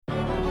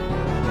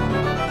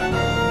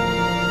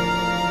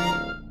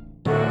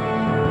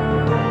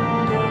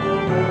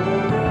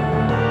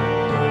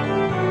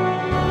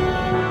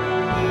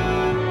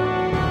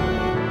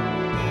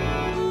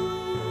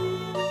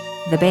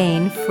the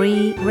Baen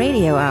Free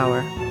Radio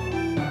Hour.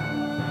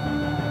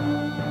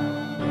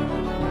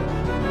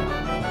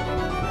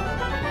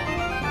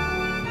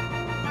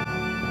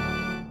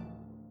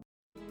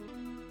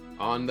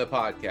 On the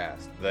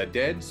podcast, the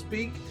dead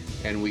speak,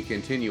 and we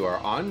continue our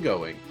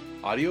ongoing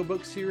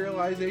audiobook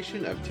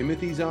serialization of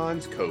Timothy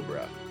Zahn's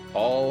Cobra,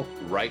 all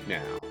right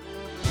now.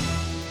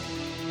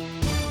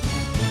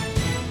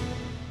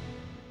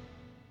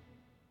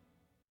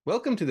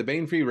 Welcome to the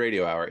Baen Free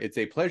Radio Hour. It's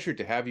a pleasure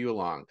to have you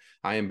along.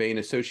 I am Baen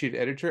Associate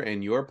Editor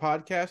and your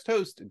podcast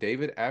host,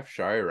 David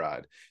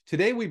Afsharirad.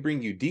 Today we bring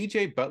you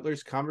DJ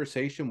Butler's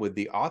conversation with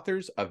the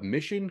authors of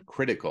Mission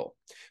Critical.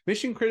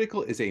 Mission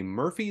Critical is a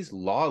Murphy's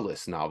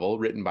Lawless novel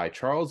written by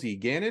Charles E.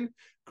 Gannon,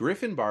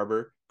 Griffin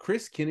Barber,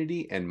 Chris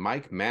Kennedy, and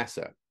Mike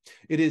Massa.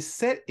 It is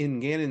set in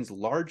Gannon's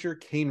larger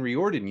Kane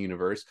Riordan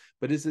universe,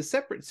 but is a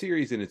separate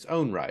series in its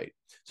own right.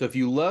 So if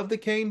you love the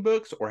Kane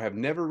books or have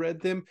never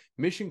read them,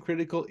 Mission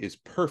Critical is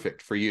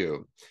perfect for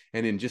you.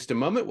 And in just a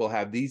moment, we'll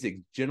have these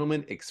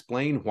gentlemen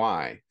explain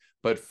why.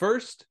 But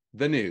first,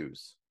 the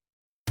news.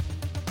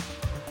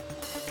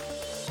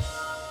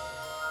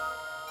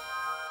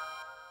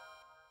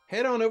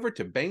 Head on over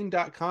to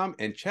Baen.com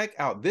and check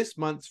out this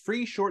month's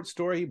free short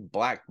story,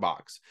 Black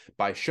Box,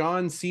 by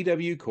Sean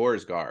C.W.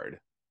 Korsgaard.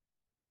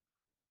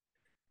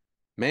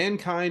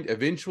 Mankind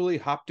eventually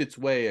hopped its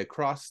way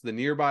across the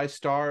nearby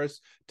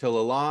stars to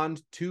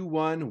Lalande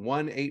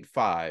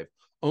 21185,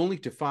 only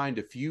to find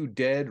a few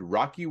dead,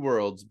 rocky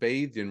worlds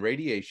bathed in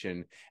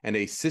radiation and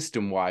a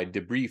system-wide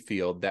debris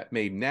field that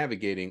made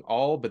navigating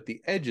all but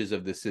the edges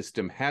of the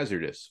system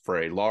hazardous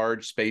for a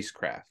large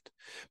spacecraft.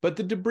 But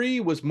the debris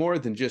was more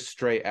than just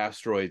stray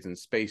asteroids and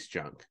space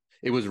junk.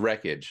 It was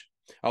wreckage.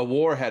 A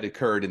war had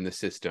occurred in the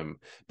system,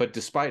 but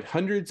despite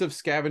hundreds of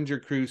scavenger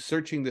crews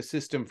searching the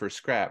system for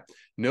scrap,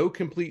 no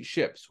complete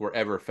ships were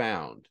ever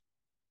found.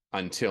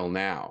 Until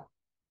now.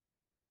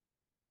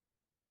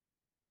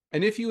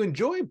 And if you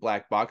enjoy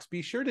Black Box,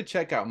 be sure to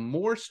check out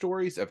more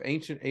stories of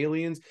ancient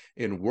aliens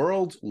in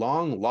Worlds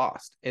Long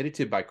Lost,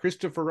 edited by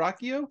Christopher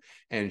Rocchio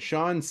and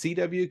Sean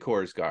C.W.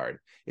 Korsgaard.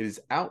 It is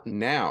out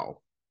now.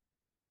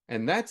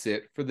 And that's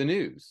it for the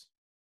news.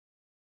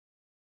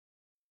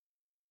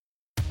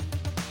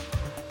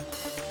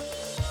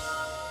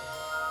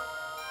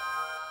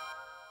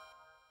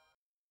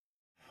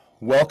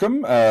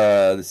 Welcome.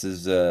 This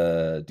is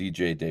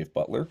DJ Dave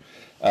Butler.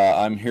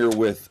 I'm here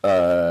with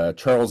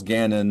Charles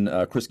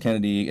Gannon, Chris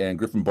Kennedy, and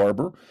Griffin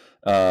Barber,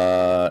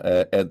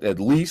 at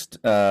least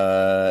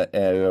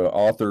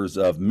authors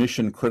of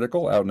Mission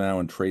Critical, out now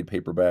in trade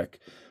paperback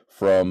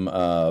from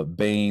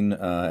Baen,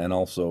 and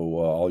also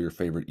all your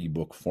favorite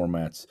ebook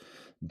formats.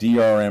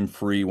 DRM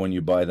free when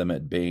you buy them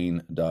at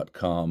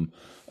Baen.com,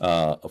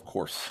 of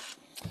course.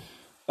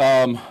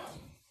 Hey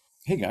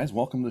guys,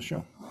 welcome to the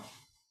show.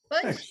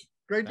 Thanks.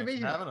 Great to be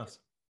here. Having us.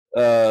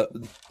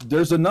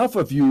 There's enough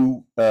of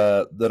you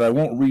that I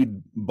won't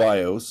read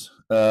bios.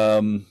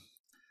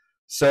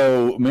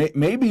 So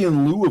maybe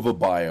in lieu of a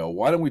bio,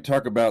 why don't we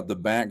talk about the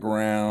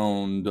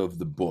background of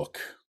the book?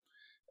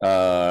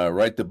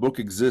 Right, the book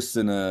exists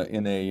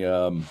it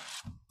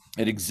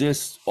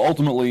exists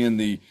ultimately in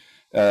the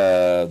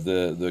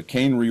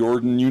Kane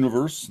Riordan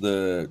universe.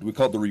 Do we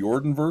call it the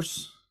Riordan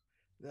verse?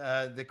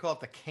 They call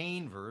it the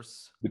Kane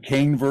verse. The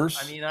Kane verse.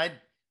 I mean,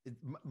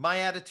 my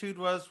attitude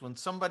was when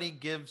somebody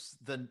gives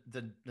the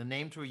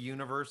name to a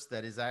universe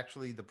that is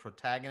actually the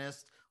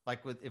protagonist, like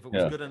if it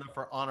was good enough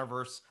for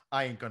Honorverse,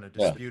 I ain't going to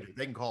dispute it.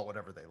 They can call it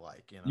whatever they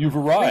like. You know? You've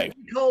arrived.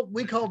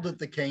 We called it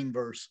the Kane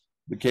verse.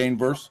 The Kane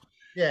verse.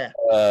 Yeah.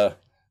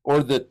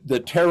 Or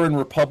the Terran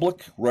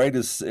Republic, right?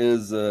 Is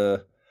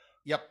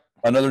yep,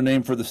 another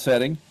name for the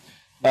setting.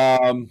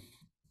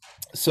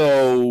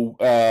 So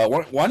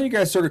why don't you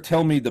guys sort of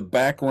tell me the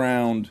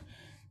background?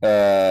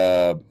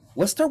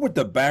 Let's start with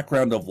the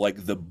background of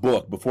like the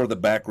book before the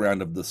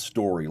background of the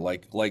story.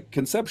 Like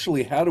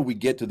conceptually, how do we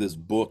get to this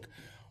book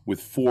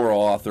with 4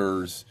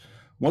 authors?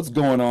 What's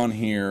going on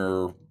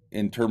here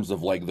in terms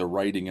of like the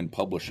writing and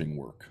publishing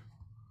work?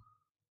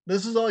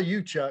 This is all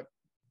you, Chuck.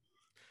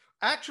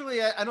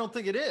 Actually, I don't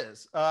think it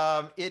is.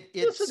 Yes, it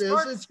is.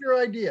 It's your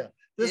idea.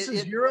 This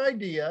is your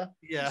idea.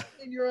 Yeah,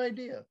 it's your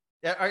idea.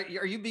 Yeah.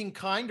 Are you being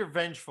kind or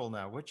vengeful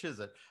now? Which is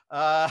it?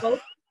 Both.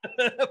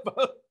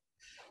 Both.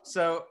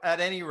 So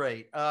at any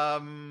rate,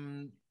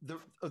 the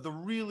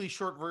really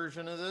short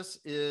version of this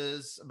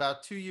is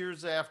about 2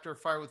 years after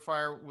Fire with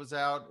Fire was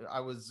out. I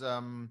was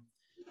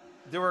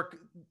there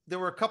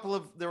were a couple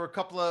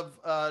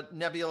of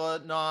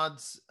nebula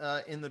nods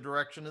in the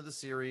direction of the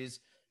series.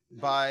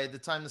 By the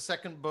time the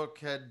second book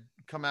had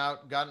come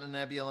out, gotten a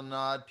nebula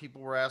nod, people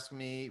were asking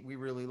me, "We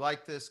really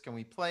like this. Can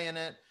we play in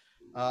it?"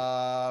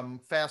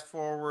 Fast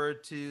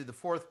forward to the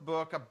 4th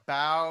book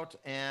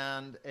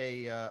and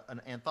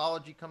an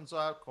anthology comes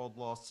out called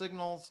Lost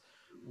Signals,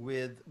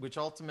 which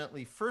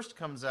ultimately first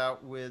comes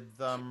out with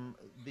the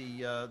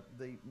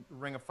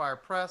Ring of Fire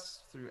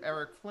Press through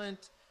Eric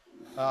Flint,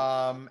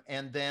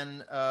 and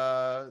then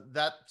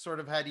that sort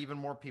of had even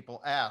more people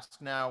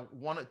ask. Now,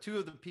 two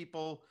of the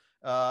people,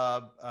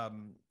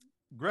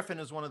 Griffin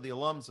is one of the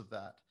alums of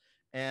that.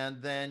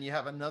 And then you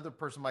have another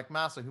person, Mike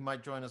Massa, who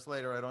might join us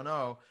later, I don't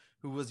know,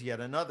 who was yet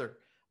another.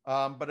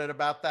 But at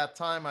about that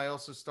time, I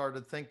also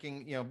started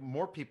thinking,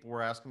 more people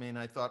were asking me, and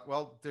I thought,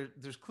 well,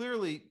 there's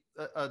clearly,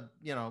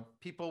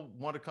 people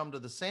want to come to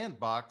the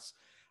sandbox.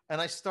 And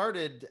I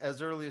started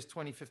as early as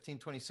 2015,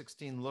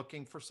 2016,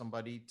 looking for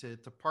somebody to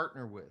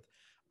partner with.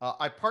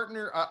 I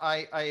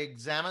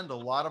examined a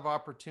lot of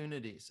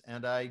opportunities,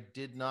 and I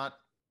did not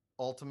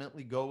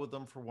ultimately go with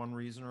them for one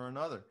reason or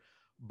another.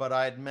 But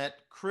I had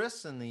met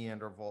Chris in the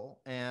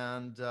interval,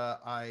 and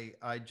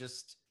I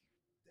just,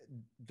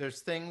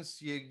 there's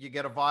things you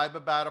get a vibe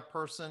about a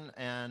person,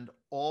 and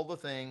all the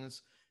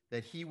things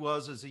that he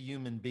was as a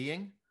human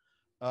being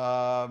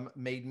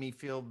made me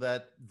feel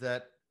that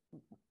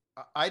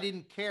I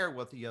didn't care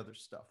what the other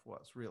stuff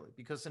was, really,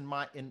 because in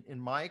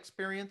my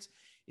experience,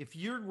 if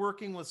you're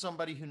working with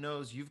somebody who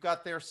knows you've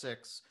got their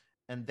 6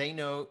 and they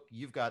know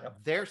you've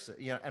got their 6,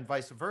 and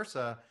vice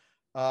versa,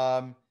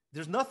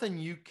 there's nothing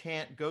you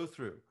can't go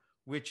through,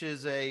 which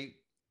is an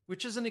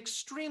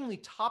extremely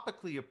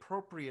topically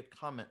appropriate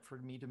comment for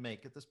me to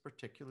make at this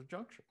particular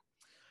juncture.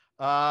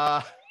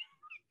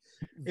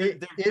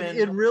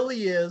 It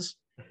really is.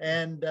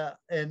 And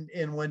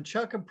when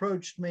Chuck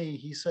approached me,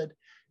 he said,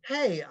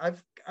 "Hey,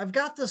 I've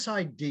got this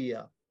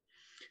idea.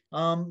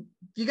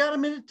 You got a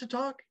minute to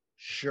talk?"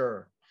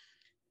 "Sure."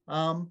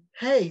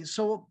 "Hey,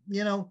 so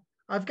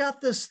I've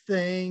got this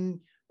thing.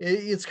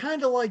 It's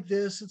kind of like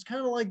this. It's kind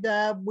of like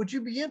that. Would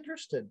you be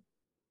interested?"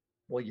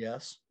 "Well,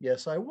 yes,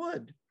 I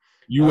would."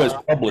 You as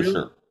publisher.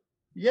 Really,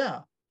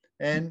 yeah.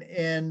 And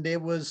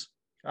it was,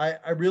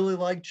 I really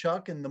liked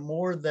Chuck, and the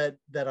more that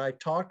I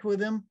talked with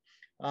him,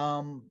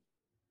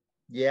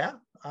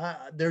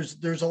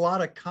 there's a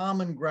lot of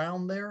common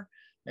ground there,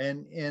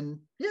 and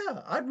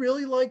yeah, I'd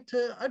really like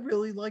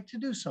to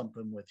do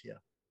something with you.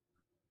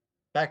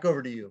 Back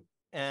over to you.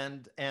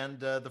 And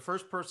the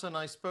first person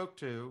I spoke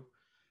to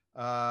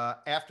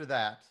after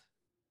that,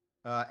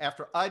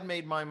 after I'd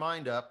made my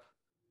mind up,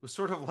 was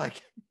sort of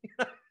like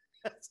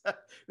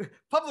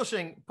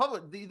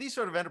these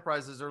sort of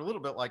enterprises are a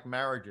little bit like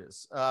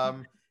marriages,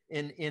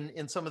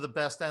 in some of the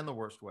best and the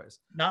worst ways.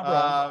 Not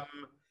wrong.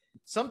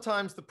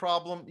 Sometimes the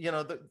problem,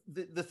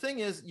 the thing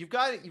is, you've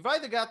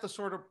either got the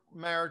sort of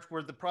marriage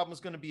where the problem is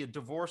going to be a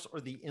divorce or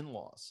the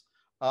in-laws.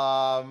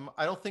 I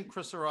don't think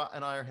Chris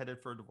and I are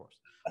headed for a divorce.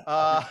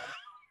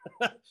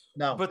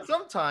 No. But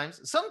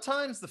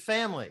sometimes the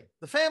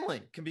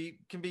family can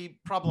be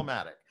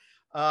problematic.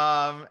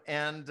 And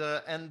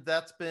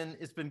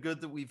it's been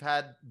good that we've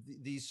had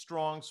these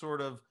strong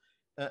sort of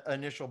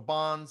initial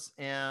bonds.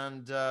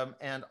 And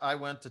I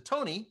went to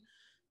Tony,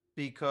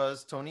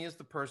 because Tony is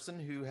the person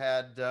who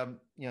had, the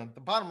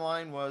bottom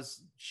line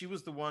was, she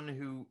was the one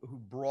who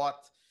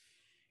brought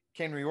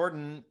Kane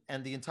Riordan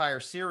and the entire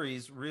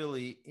series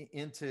really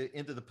into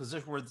the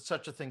position where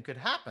such a thing could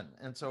happen.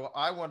 And so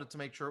I wanted to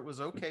make sure it was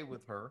okay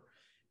with her.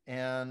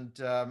 And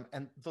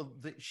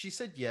she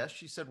said yes.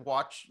 She said,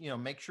 watch,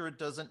 make sure it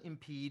doesn't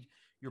impede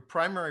your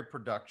primary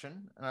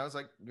production. And I was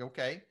like,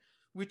 okay,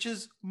 which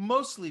has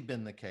mostly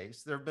been the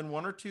case. There have been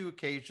one or two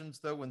occasions,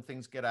 though, when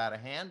things get out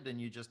of hand and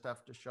you just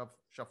have to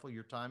shuffle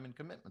your time and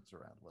commitments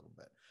around a little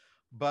bit.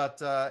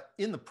 But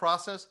in the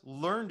process,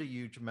 learned a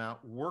huge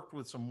amount, worked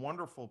with some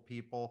wonderful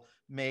people,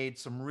 made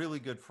some really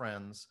good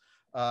friends.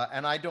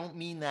 And I don't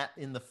mean that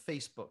in the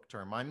Facebook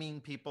term. I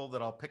mean people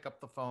that I'll pick up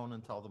the phone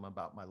and tell them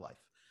about my life.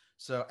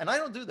 So, and I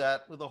don't do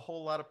that with a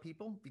whole lot of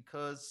people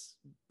because.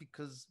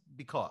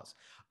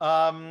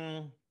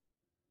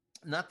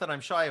 Not that I'm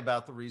shy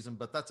about the reason,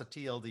 but that's a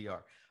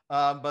TLDR.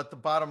 But the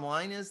bottom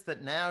line is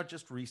that now,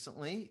 just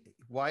recently,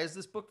 why is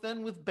this book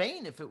then with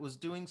Bain if it was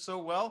doing so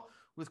well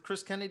with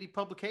Chris Kennedy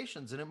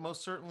Publications? And it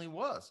most certainly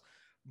was.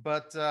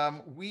 But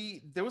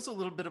there was a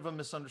little bit of a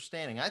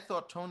misunderstanding. I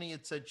thought Tony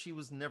had said she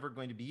was never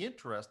going to be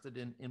interested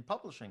in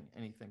publishing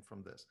anything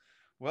from this.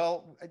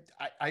 Well,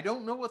 I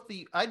don't know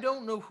I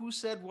don't know who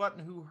said what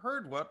and who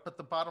heard what, but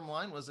the bottom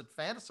line was that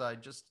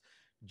Fantaside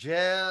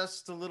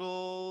just a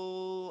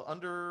little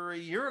under a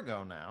year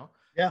ago now.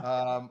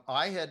 Yeah.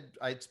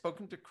 I'd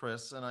spoken to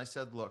Chris and I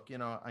said, look,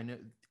 I know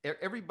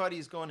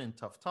everybody's going in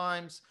tough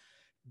times.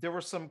 There were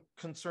some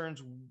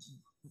concerns.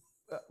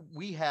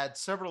 We had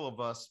several of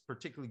us,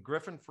 particularly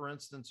Griffin, for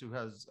instance, who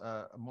has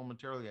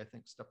momentarily, I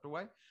think, stepped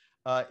away,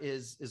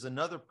 is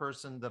another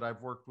person that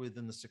I've worked with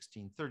in the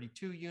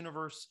 1632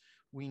 universe.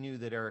 We knew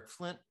that Eric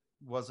Flint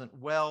wasn't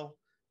well.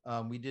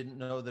 We didn't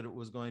know that it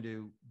was going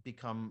to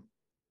become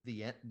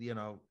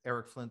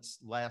Eric Flint's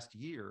last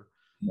year.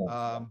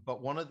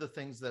 But one of the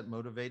things that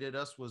motivated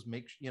us was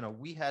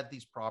we had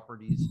these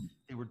properties,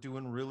 they were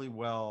doing really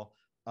well.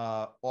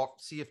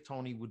 See if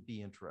Tony would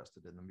be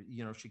interested in them.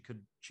 She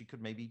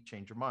could maybe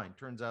change her mind.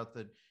 Turns out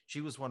that she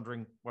was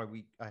wondering why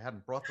I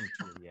hadn't brought them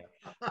to her yet.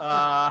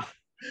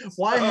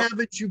 Why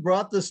haven't you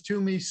brought this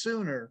to me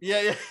sooner?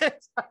 Yeah,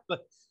 exactly.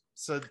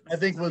 So I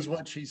think was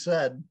what she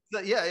said.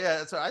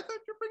 Yeah. So I thought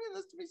you're bringing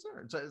this to me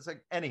sooner. So it's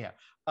like, anyhow.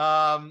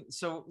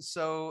 So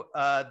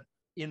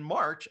in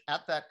March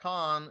at that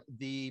con,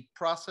 the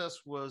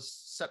process was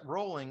set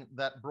rolling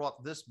that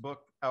brought this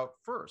book out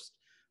first.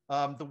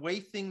 The way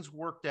things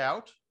worked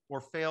out or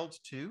failed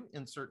to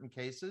in certain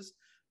cases,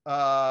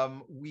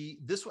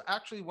 this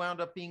actually wound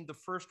up being the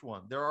first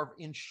one. There are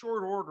in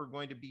short order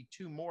going to be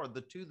two more,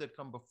 the two that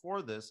come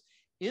before this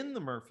in the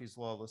Murphy's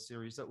Lawless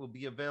series that will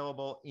be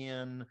available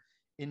in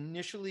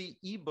initially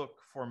ebook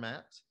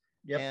format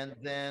and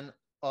then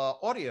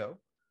audio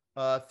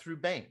through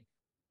Bain.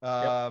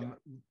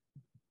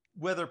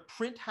 Whether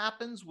print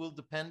happens will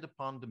depend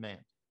upon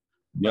demand.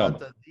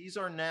 But these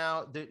are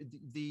now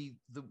the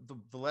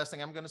last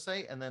thing I'm going to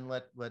say, and then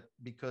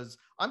because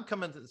I'm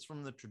coming to this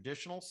from the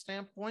traditional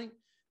standpoint,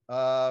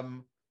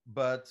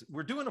 but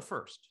we're doing a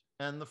first,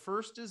 and the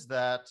first is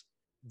that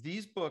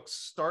these books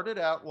started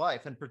out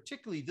life, and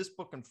particularly this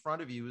book in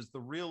front of you is the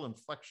real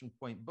inflection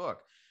point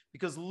book,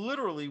 because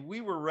literally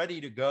we were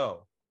ready to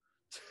go.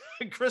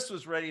 Chris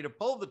was ready to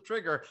pull the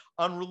trigger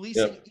on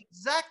releasing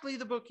exactly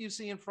the book you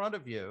see in front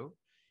of you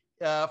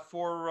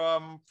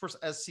for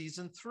as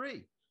season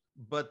 3.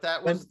 But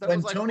that was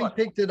when like Tony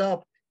picked it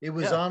up, it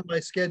was on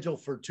my schedule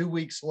for 2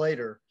 weeks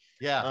later.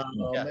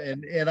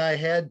 And I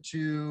had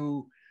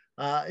to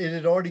it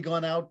had already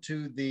gone out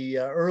to the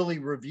early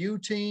review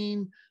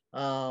team.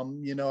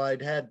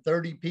 I'd had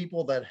 30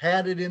 people that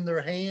had it in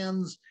their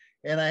hands,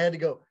 and I had to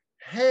go,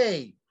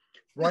 hey,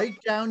 write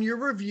down your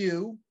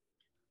review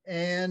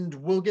and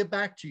we'll get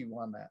back to you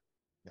on that.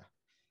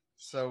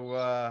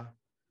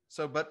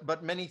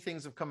 But many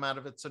things have come out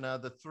of it. So now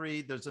the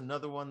 3, there's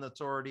another one that's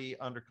already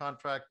under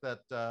contract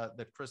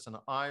that Chris and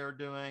I are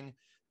doing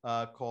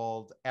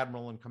called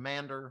Admiral and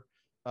Commander.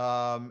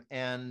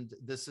 And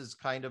this is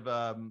kind of,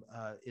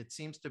 it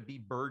seems to be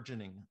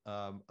burgeoning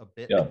a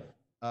bit,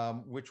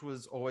 which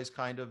was always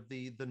kind of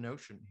the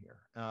notion here.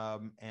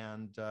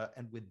 And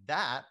with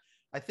that,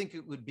 I think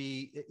it would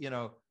be,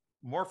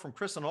 more from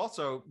Chris and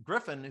also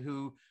Griffin,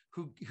 who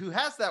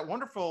has that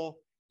wonderful,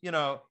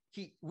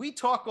 we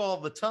talk all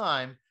the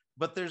time,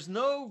 but there's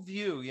no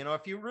view.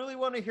 If you really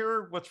want to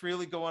hear what's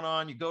really going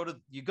on, you go to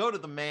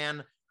the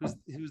man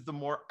who's the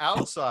more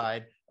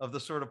outside of the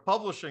sort of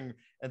publishing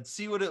and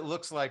see what it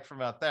looks like from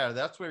out there.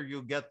 That's where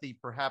you'll get the,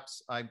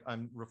 perhaps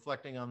I'm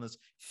reflecting on this,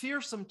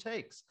 fearsome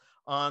takes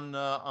on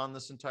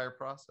this entire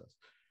process.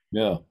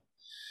 Yeah.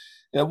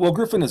 Well,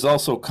 Griffin is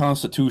also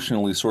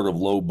constitutionally sort of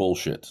low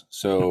bullshit,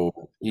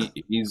 so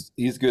he's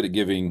good at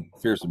giving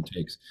fearsome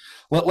takes.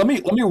 Let me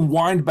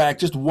wind back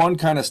just one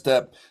kind of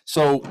step.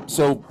 So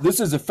this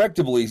is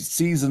effectively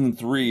season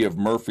 3 of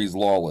Murphy's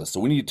Lawless.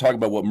 So we need to talk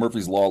about what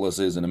Murphy's Lawless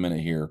is in a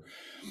minute here.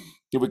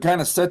 If we kind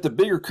of set the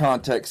bigger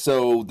context,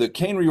 so the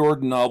Kane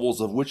Riordan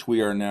novels, of which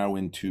we are now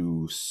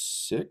into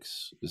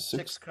 6.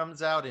 6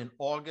 comes out in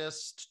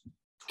August.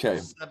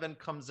 Okay. 7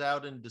 comes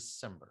out in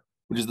December.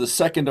 Which is the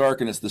second arc,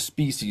 and it's the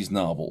Species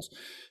novels,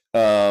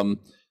 right?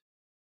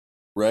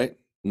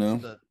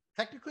 No,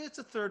 technically it's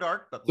a third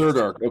arc, but third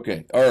arc.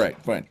 Okay, all right,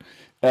 fine.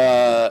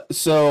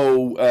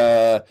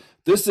 So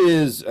this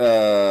is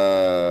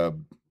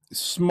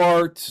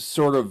smart,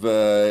 sort of.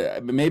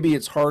 Maybe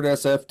it's hard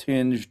SF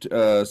tinged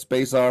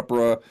space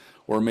opera,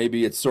 or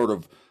maybe it's sort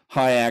of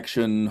high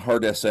action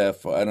hard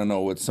SF. I don't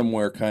know. It's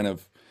somewhere kind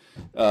of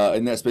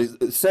in that space.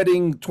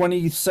 Setting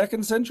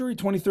 22nd century,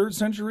 23rd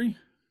century.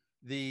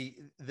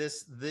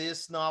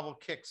 This novel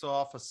kicks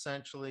off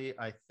essentially,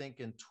 I think,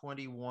 in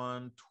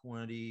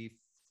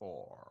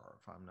 2124,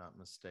 if I'm not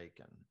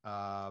mistaken.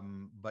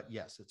 But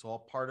yes, it's all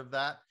part of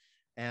that,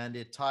 and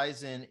it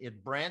ties in.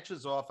 It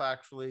branches off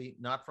actually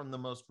not from the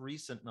most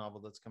recent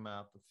novel that's come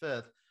out, the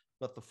 5th,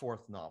 but the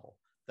 4th novel.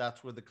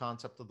 That's where the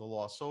concept of the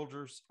lost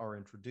soldiers are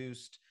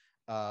introduced.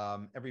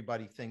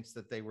 Everybody thinks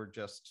that they were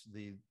just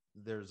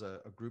there's a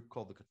group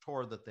called the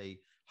Couture that they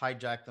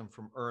hijacked them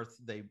from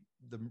Earth. They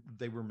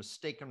were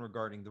mistaken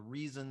regarding the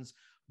reasons.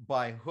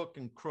 By hook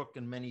and crook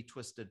and many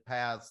twisted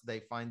paths, they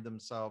find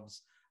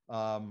themselves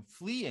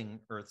fleeing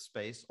Earth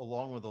space,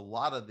 along with a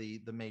lot of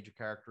the major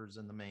characters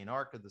in the main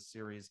arc of the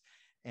series.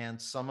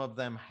 And some of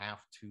them have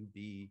to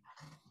be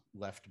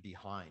left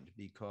behind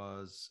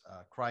because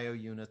cryo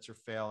units are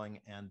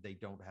failing and they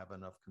don't have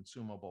enough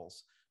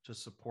consumables to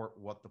support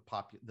what the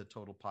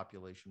total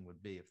population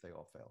would be if they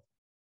all failed.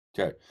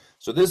 Okay,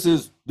 so this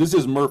is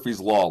Murphy's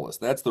Lawless.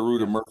 That's the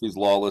root of Murphy's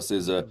Lawless.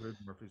 Is a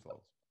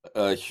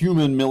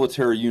human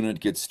military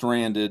unit gets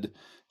stranded,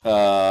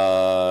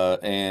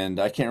 and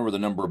I can't remember the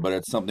number, but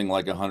it's something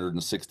like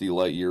 160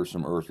 light years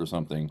from Earth or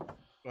something.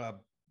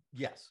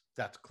 Yes,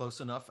 that's close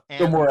enough.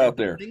 And somewhere out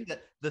there.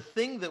 The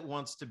thing that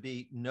wants to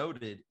be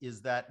noted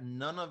is that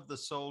none of the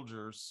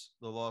soldiers,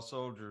 the lost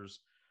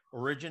soldiers,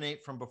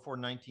 originate from before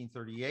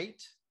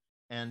 1938.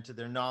 And to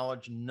their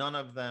knowledge, none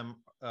of them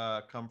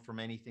come from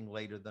anything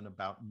later than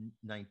about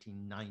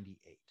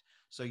 1998.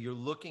 So you're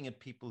looking at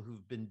people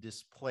who've been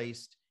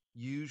displaced,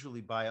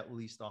 usually by at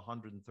least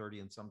 130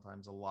 and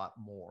sometimes a lot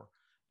more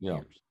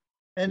years.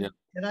 And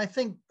I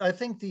think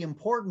the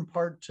important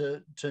part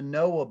to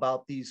know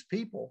about these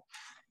people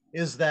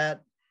is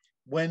that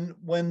when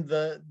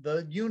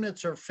the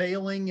units are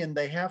failing and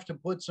they have to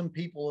put some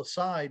people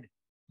aside,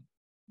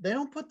 they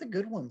don't put the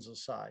good ones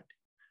aside.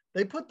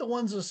 They put the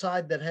ones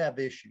aside that have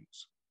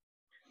issues.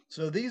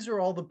 So these are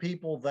all the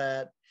people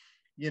that,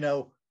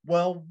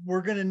 well,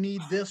 we're going to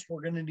need this,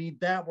 we're going to need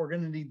that, we're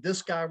going to need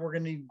this guy, we're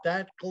going to need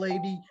that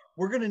lady,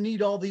 we're going to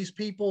need all these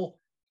people.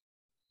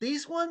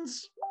 These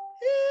ones,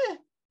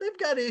 they've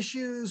got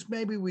issues.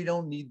 Maybe we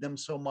don't need them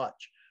so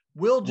much.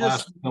 We'll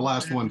just the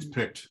last one's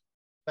picked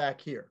back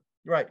here,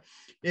 right?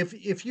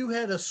 If you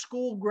had a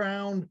school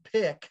ground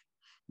pick,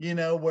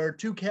 where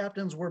two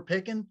captains were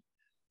picking,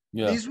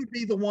 these would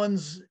be the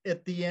ones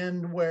at the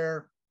end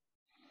where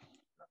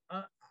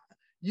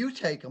you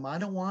take them. I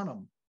don't want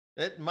them.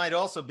 It might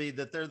also be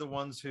that they're the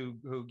ones who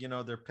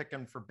they're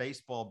picking for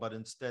baseball, but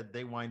instead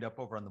they wind up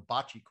over on the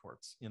bocce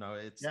courts.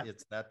 It's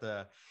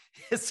that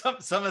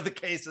some of the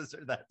cases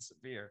are that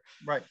severe,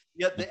 right?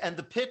 Yeah, and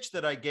the pitch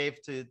that I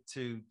gave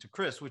to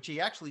Chris, which he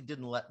actually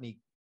didn't let me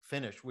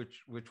finish,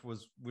 which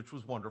was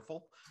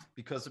wonderful,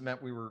 because it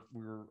meant we were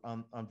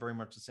on very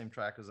much the same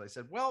track as I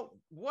said. Well,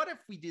 what if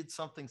we did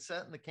something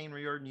set in the Kane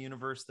Riordan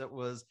universe that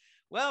was,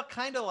 well,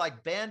 kind of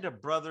like Band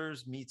of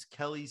Brothers meets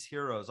Kelly's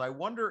Heroes? I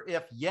wonder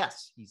if,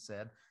 yes, he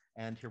said,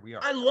 and here we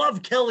are. I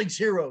love Kelly's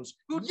Heroes.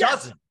 Who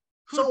doesn't?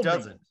 Who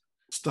doesn't?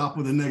 Stop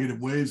with the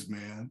negative waves,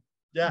 man.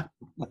 Yeah.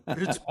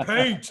 It's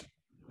paint.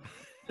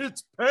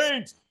 It's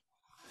paint.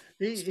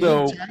 He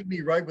tagged me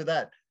right with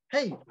that.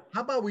 Hey,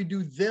 how about we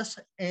do this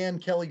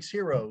and Kelly's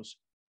Heroes?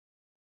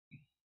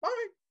 All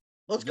right,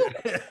 let's go.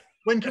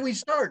 When can we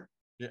start?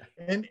 Yeah.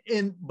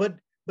 But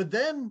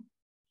then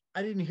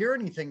I didn't hear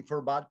anything for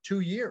about 2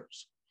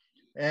 years.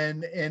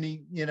 And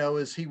he,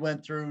 as he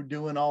went through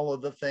doing all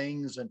of the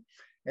things,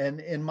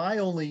 and my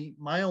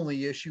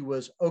only issue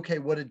was, okay,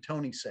 what did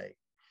Tony say?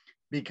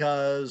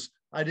 Because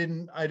I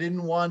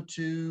didn't want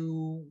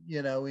to,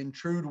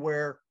 intrude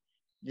where,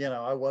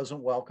 I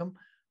wasn't welcome.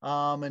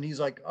 And he's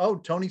like, oh,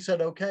 Tony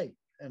said, okay.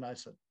 And I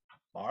said,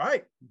 all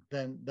right,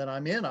 then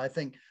I'm in. I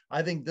think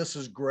this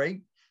is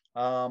great.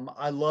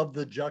 I love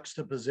the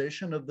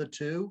juxtaposition of the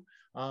two.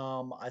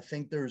 I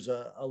think there's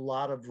a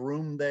lot of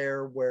room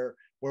there where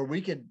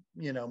we could,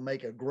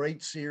 make a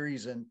great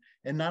series, and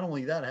not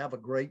only that, have a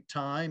great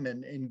time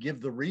and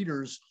give the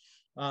readers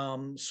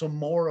some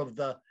more of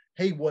the,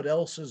 hey, what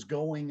else is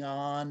going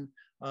on?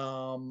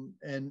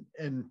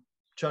 And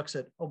Chuck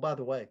said, oh, by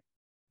the way,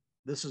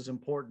 this is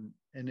important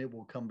and it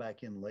will come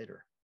back in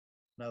later.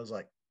 And I was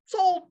like,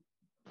 sold.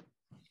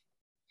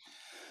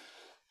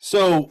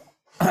 So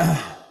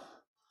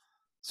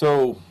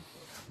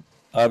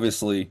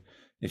obviously,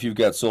 if you've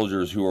got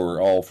soldiers who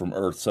are all from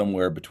Earth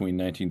somewhere between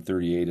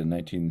 1938 and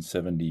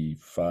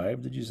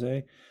 1975, did you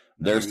say?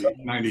 There's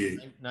 98.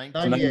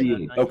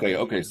 98.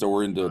 Okay. So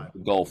we're into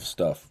Gulf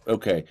stuff.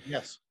 Okay.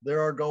 Yes,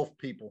 there are Gulf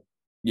people.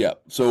 Yeah.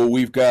 So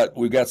we've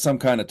got some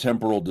kind of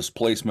temporal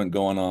displacement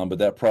going on, but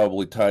that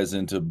probably ties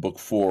into book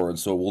 4, and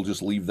so we'll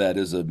just leave that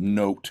as a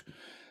note.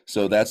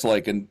 So that's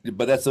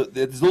but it's a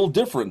little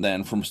different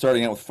then from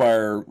starting out with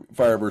fire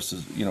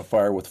versus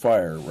fire with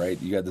fire,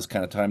 right? You got this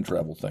kind of time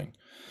travel thing.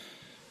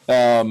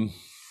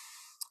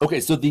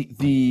 Okay, so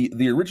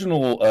the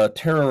original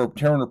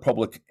Terran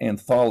Republic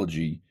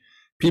anthology,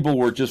 people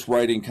were just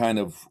writing kind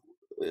of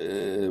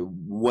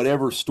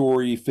whatever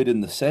story fit in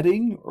the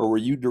setting, or were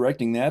you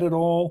directing that at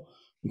all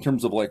in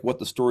terms of like what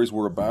the stories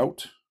were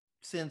about?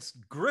 Since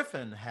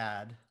Griffin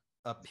had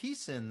a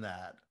piece in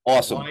that,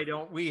 awesome. Why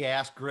don't we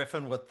ask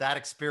Griffin what that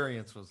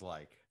experience was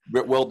like?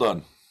 Well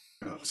done.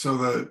 So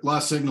the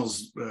Lost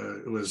Signals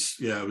it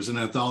was an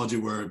anthology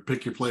where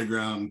pick your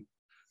playground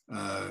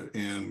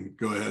and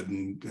go ahead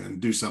and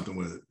do something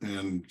with it.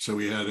 And so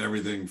we had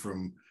everything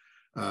from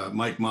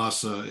Mike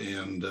Massa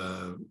and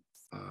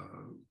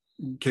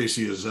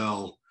Casey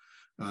Azell,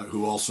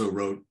 who also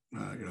wrote.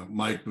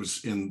 Mike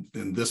was in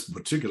this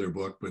particular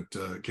book,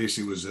 but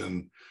Casey was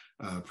in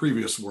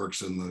previous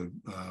works in the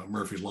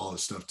Murphy's Law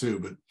stuff too.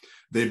 But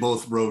they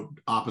both wrote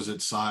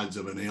opposite sides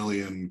of an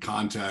alien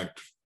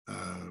contact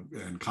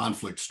and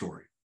conflict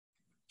story.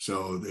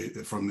 So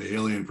from the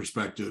alien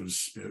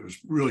perspectives, it was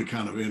really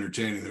kind of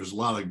entertaining. There's a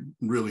lot of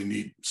really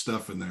neat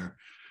stuff in there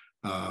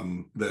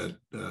that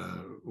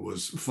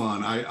was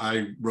fun.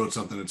 I wrote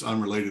something that's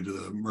unrelated to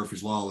the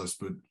Murphy's Law list,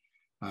 but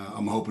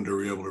I'm hoping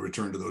to be able to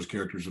return to those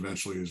characters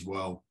eventually as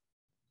well.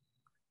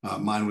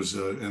 Mine was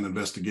an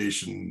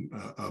investigation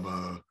of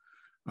a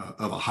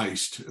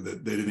heist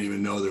that they didn't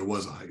even know there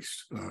was a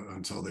heist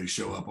until they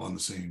show up on the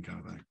scene, kind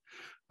of thing.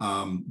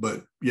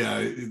 But yeah,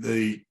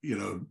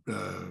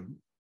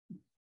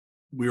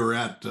 we were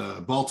at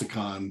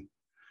Balticon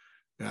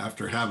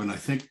after having, I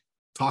think,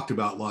 talked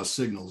about Lost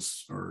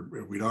Signals, or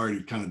we'd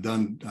already kind of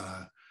done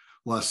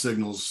Lost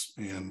Signals,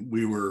 and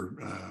we were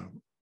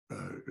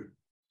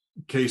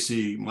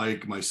Casey,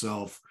 Mike,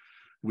 myself,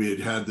 we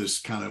had this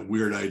kind of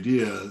weird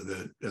idea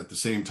that at the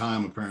same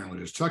time,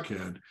 apparently, as Chuck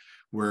had,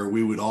 where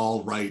we would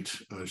all write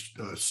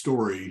a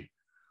story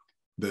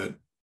that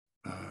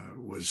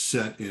was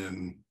set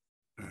in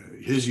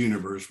his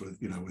universe with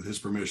his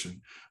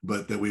permission,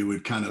 but that we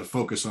would kind of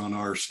focus on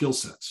our skill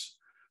sets.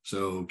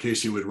 So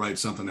Casey would write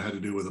something that had to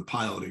do with a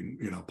piloting.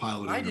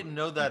 I didn't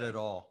know that at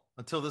all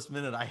until this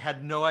minute. I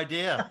had no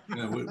idea.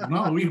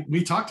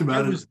 We talked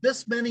about it. It was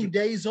this many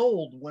days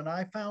old when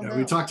I found out.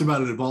 We talked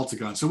about it at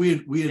Balticon. So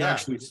we had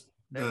actually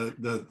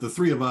the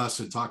three of us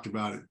had talked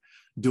about it,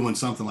 doing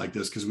something like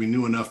this, because we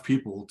knew enough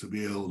people to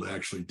be able to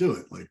actually do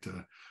it, like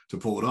to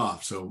pull it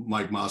off. So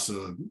Mike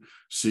Massa,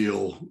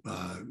 SEAL,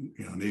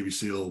 Navy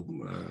SEAL,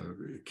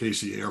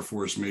 Casey, Air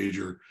Force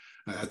Major.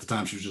 At the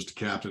time, she was just a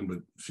captain, but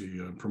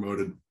she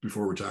promoted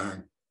before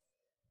retiring.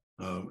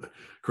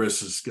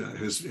 Chris has got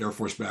his Air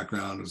Force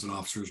background as an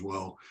officer as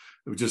well.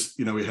 It was just,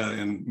 we had,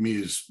 and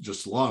me as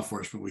just law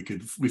enforcement,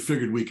 we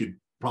figured we could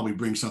probably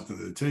bring something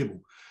to the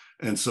table.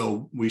 And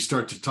so we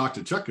start to talk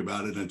to Chuck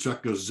about it, and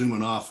Chuck goes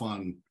zooming off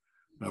on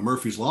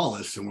Murphy's Law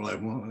List, and we're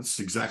like, well, that's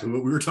exactly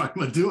what we were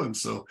talking about doing.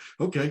 So,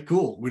 okay,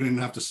 cool. We didn't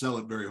have to sell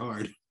it very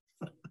hard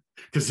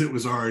because it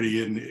was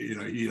already in,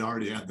 he'd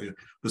already had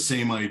the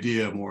same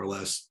idea more or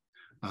less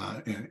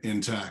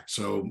intact.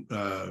 So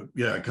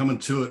coming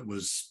to it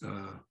was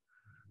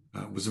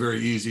very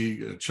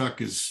easy.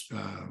 Chuck is,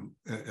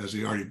 as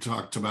he already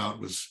talked about,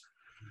 was,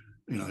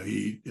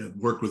 he had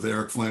worked with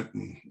Eric Flint,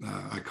 and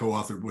I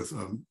co-authored with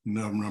a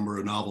number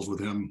of novels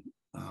with him,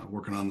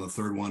 working on the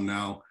third one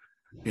now.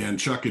 And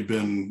Chuck had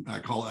been,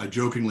 I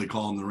jokingly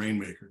call him the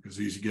Rainmaker, because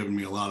he's given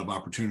me a lot of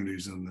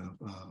opportunities in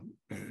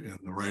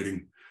the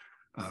writing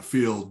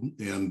field.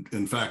 And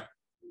in fact,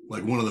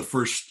 like one of the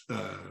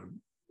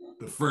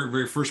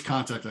very first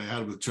contact I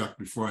had with Chuck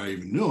before I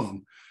even knew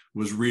him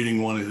was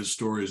reading one of his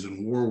stories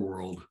in War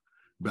World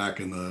back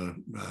in the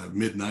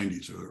mid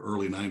 90s or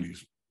early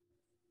 90s.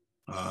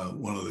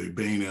 One of the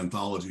Bain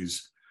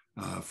anthologies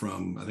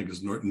from, I think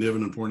it's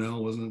Niven and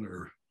Pornell, wasn't it?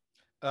 Or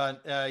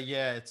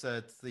yes,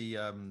 that's the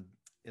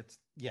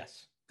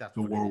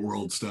what War it is.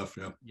 World stuff.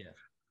 Yeah. Yeah.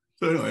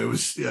 So anyway, it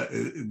was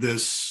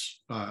this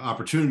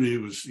opportunity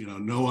was,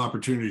 no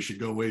opportunity should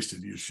go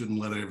wasted. You shouldn't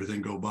let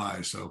everything go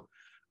by. So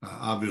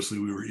obviously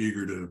we were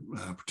eager to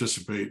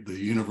participate. The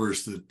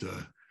universe that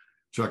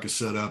Chuck has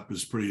set up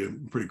is pretty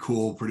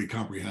cool, pretty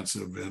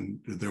comprehensive. And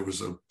there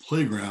was a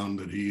playground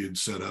that he had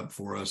set up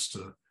for us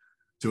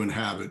to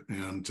inhabit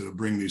and to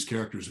bring these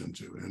characters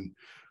into. And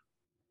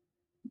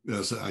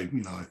as I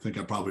think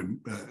I probably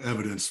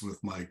evidenced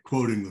with my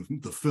quoting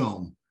the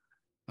film,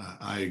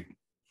 I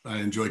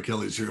enjoy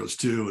Kelly's Heroes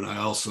too, and I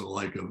also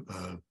like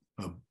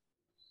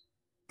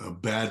a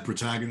bad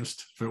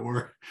protagonist,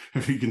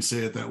 if you can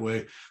say it that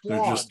way. Flawed.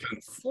 They're just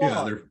kind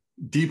of, they're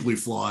deeply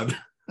flawed.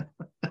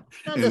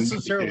 Not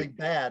necessarily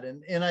bad,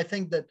 and I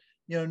think that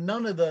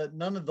none of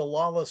the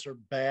lawless are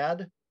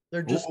bad.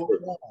 They're just flawed.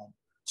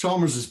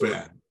 Chalmers is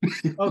bad.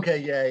 Okay,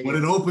 yeah. When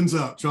it opens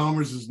up,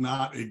 Chalmers is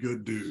not a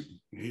good dude.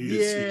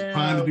 He's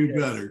trying to do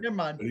better, Never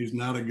mind. but he's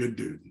not a good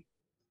dude.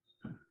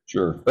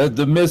 Sure.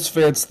 The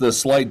misfits, the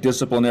slight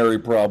disciplinary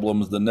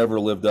problems, the never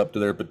lived up to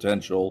their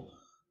potential,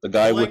 the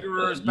guy with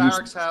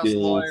barracks house skills.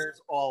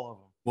 Lawyers, all of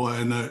them. Well,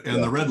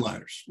 and the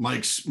redliners.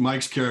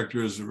 Mike's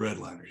character is a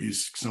redliner.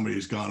 He's somebody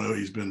who's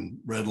he's been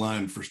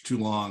redlined for too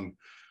long,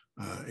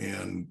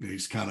 and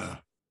he's kind of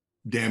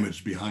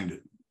damaged behind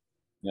it.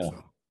 Yeah.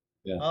 So.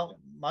 Yeah. Well,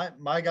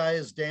 my guy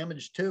is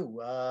damaged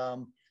too.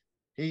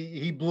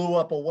 He blew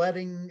up a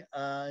wedding,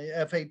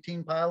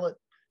 F-18 pilot,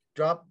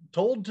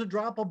 told to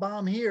drop a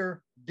bomb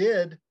here,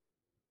 did.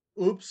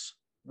 Oops,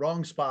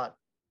 wrong spot.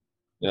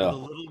 Yeah. The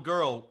little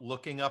girl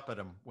looking up at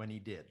him when he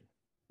did.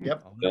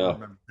 Yep. I'll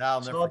never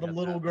Saw the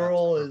little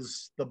girl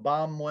as the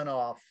bomb went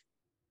off.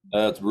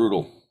 That's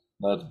brutal.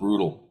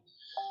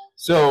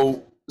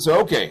 So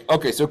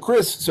okay. So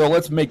Chris, so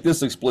let's make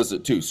this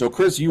explicit too. So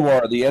Chris, you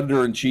are the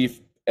editor-in-chief,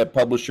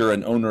 publisher,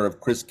 and owner of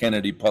Chris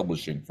Kennedy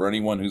Publishing. For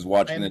anyone who's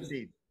watching it,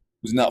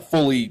 who's not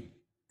fully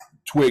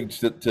twigged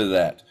to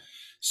that.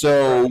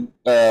 So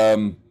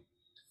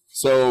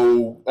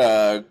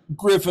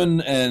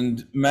Griffin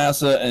and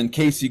Massa and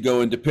Casey go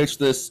in to pitch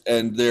this,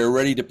 and they're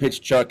ready to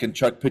pitch Chuck, and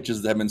Chuck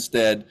pitches them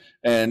instead.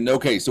 And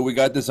okay, so we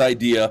got this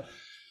idea.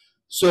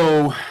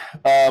 So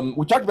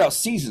we talked about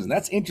seasons.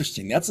 That's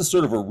interesting. That's a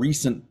sort of a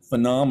recent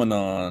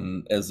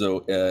phenomenon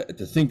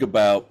to think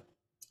about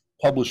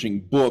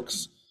publishing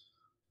books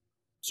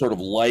sort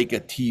of like a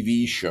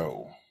TV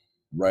show,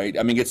 right?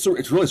 I mean, it's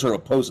really sort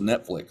of a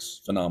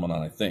post-Netflix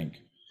phenomenon, I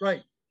think.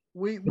 Right.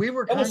 We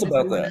were kind of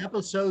doing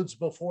episodes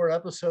before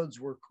episodes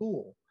were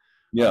cool.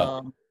 Yeah.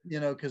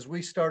 Because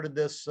we started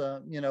this,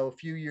 a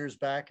few years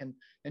back,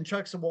 and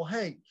Chuck said, well,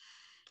 hey,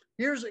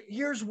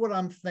 here's what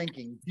I'm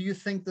thinking. Do you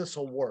think this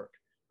will work?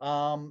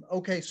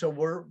 Okay, so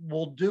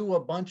we'll do a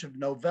bunch of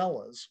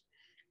novellas,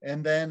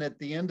 and then at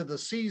the end of the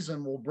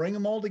season, we'll bring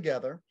them all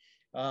together.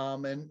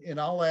 And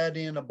I'll add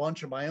in a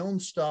bunch of my own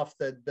stuff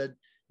that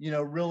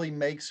really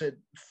makes it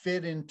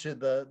fit into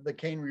the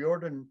Kane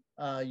Riordan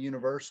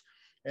universe.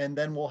 And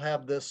then we'll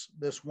have this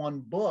one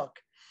book,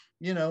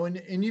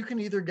 and you can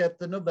either get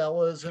the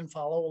novellas and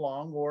follow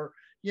along, or,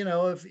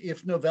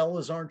 if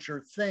novellas aren't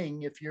your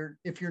thing, if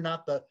you're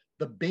not the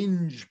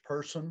binge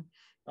person,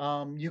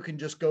 you can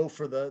just go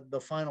for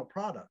the final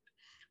product.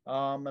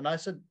 And I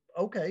said,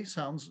 okay,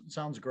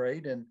 sounds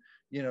great. And,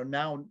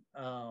 now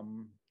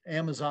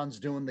Amazon's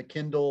doing the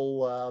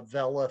Kindle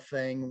Vella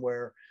thing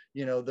where,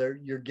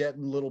 you're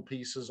getting little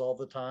pieces all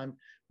the time.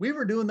 We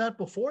were doing that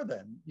before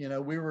then.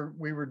 We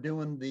were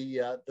doing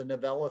the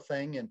novella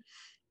thing, and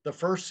the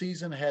first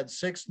season had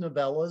 6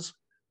 novellas,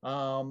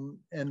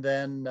 and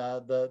then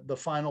the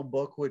final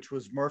book, which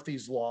was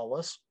Murphy's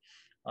Lawless,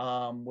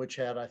 which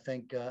had, I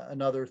think,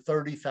 another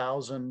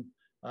 30,000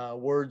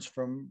 words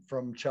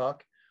from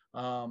Chuck,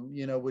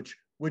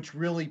 which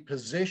really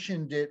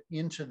positioned it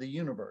into the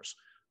universe.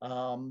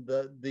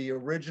 The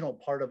original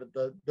part of it,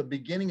 the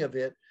beginning of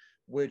it,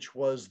 which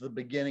was the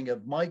beginning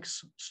of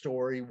Mike's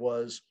story,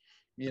 was,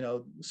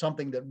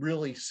 something that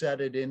really set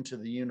it into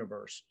the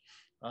universe.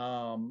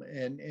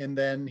 And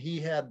then he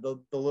had the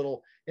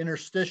little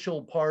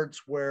interstitial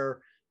parts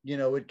where,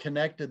 it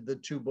connected the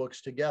 2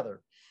 books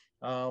together,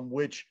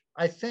 which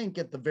I think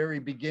at the very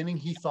beginning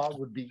he thought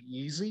would be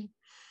easy.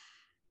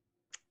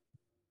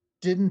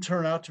 Didn't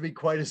turn out to be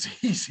quite as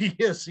easy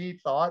as he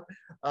thought.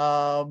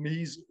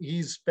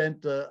 He's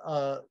spent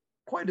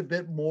quite a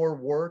bit more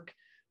work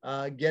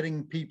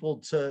getting people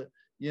to,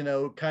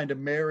 kind of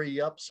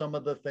marry up some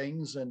of the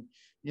things. And,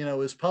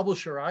 as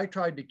publisher, I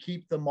tried to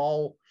keep them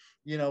all,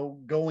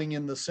 going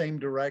in the same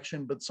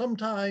direction, but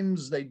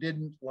sometimes they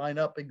didn't line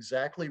up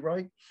exactly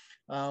right,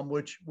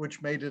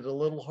 which made it a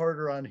little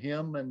harder on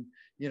him. And,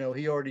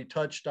 he already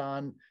touched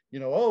on,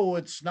 oh,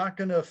 it's not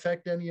going to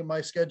affect any of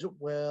my schedule.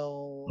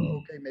 Well,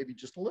 okay, maybe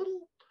just a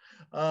little,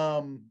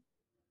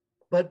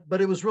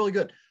 but it was really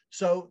good.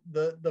 So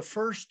the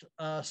first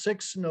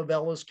 6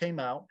 novellas came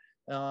out,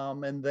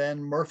 and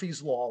then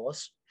Murphy's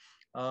Lawless,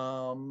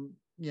 and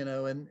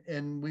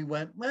we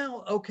went,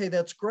 well, okay,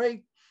 that's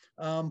great.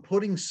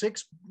 Putting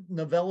 6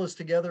 novellas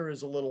together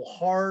is a little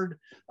hard.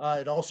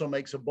 It also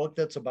makes a book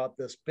that's about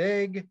this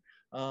big.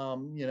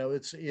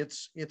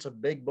 It's a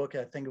big book.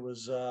 I think it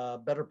was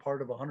better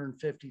part of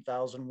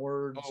 150,000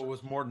 words. Oh, it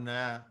was more than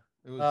that.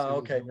 It was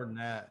okay. More than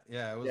that.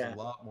 Yeah, it was a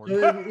lot more.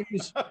 So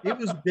it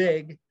was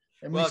big.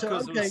 And we said,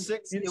 okay,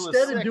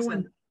 instead of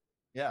doing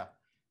that,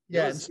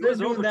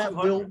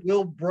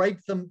 we'll break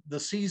the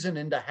season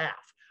into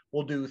half.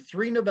 We'll do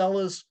 3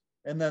 novellas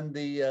and then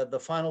the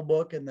final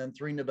book, and then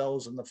 3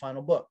 novellas in the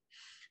final book.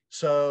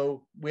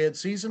 So we had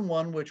season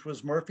 1, which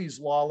was Murphy's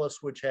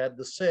Lawless, which had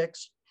the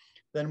 6.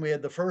 Then we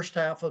had the first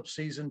half of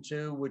season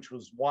 2, which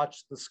was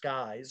Watch the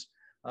Skies,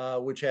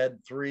 which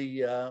had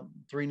 3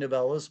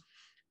 novellas.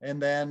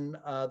 And then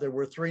there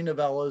were 3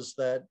 novellas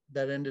that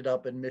ended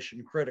up in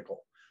Mission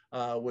Critical,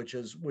 which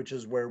is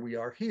where we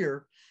are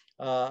here,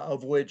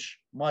 of which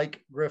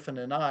Mike, Griffin,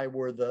 and I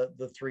were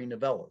the 3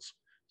 novellas.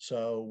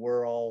 So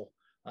we're all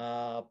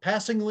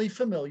passingly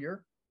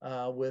familiar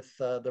with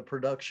the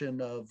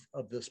production of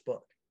this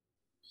book.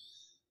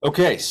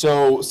 Okay,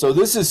 so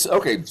this is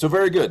okay. So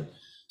very good.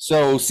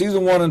 So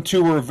season 1 and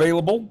 2 are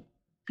available,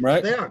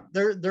 right? They are.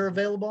 They're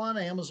available on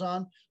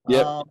Amazon.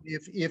 Yep.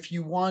 If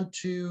you want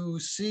to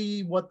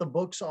see what the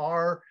books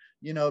are,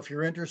 if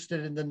you're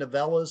interested in the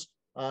novellas,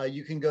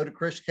 you can go to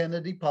Chris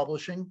Kennedy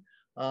Publishing.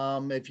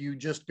 If you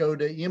just go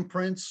to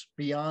imprints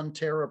Beyond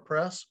Terra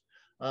Press,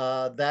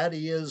 that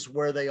is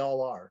where they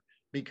all are,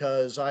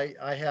 because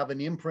I have an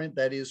imprint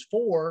that is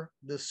for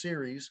this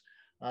series.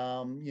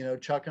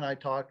 Chuck and I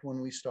talked when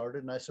we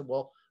started, and I said,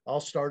 well, I'll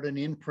start an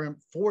imprint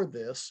for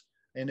this,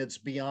 and it's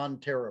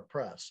Beyond Terra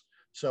Press.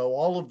 So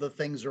all of the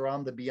things are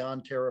on the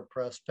Beyond Terra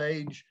Press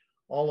page,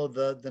 all of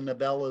the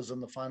novellas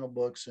and the final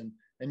books, and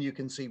you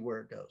can see where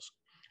it goes.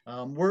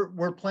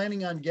 We're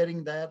planning on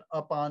getting that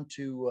up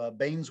onto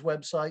Bane's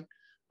website.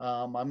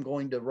 I'm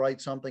going to write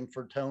something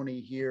for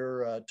Tony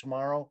here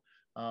tomorrow,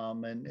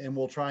 and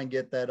we'll try and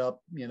get that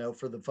up,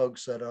 for the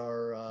folks that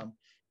are,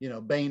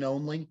 Bane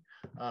only,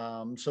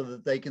 so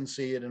that they can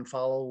see it and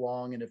follow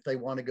along. And if they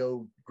want to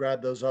go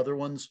grab those other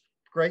ones,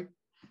 great.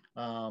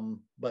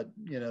 But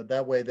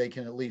that way they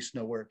can at least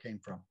know where it came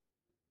from.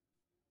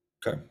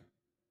 Okay,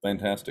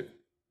 fantastic.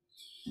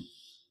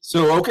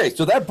 So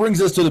that brings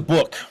us to the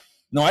book.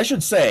 Now, I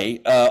should say,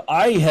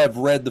 I have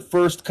read the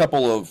first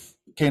couple of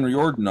Kane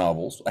Riordan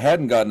novels. I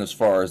hadn't gotten as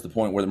far as the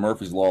point where the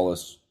Murphy's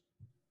Lawless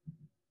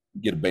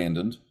get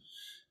abandoned,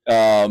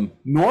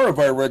 nor have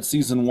I read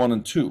season 1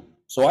 and 2.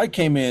 So I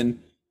came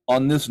in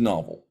on this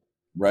novel,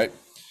 right?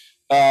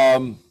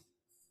 Let's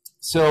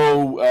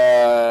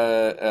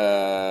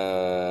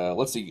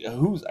see,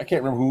 I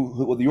can't remember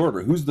who the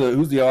order. Who's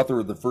the author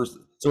of the first?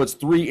 So it's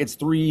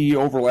three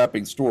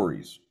overlapping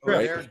stories,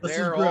 right?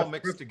 They're all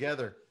mixed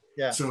together.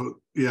 Yeah.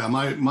 So yeah,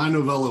 my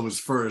novella was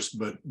first,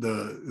 but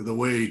the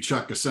way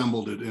Chuck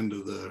assembled it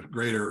into the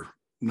greater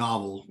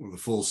novel, the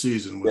full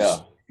season,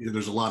 was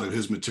there's a lot of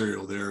his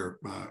material there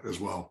as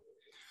well.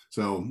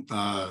 So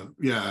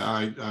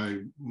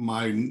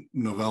my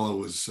novella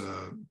was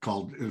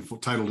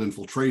titled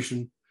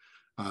Infiltration.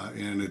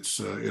 And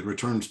it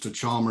returns to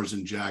Chalmers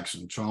and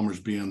Jackson. Chalmers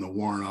being the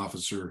warrant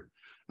officer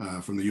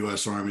from the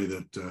U.S. Army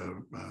that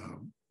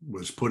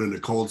was put into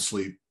cold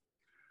sleep.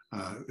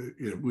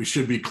 We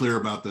should be clear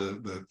about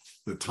the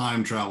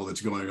time travel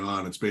that's going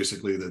on. It's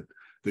basically the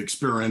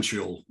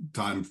experiential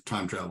time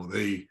travel.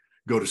 They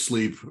go to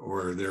sleep,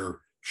 or they're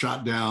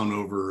shot down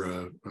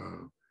over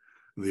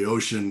the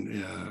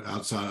ocean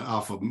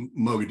off of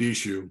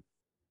Mogadishu,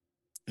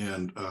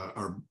 and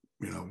are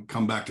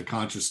come back to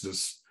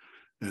consciousness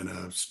in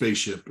a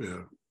spaceship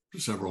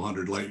several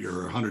hundred light years,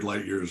 or 100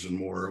 light years and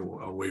more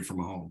away from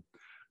home,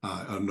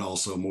 and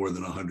also more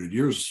than 100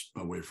 years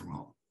away from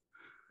home.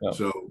 Yep.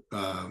 So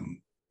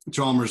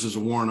Chalmers is a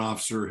warrant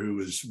officer who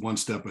is one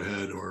step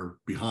ahead or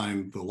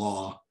behind the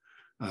law.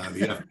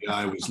 The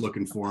FBI was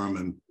looking for him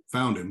and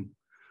found him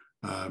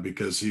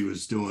because he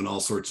was doing all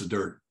sorts of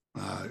dirt.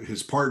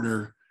 His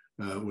partner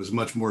was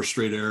much more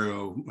straight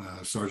arrow,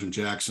 Sergeant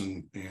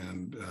Jackson,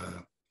 and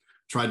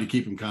tried to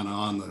keep him kind of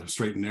on the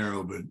straight and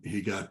narrow, but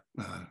he got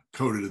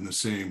coated in the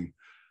same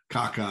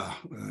caca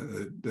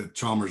that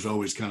Chalmers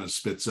always kind of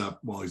spits up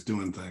while he's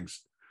doing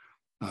things.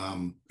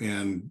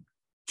 And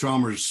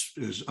Chalmers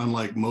is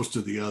unlike most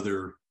of the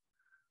other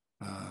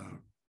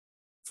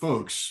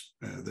folks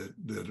that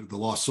the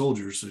lost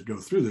soldiers that go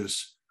through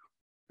this.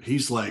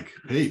 He's like,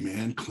 hey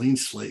man, clean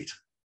slate.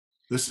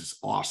 This is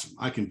awesome.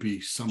 I can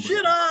be somebody.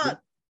 Shit on.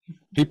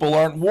 People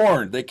aren't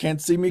warned. They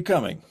can't see me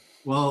coming.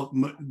 Well,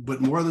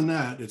 but more than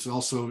that, it's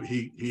also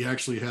he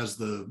actually has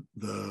the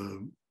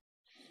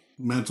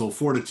mental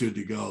fortitude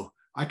to go,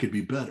 I could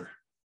be better.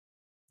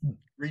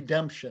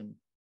 Redemption.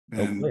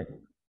 And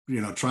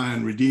try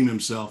and redeem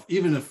himself,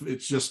 even if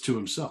it's just to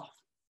himself.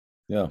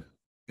 Yeah.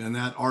 And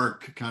that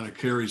arc kind of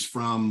carries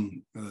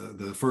from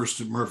the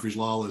first Murphy's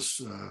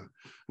Lawless,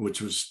 which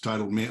was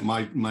titled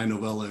my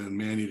novella in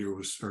Maneater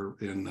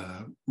in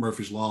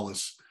Murphy's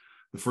Lawless.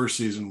 The first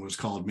season was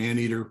called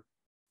Maneater.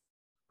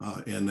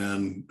 And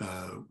then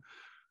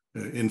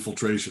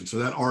Infiltration. So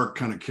that arc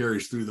kind of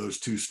carries through those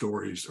two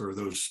stories, or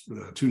those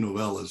two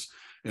novellas.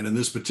 And in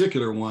this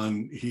particular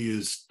one, he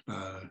is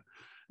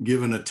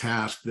given a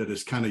task that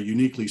is kind of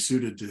uniquely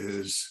suited to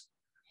his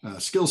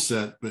skill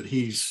set, but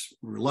he's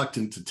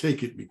reluctant to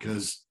take it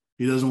because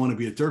he doesn't want to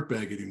be a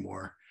dirtbag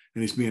anymore.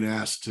 And he's being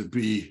asked to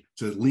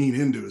lean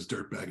into his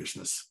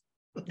dirtbaggishness.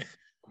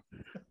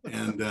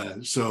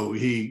 And so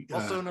he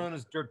also known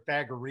as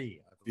dirtbaggery.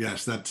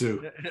 Yes, that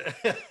too.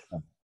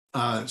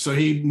 So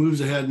he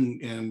moves ahead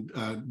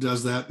and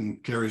does that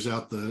and carries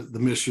out the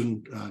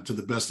mission to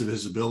the best of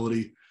his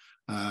ability.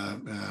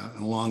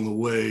 Along the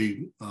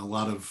way, a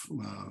lot of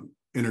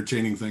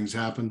entertaining things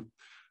happen.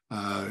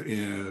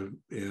 And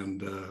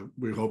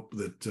we hope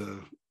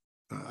that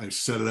I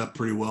set it up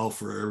pretty well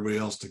for everybody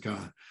else to kind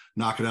of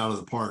knock it out of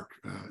the park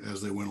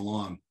as they went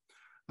along.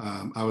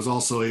 I was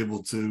also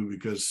able to,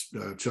 because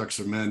Chuck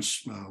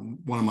Semench,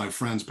 one of my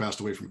friends, passed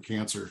away from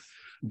cancer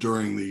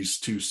during these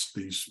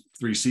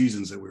 3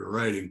 seasons that we were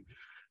writing.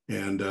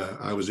 And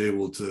I was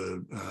able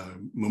to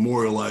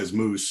memorialize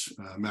Moose.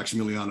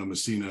 Maximiliano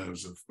Messina,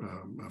 who's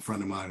a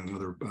friend of mine,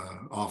 another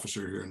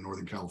officer here in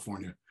Northern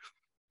California.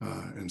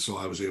 And so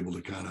I was able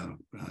to kind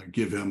of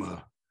give him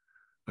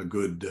a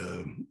good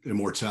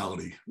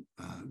immortality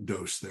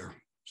dose there.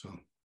 So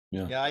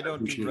yeah, I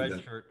don't do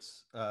red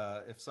shirts.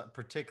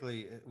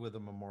 Particularly with a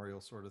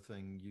memorial sort of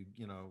thing,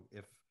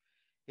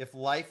 if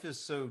life is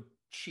so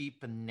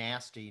cheap and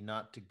nasty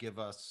not to give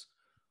us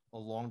a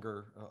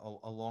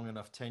long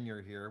enough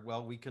tenure here,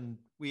 well,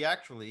 we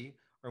actually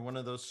are one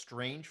of those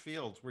strange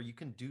fields where you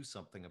can do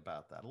something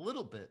about that. A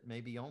little bit,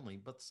 maybe only,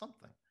 but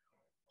something.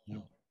 Yeah.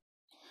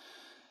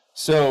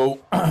 So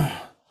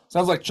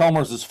sounds like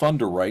Chalmers is fun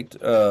to write.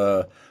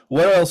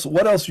 What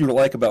else you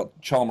like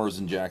about Chalmers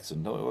and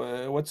Jackson?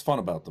 What's fun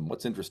about them?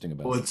 What's interesting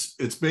about them? Well,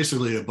 it's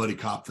basically a buddy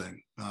cop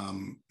thing.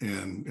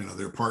 And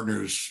they're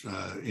partners,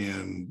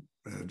 and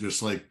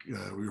just like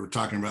we were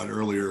talking about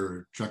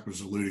earlier, Chuck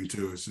was alluding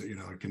to, is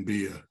it can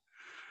be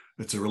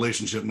it's a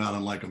relationship not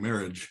unlike a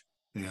marriage,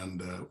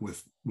 and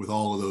with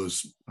all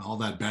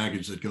that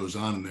baggage that goes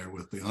on in there,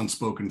 with the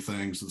unspoken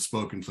things, the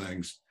spoken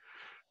things,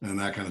 and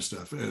that kind of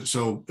stuff.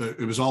 So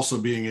it was also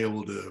being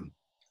able to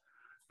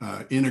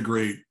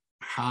integrate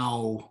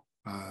how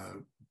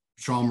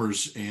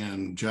Chalmers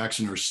and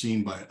Jackson are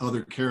seen by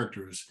other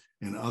characters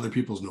in other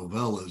people's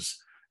novellas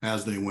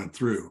as they went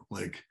through,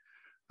 like.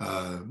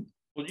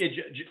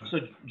 So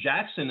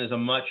Jackson is a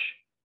much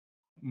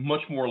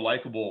more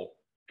likable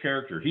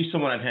character. He's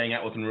someone I'd hang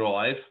out with in real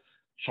life.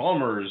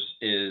 Chalmers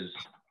is,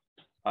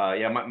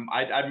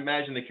 I'd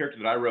imagine the character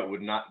that I wrote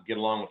would not get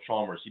along with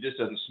Chalmers. He just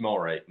doesn't smell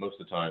right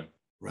most of the time.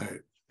 Right,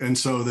 and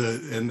so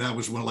that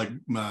was one, like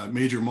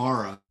Major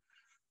Mara.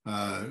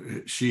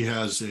 She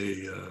has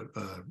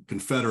a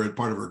Confederate,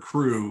 part of her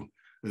crew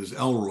is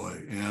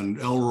Elroy, and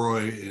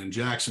Elroy and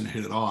Jackson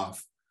hit it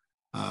off.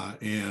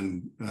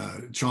 And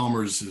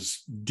Chalmers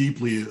is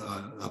deeply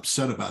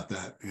upset about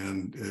that,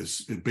 and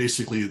is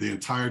basically the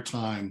entire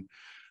time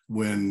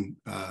when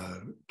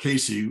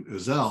Casey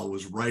Azell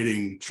was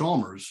writing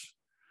Chalmers,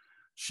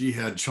 she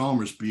had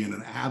Chalmers being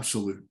an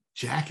absolute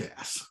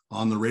jackass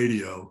on the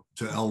radio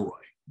to Elroy.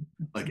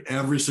 Like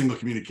every single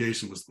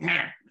communication was.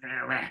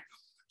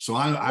 So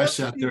I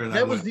sat there, and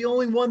that was the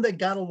only one that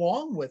got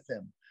along with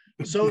him.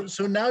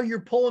 So now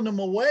you're pulling him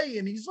away,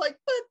 and he's like,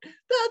 but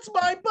that's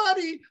my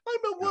buddy.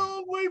 I'm a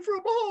long way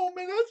from home,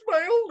 and that's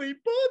my only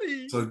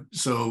buddy.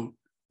 So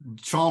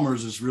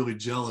Chalmers is really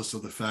jealous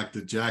of the fact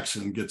that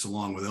Jackson gets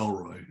along with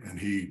Elroy, and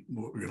he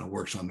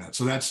works on that.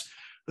 So that's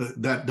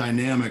that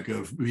dynamic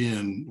of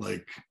being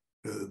like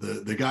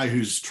the guy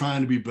who's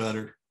trying to be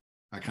better,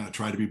 I kind of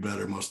try to be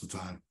better most of the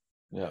time.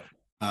 Yeah.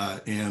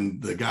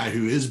 And the guy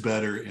who is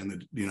better,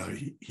 and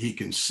he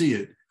can see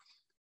it,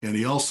 and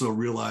he also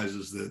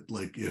realizes that,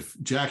 like, if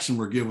Jackson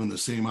were given the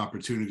same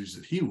opportunities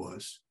that he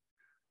was,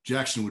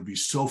 Jackson would be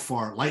so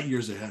far light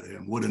years ahead of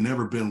him, would have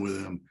never been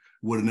with him,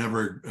 would have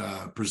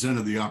never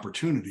presented the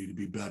opportunity to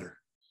be better.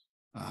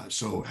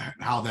 So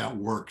how that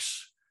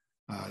works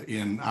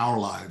in our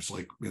lives,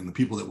 like in the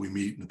people that we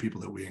meet and the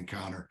people that we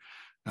encounter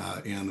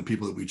and the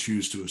people that we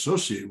choose to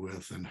associate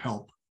with and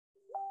help,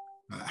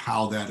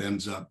 how that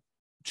ends up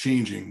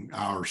changing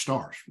our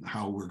stars,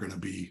 how we're going to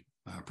be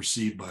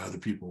perceived by other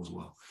people as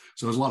well.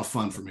 So it was a lot of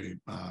fun for me.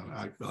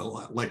 I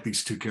like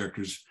these two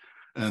characters,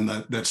 and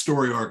that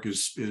story arc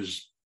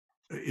is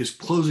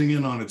closing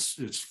in on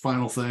its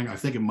final thing. I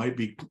think it might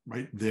be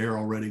right there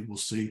already. We'll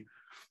see.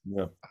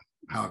 Yeah,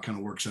 how it kind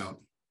of works out.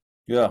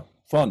 Yeah,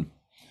 fun.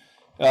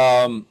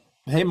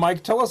 Hey,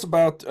 Mike, tell us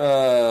about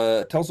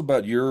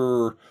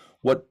your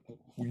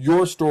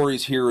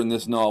stories here in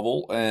this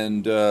novel,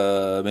 and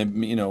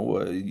maybe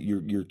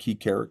your key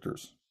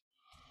characters.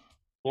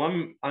 Well,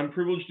 I'm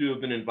privileged to have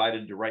been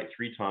invited to write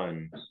 3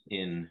 times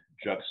in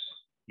Juck's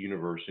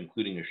universe,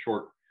 including a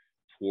short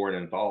for an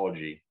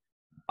anthology.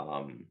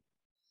 One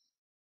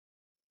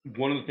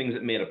of the things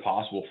that made it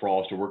possible for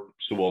all us to work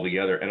so well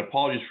together, and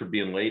apologies for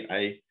being late.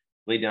 I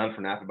laid down for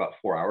a nap about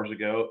 4 hours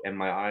ago, and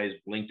my eyes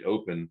blinked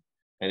open,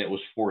 and it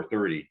was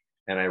 4:30,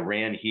 and I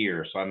ran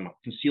here, so I'm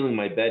concealing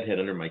my bed head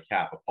under my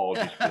cap.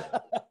 Apologies for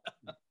that.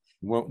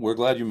 Well, we're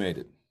glad you made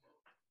it.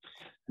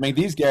 I mean,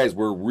 these guys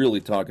were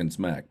really talking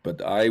smack,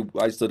 but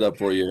I stood up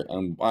for you.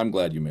 I'm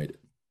glad you made it.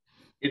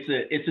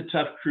 It's a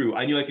tough crew.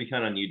 I knew I could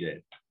count on you,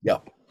 Dave. Yeah,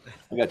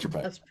 I got your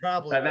back. That's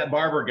probably that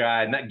Barber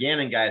guy and that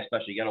Gannon guy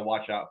especially. You got to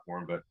watch out for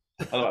him, but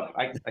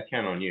I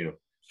count on you.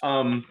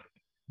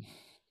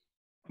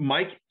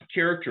 Mike's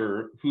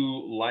character,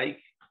 who, like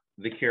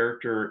the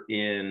character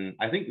in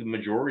I think the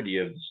majority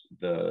of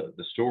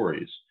the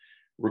stories,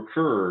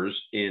 recurs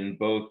in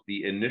both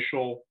the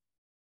initial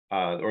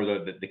or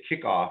the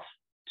kickoff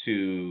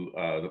to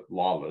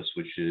Lawless,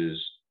 which is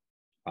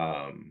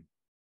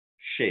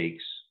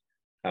Shakes,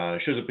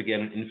 shows up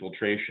again in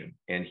Infiltration,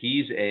 and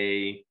he's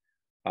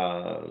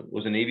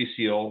was a Navy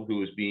SEAL who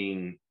was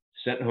being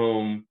sent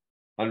home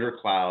under a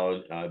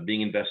cloud,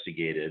 being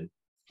investigated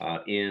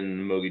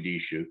in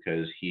Mogadishu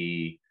because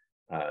he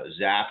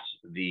zapped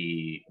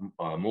the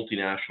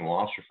multinational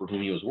officer for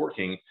whom he was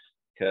working,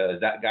 because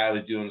that guy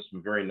was doing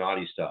some very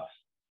naughty stuff.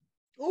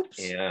 Oops.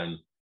 And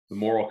the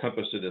moral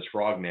compass of this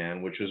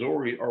frogman, which was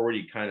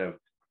already kind of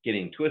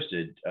getting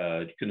twisted,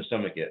 couldn't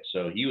stomach it.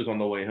 So he was on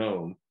the way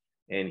home,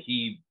 and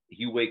he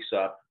wakes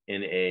up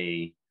in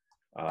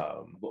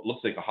what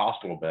looks like a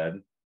hospital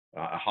bed,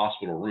 a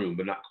hospital room,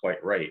 but not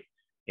quite right.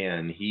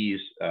 And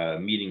he's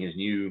meeting his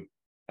new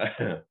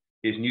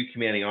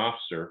commanding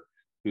officer,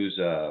 who's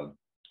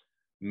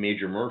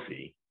Major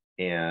Murphy.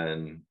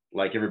 And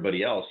like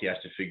everybody else, he has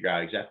to figure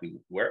out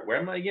exactly where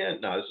am I again?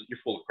 No, you're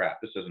full of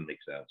crap. This doesn't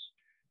make sense.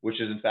 Which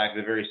is in fact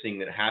the very thing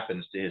that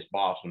happens to his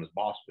boss when his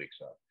boss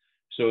wakes up.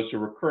 So it's a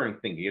recurring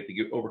thing. You have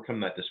to overcome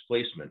that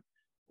displacement,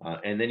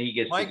 and then he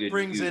gets. Mike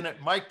brings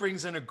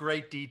in a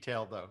great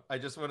detail, though. I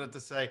just wanted to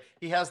say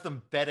he has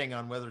them betting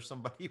on whether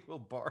somebody will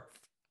barf.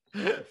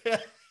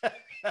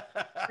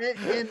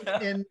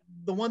 and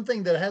the one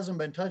thing that hasn't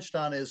been touched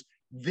on is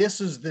this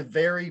is the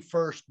very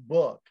first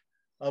book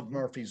of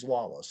Murphy's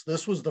Lawless.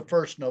 This was the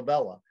first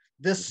novella.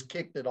 This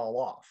kicked it all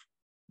off.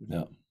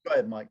 Yeah. Go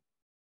ahead, Mike.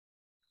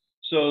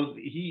 So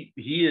he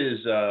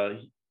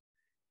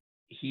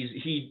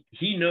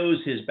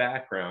knows his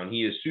background.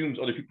 He assumes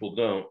other people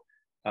don't.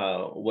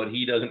 What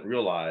he doesn't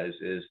realize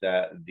is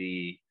that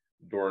the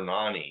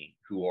Dornani,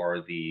 who are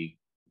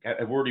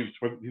have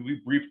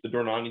we briefed the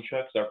Dornani,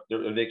 Chuck?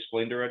 Are they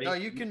explained already? No,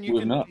 you can.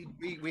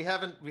 We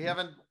haven't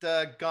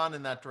gone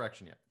in that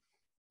direction yet.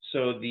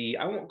 So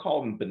I won't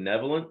call them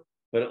benevolent,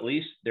 but at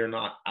least they're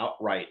not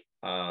outright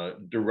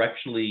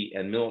directionally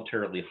and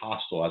militarily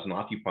hostile as an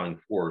occupying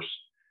force.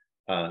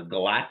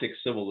 Galactic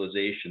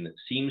civilization that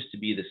seems to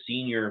be the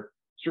senior,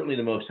 certainly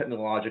the most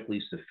technologically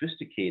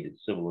sophisticated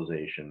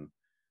civilization.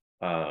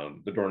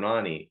 The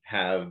Dornani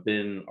have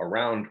been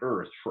around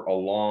Earth for a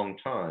long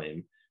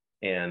time,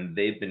 and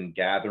they've been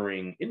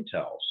gathering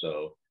intel.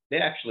 So they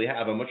actually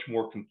have a much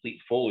more complete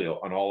folio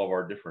on all of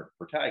our different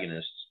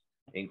protagonists,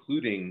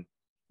 including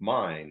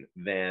mine,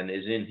 than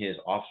is in his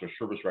officer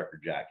service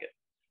record jacket.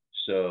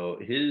 So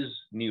his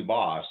new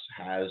boss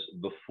has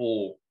the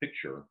full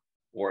picture,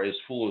 or as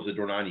full as the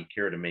Dornani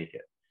care to make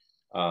it.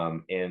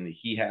 And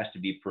he has to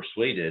be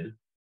persuaded,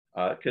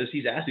 because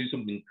he's asked to do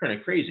something kind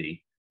of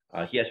crazy.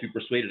 He has to be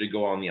persuaded to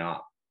go on the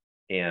op.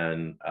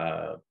 And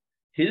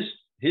his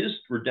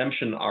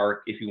redemption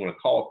arc, if you want to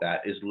call it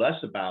that, is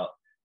less about,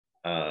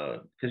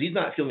 because he's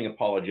not feeling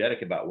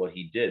apologetic about what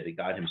he did that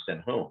got him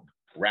sent home.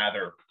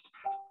 Rather,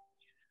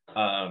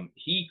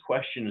 he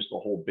questions the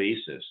whole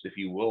basis, if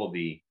you will, of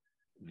the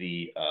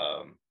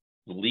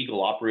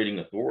legal operating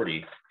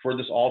authority for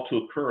this all to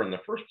occur in the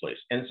first place.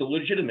 And it's a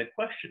legitimate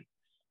question.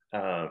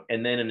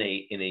 And then in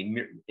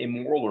a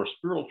moral or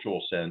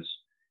spiritual sense,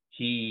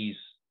 he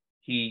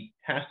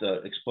has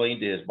to explain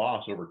to his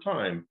boss over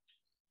time,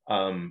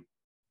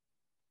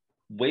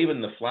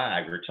 waving the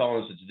flag or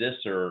telling us it's this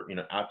or,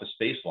 out the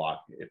space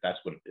lock, if that's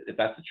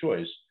the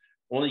choice,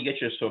 only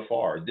get you so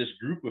far. This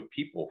group of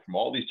people from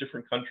all these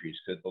different countries,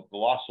 because the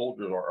lost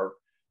soldiers are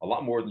a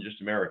lot more than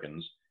just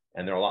Americans,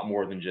 and they're a lot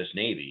more than just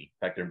Navy.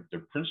 In fact, they're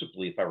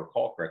principally, if I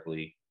recall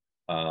correctly,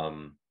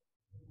 Army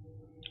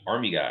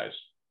guys.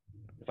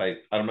 I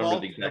don't remember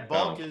the exact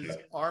bulk balance. is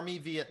Army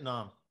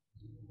Vietnam.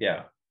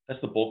 Yeah,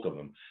 that's the bulk of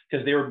them,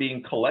 because they were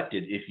being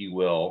collected, if you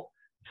will,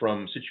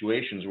 from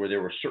situations where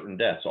there were certain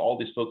deaths. So all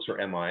these folks are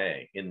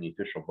MIA in the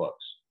official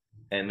books,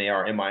 and they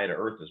are MIA to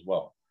Earth as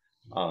well.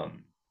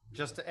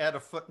 Just to add a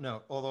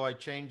footnote, although I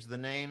changed the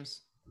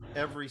names,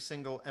 every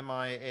single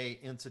MIA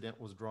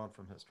incident was drawn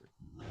from history.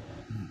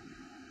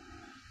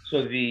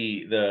 So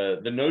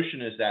the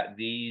notion is that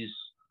these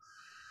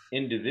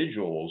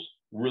individuals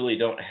really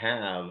don't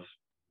have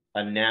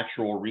a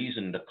natural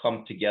reason to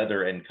come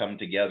together and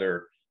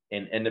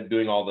end up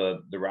doing all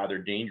the rather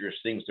dangerous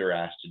things they're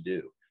asked to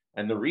do.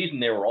 And the reason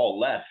they were all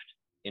left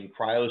in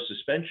cryo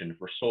suspension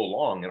for so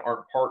long and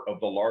aren't part of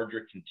the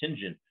larger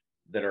contingent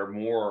that are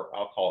more,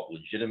 I'll call it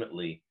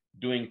legitimately,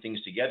 doing things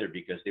together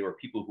because they were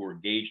people who were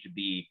gauged to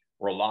be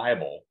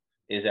reliable,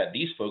 is that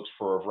these folks,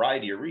 for a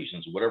variety of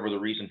reasons, whatever the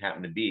reason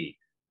happened to be,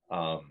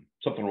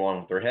 something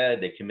wrong with their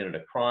head, they committed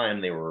a crime,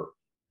 they were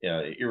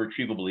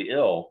irretrievably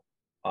ill,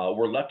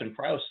 were left in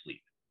cryo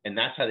sleep. And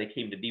that's how they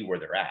came to be where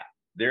they're at.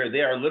 They're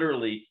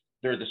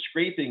the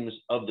scrapings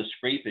of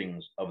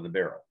the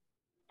barrel.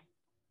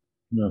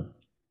 Yeah.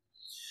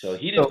 So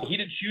he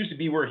didn't choose to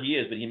be where he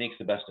is, but he makes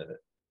the best of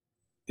it.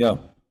 Yeah.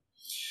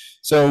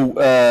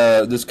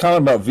 So this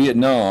comment about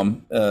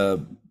Vietnam,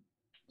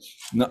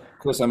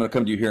 Chris, I'm going to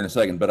come to you here in a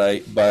second, but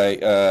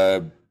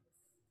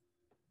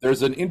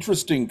there's an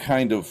interesting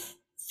kind of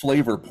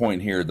flavor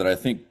point here that I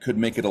think could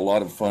make it a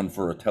lot of fun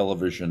for a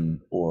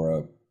television or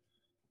a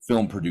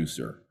film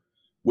producer,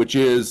 which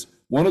is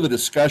one of the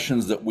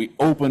discussions that we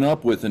open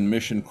up with in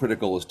Mission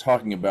Critical is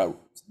talking about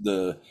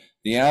the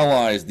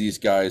allies these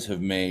guys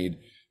have made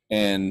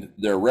and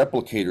their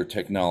replicator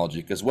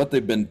technology, because what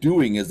they've been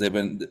doing is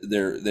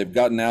they've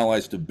gotten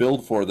allies to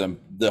build for them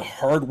the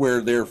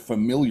hardware they're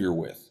familiar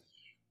with,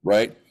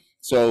 right?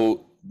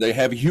 So they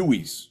have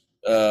Hueys,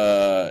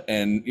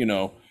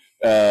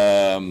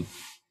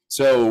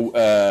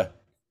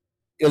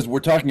 as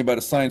we're talking about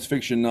a science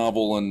fiction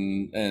novel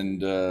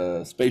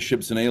and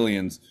spaceships and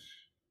aliens,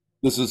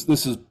 this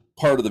is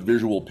part of the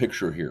visual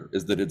picture here,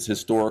 is that it's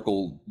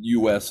historical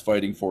U.S.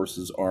 fighting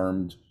forces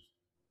armed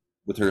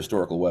with their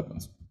historical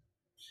weapons.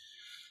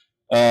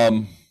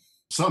 Some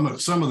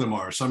of them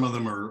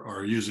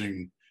are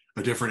using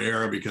a different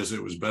era because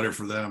it was better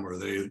for them, or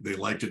they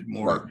liked it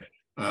more.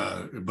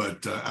 Right.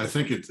 But I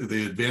think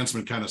the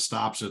advancement kind of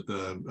stops at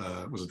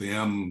the was it the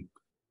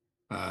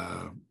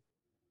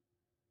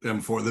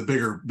M4,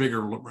 the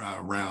bigger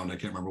round. I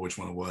can't remember which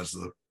one it was.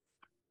 The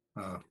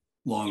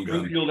long gun.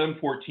 Springfield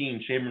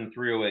M14, Chamberlain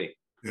 308.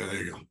 Yeah,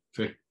 there you go.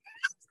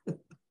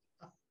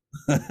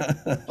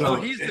 So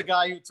he's the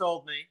guy who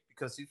told me,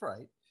 because he's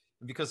right,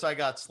 and because I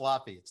got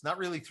sloppy. It's not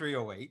really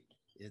 308.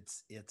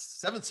 It's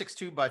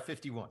 7.62 by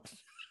 51.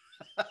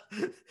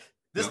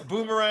 This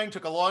boomerang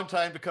took a long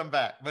time to come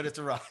back, but it's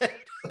arrived.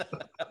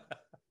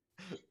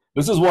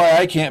 This is why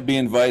I can't be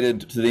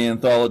invited to the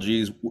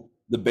anthologies,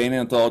 the Bain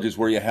anthologies,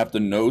 where you have to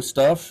know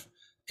stuff,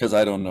 because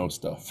I don't know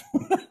stuff.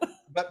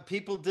 But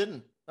people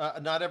didn't.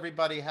 Not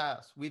everybody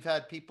has. We've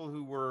had people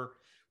who were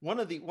one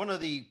of the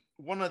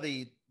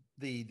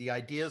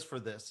ideas for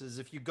this is,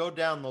 if you go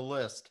down the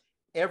list,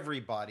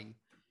 everybody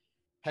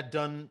had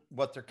done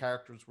what their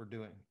characters were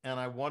doing. And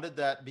I wanted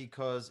that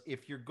because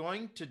if you're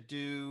going to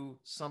do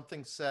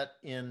something set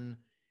in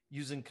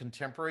using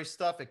contemporary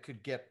stuff, it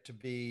could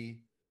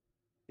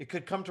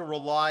come to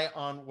rely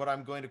on what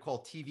I'm going to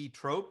call TV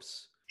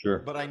tropes. Sure.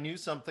 But I knew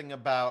something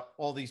about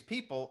all these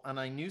people, and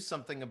I knew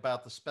something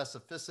about the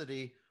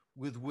specificity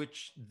with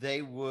which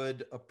they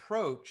would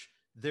approach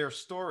their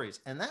stories.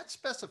 And that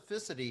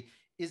specificity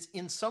is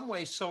in some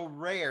ways so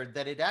rare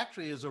that it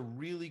actually is a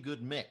really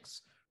good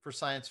mix for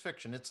science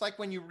fiction. It's like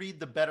when you read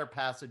the better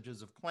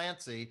passages of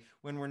Clancy,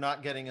 when we're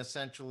not getting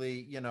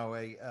essentially,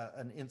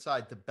 an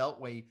inside the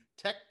Beltway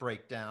tech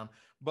breakdown,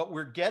 but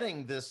we're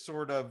getting this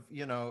sort of,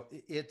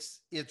 it's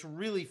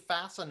really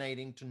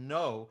fascinating to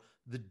know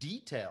the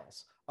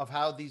details of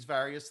how these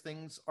various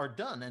things are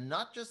done, and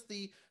not just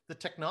the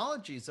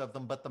technologies of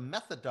them, but the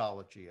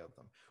methodology of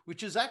them,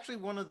 which is actually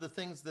one of the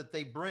things that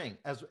they bring,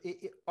 as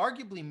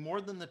arguably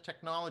more than the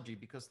technology,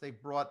 because they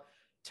brought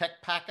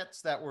tech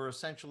packets that were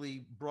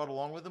essentially brought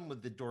along with them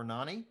with the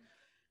Dornani.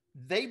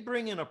 They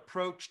bring an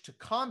approach to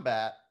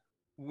combat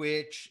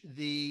which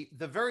the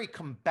very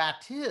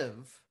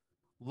combative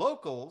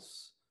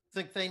locals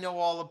think they know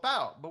all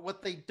about. But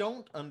what they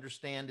don't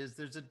understand is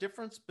there's a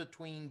difference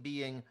between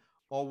being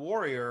a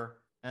warrior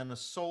and a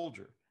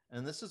soldier.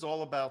 And this is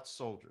all about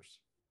soldiers.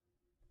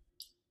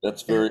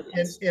 That's very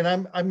and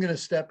I'm going to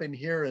step in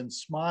here and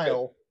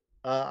smile.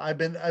 I've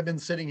been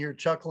sitting here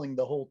chuckling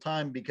the whole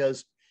time,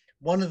 because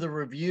one of the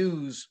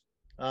reviews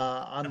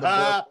on the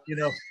book, you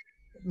know,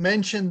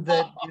 mentioned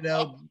that, you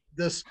know,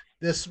 this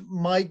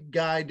Mike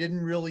guy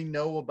didn't really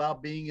know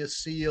about being a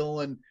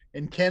SEAL, and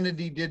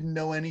Kennedy didn't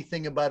know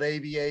anything about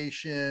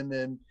aviation,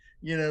 and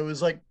you know, it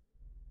was like,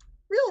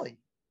 really?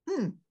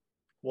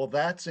 Well,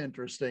 that's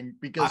interesting,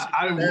 because that's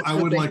I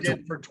what would they like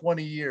did for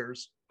 20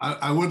 years.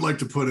 I would like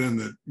to put in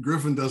that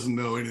Griffin doesn't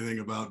know anything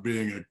about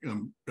being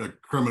a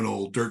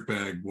criminal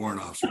dirtbag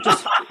warrant officer.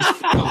 Just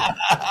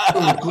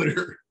so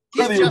clear.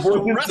 He's just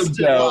arrested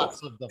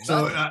lots of them.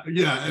 So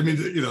yeah, I mean,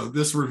 you know,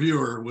 this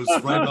reviewer was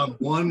right on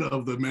one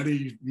of the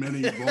many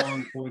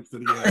wrong points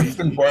that he had.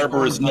 Griffin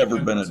Barber has never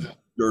been a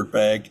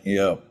dirtbag.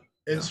 Yeah.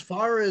 As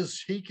far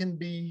as he can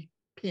be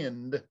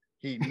pinned,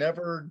 he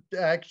never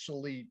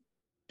actually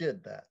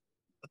did that.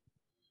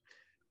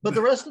 But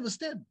the rest of us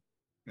did.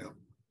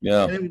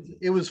 Yeah. And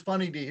it was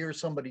funny to hear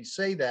somebody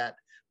say that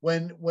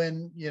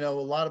when you know, a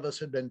lot of us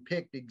had been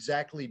picked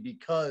exactly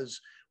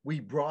because we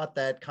brought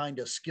that kind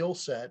of skill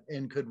set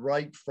and could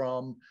write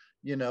from,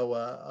 you know,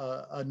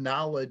 a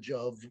knowledge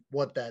of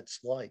what that's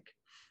like.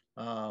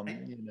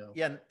 You know.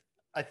 Yeah,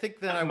 I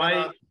think that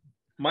my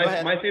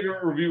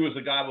favorite review was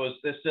the guy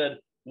that said,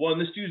 one,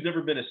 this dude's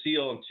never been a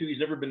SEAL, and two, he's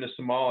never been to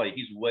Somalia.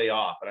 He's way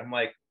off. And I'm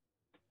like,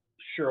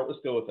 sure, let's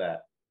go with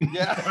that.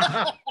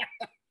 Yeah.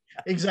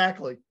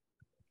 Exactly.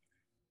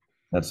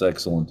 That's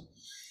excellent.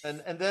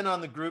 And then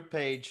on the group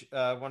page,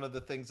 one of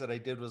the things that I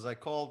did was I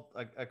called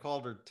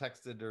or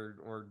texted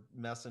or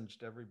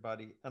messaged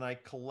everybody, and I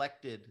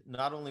collected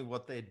not only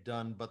what they had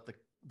done, but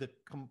the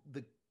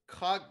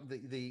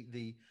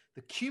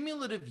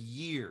cumulative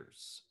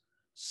years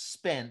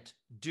spent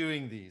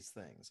doing these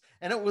things,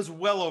 and it was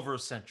well over a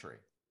century.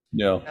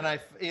 Yeah. And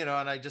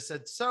I just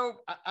said, so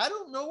I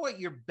don't know what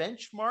your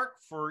benchmark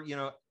for, you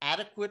know,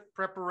 adequate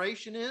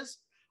preparation is.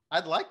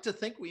 I'd like to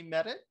think we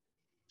met it.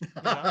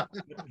 You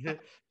know?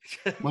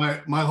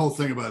 my whole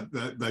thing about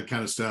that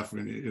kind of stuff, I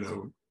mean, you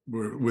know,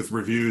 with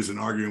reviews and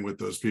arguing with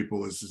those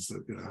people is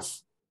that, you know,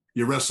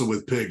 you wrestle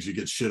with pigs, you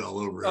get shit all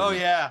over. Oh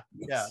yeah.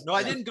 No,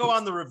 I didn't go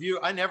on the review.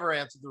 I never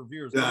answered the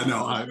reviewers. Yeah,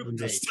 no, I'm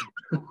just.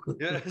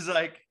 It was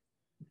like,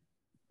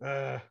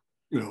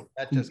 you know,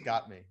 that just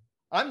got me.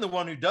 I'm the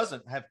one who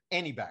doesn't have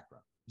any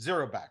background,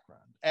 zero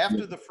background.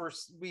 After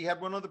we had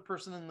one other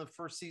person in the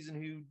first season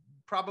who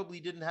probably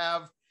didn't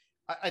have.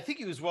 I think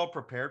he was well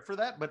prepared for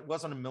that, but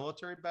wasn't a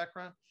military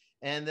background.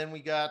 And then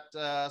we got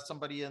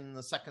somebody in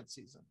the second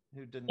season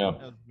who didn't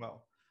as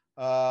well.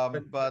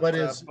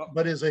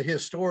 But is a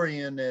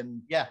historian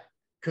and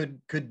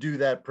could do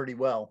that pretty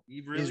well.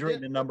 He's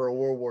written a number of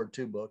World War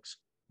II books.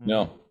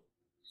 No.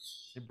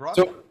 He brought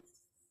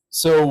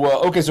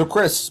okay, so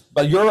Chris,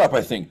 you're up,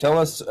 I think. Tell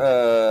us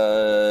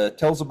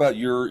about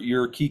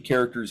your key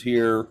characters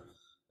here.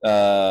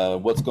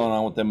 What's going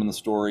on with them in the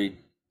story?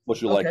 What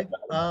you like?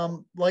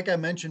 Like I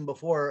mentioned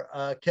before,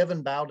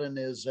 Kevin Bowden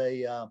is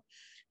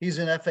he's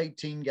an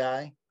F-18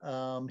 guy.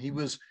 He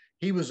was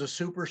a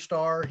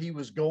superstar. He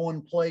was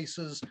going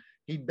places.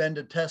 He'd been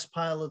to test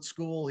pilot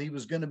school. He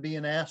was going to be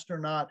an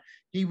astronaut.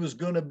 He was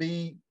going to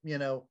be, you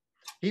know,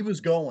 he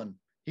was going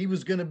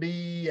to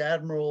be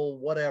admiral,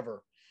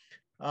 whatever.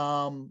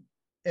 And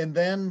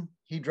then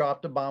he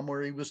dropped a bomb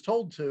where he was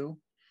told to,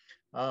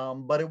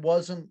 but it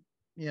wasn't,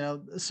 you know,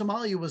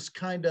 Somalia was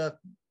kind of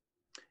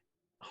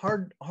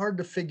hard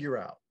to figure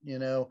out. You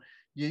know,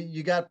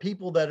 you got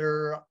people that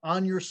are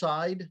on your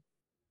side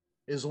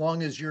as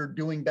long as you're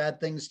doing bad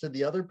things to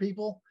the other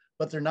people,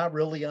 but they're not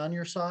really on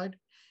your side.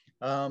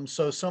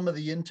 So some of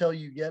the intel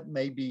you get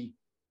may be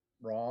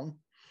wrong.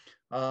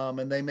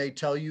 And they may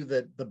tell you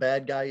that the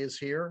bad guy is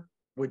here,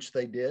 which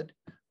they did.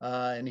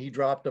 And he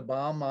dropped a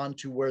bomb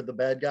onto where the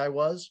bad guy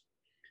was,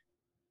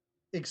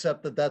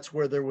 except that that's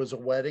where there was a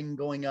wedding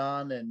going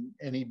on,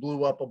 and he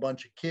blew up a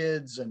bunch of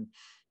kids. And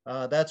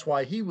that's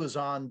why he was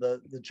on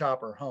the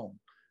chopper home,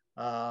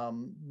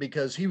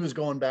 because he was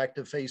going back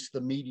to face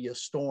the media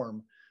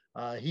storm.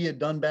 He had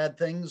done bad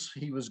things.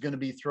 He was going to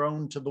be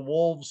thrown to the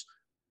wolves.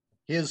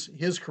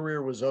 His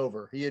career was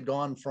over. He had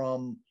gone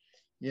from,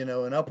 you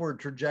know, an upward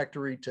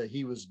trajectory to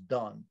he was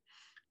done.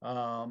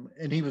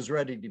 And he was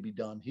ready to be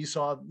done. He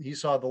saw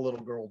the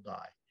little girl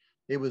die.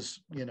 It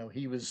was, you know,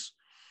 he was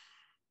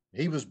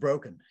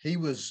broken. He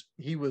was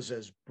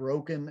as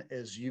broken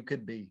as you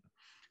could be.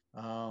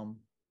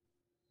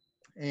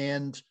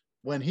 And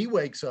when he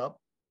wakes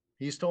up,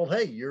 he's told,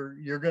 hey,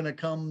 you're going to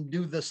come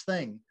do this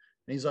thing.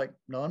 And he's like,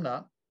 no, I'm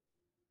not.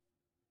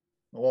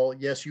 Well,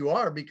 yes, you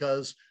are,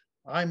 because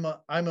I'm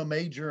a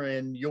major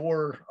and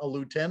you're a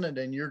lieutenant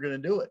and you're going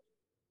to do it.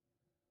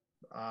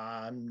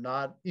 I'm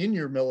not in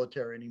your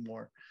military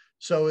anymore.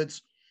 So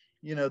it's,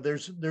 you know,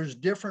 there's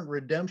different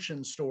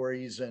redemption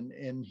stories,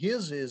 and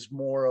his is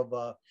more of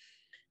a,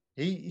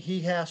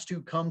 he has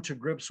to come to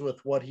grips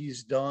with what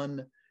he's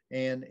done,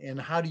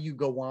 and how do you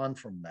go on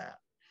from that?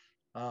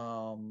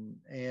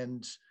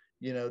 And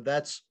you know,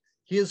 that's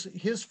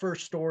his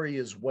first story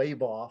is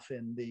Wave Off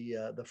in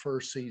the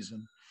first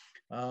season.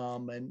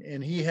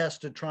 And he has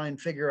to try and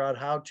figure out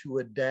how to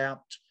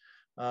adapt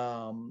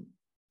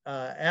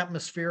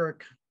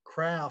atmospheric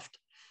craft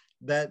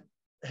that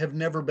have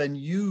never been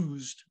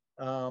used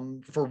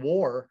for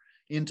war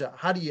into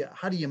how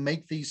do you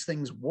make these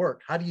things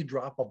work? How do you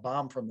drop a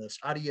bomb from this?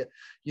 How do you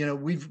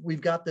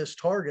we've got this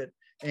target,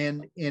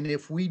 and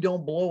if we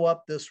don't blow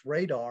up this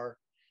radar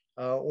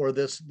or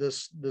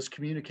this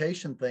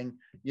communication thing,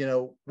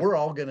 we're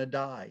all going to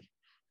die.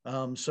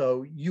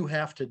 So you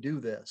have to do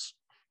this,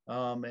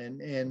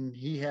 and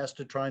he has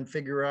to try and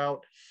figure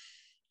out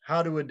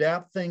how to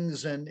adapt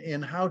things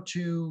and how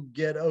to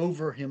get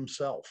over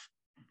himself,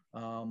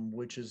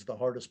 which is the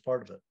hardest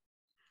part of it.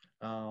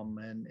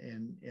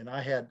 And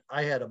I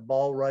had a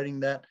ball writing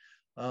that.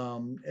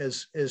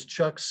 As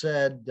Chuck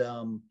said,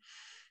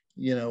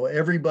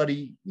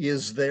 everybody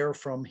is there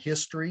from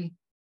history.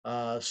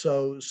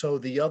 So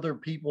the other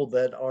people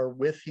that are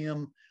with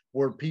him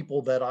were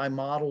people that I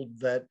modeled.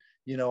 That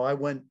I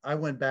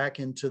went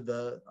back into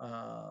the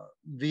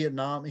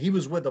Vietnam. He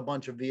was with a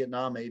bunch of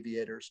Vietnam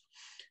aviators,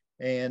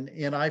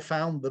 and I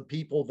found the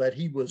people that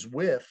he was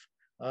with,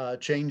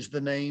 changed the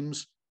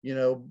names.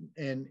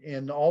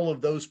 And all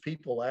of those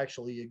people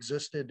actually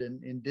existed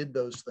and did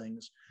those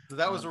things. So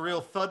that was a real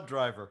thud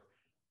driver.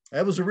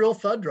 That was a real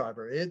thud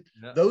driver.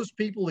 Those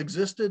people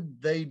existed,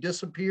 they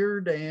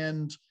disappeared,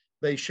 and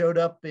they showed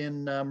up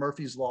in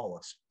Murphy's Law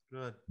list.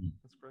 Good.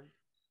 That's great.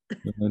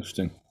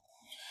 Interesting.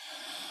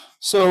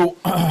 So,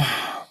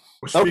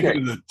 speaking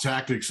of the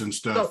tactics and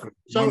stuff.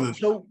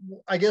 So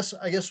I guess,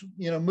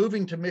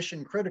 moving to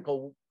Mission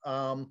Critical,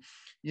 so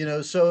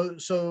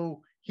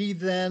he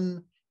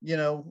then,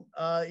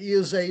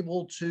 is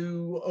able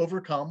to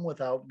overcome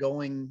without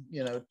going,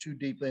 too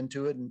deep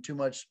into it and too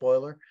much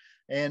spoiler.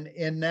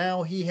 And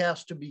now he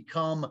has to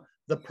become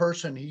the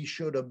person he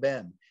should have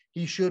been.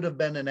 He should have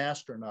been an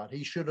astronaut.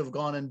 He should have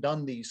gone and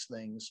done these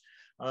things.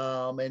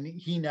 And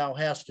he now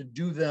has to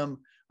do them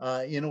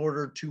in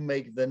order to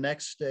make the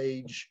next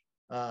stage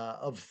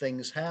of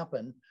things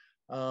happen.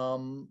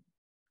 And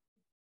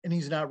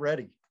he's not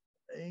ready.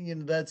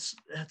 That's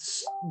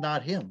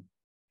not him.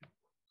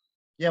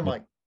 Yeah,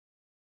 Mike.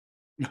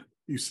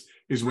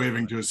 He's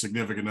waving to a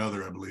significant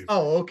other, I believe.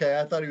 Oh, okay.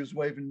 I thought he was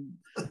waving.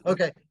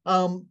 Okay.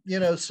 So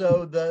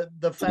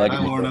the fact.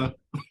 Hi, Lorna.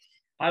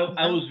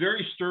 I was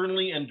very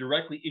sternly and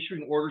directly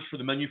issuing orders for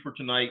the menu for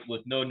tonight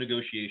with no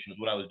negotiation is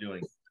what I was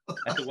doing.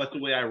 That's the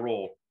way I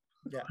roll.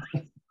 Yeah.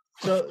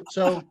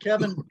 So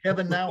Kevin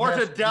now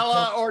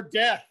Mortadella or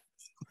death.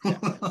 Yeah.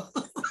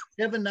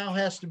 Kevin now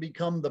has to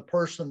become the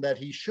person that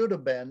he should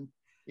have been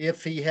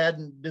if he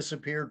hadn't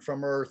disappeared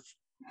from Earth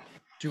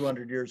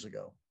 200 years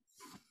ago.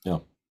 Yeah.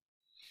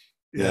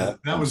 Yeah,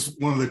 that was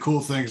one of the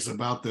cool things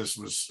about this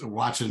was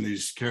watching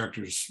these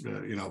characters,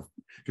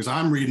 because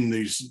I'm reading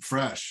these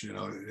fresh,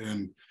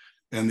 and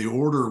the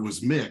order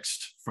was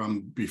mixed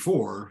from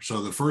before.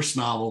 So the first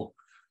novel,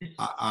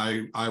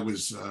 I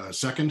was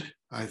second,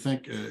 I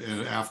think,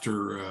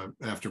 after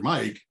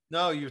Mike.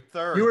 No, you're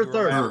third. You were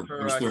third.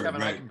 After, third, Kevin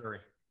right. Eikenberry.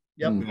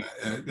 Yep.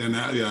 And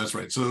that's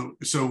right.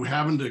 So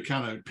having to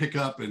kind of pick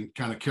up and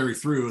kind of carry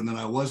through, and then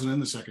I wasn't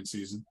in the second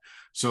season.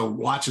 So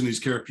watching these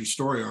characters'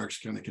 story arcs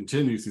kind of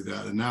continue through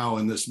that. And now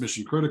in this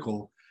Mission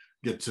Critical,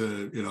 get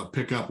to,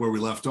 pick up where we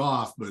left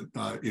off. But,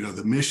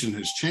 the mission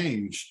has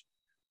changed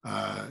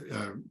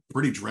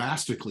pretty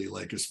drastically,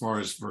 like as far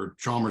as for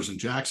Chalmers and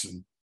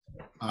Jackson.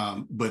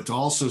 But to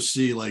also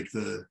see like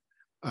the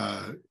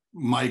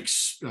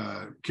Mike's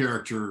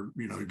character,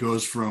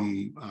 goes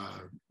from,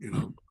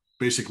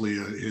 basically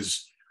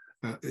his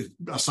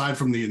aside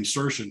from the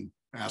insertion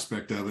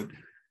aspect of it,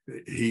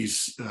 he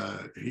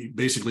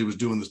basically was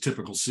doing the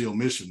typical SEAL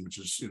mission, which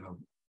is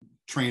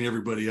train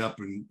everybody up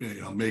and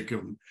make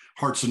them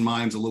hearts and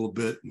minds a little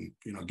bit and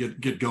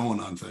get going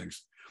on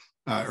things,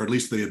 or at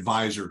least the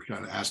advisor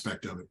kind of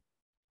aspect of it.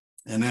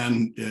 And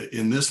then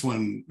in this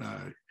one,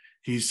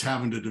 he's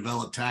having to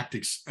develop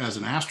tactics as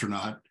an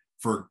astronaut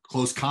for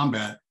close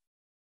combat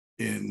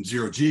in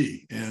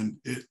 0G, and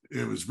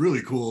it was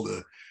really cool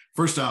to.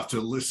 First off,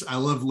 to listen, I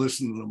love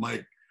listening to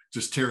Mike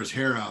just tear his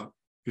hair out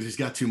because he's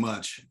got too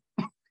much.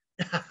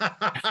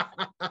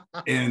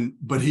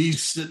 But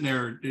he's sitting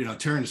there,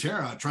 tearing his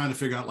hair out, trying to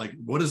figure out like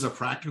what is a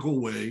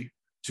practical way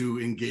to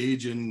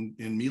engage in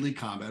melee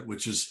combat,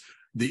 which is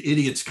the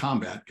idiot's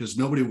combat, because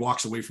nobody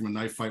walks away from a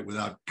knife fight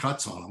without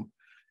cuts on them.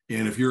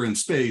 And if you're in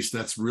space,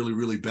 that's really,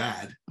 really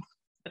bad.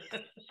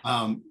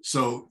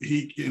 So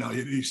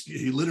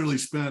he literally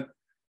spent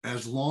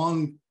as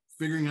long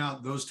figuring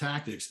out those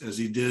tactics as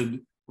he did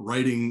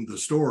writing the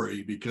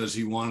story, because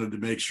he wanted to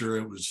make sure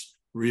it was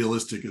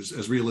realistic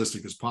as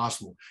realistic as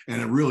possible,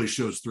 and it really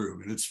shows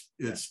through. And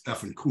it's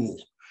effing cool.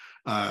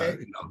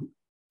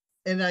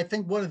 And I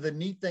think one of the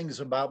neat things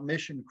about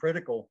Mission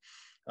Critical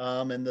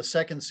and the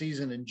second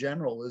season in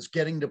general is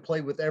getting to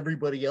play with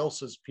everybody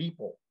else's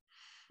people.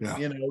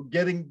 Yeah.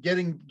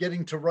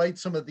 Getting to write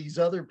some of these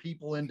other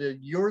people into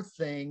your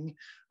thing,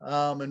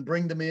 and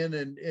bring them in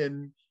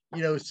and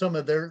some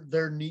of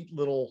their neat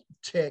little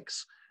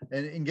ticks.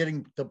 And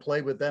getting to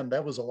play with them,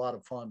 that was a lot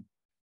of fun.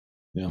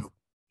 Yeah.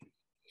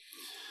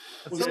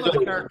 Some of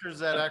the characters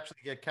that actually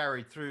get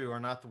carried through are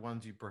not the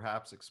ones you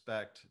perhaps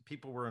expect.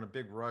 People were in a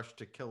big rush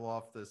to kill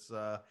off this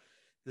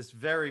this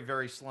very,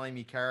 very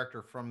slimy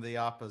character from the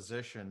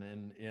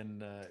opposition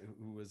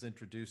who was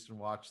introduced and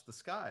watched the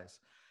skies.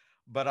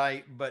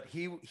 But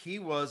he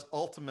was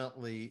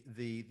ultimately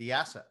the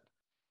asset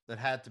that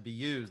had to be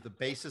used, the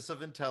basis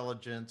of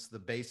intelligence, the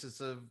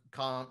basis of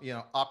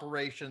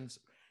operations,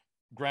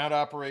 ground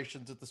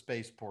operations at the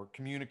spaceport,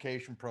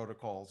 communication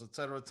protocols, et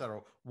cetera, et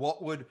cetera.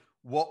 What would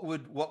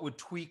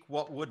tweak,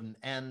 what wouldn't,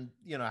 and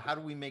how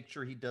do we make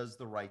sure he does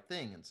the right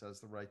thing and says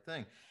the right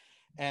thing?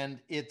 And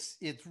it's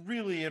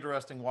really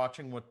interesting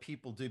watching what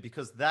people do,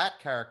 because that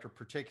character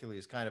particularly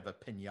is kind of a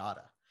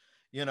piñata.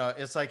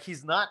 It's like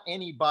he's not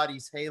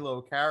anybody's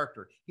Halo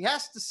character. He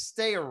has to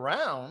stay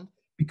around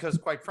because,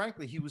 quite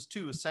frankly, he was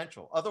too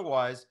essential.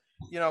 Otherwise,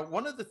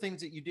 one of the things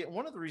that you did,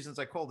 one of the reasons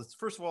I called this,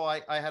 first of all,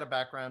 I had a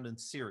background in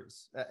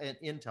series,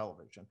 in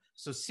television.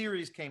 So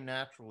series came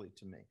naturally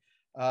to me.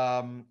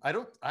 I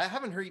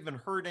haven't even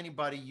heard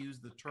anybody use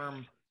the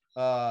term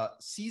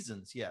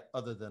seasons yet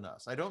other than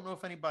us. I don't know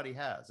if anybody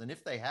has. And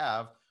if they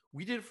have,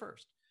 we did it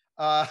first.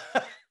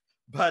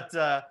 But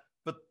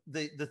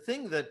the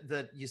thing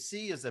that you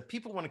see is that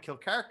people want to kill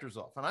characters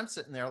off. And I'm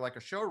sitting there like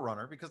a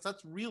showrunner, because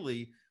that's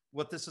really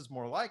what this is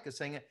more like, is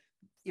saying,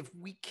 if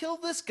we kill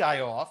this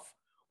guy off,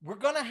 we're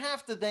going to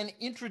have to then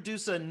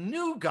introduce a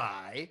new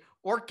guy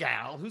or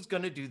gal who's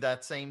going to do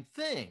that same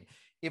thing.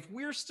 If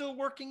we're still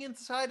working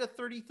inside of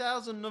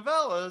 30,000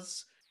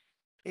 novellas,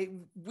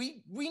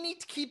 we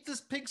need to keep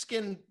this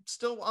pigskin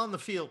still on the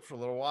field for a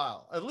little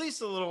while, at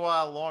least a little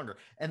while longer.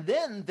 And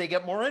then they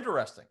get more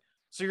interesting.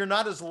 So you're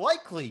not as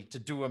likely to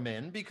do them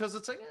in, because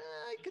it's like,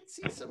 I could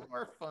see some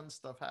more fun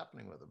stuff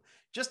happening with them.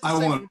 Just to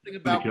say one thing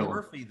about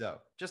Murphy, though,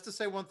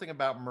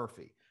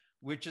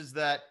 which is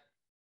that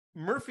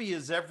Murphy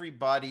is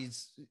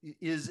everybody's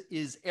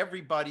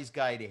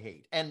guy to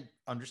hate, and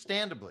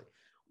understandably.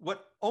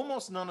 What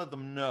almost none of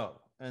them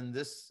know,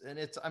 it's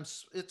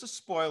a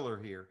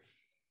spoiler here,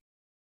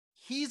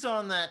 he's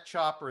on that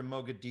chopper in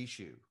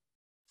Mogadishu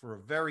for a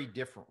very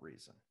different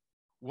reason,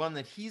 one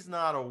that he's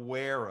not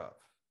aware of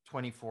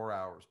 24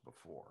 hours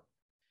before,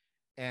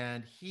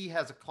 and he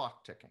has a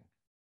clock ticking.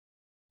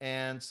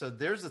 And so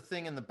there's a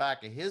thing in the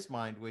back of his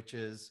mind, which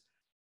is,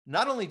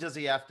 not only does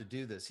he have to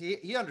do this,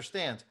 he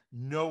understands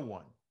no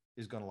one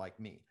is going to like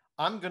me.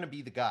 I'm going to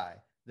be the guy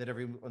that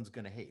everyone's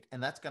going to hate,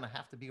 and that's going to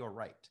have to be all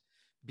right.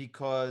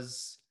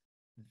 Because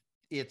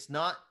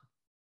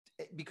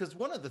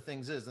one of the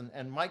things is,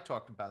 and Mike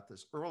talked about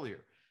this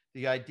earlier,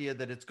 the idea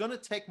that it's going to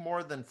take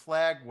more than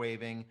flag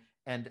waving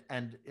and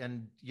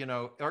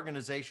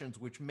organizations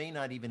which may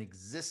not even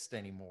exist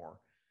anymore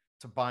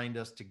to bind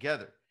us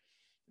together.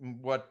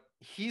 What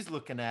he's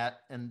looking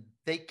at, and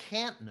they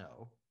can't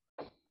know,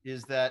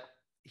 is that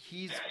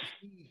he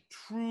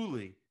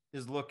truly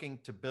is looking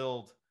to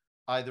build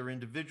either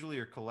individually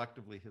or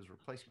collectively his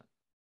replacement.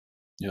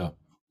 Yeah.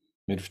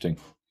 Interesting.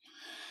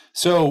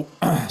 So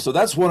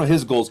that's one of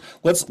his goals.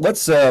 Let's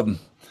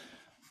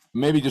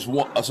maybe just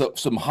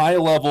some high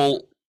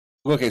level.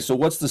 Okay, so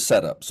what's the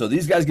setup? So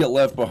these guys get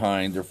left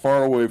behind. They're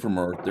far away from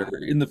Earth. They're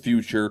in the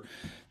future.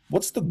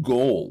 What's the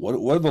goal? What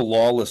are the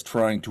Lawless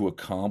trying to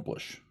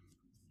accomplish?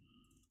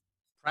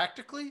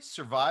 Practically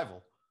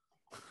survival.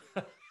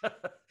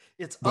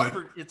 It's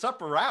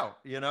up or out.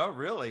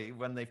 Really,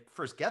 when they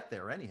first get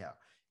there, anyhow.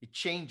 It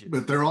changes.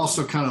 But they're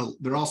also kind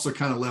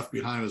of left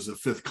behind as a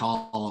fifth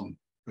column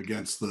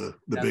against the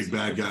big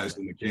bad guys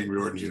in the Kane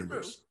Riordan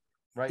universe.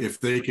 Right. If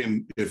they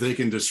can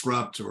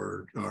disrupt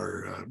or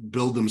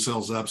build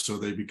themselves up so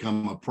they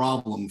become a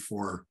problem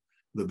for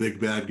the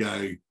big bad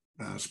guy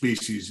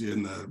species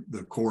in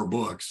the core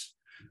books,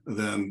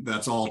 then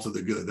that's all to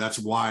the good. That's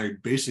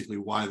basically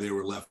why they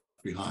were left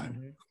behind.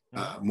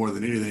 Mm-hmm. More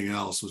than anything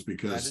else was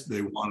because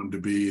they want them to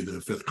be the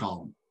fifth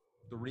column.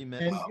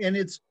 And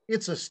it's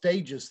a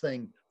stages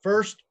thing.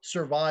 First,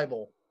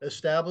 survival.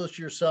 Establish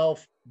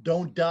yourself,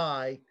 don't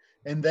die,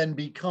 and then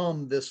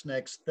become this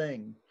next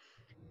thing.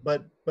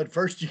 But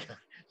first,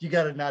 you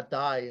got to not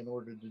die in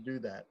order to do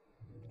that.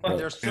 But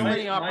there's so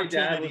many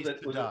opportunities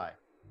to die.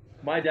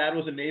 My dad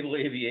was a naval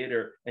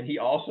aviator, and he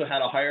also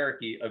had a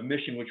hierarchy of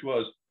mission, which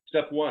was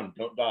step 1,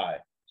 don't die.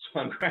 So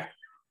I'm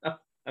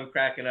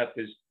cracking up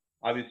because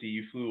obviously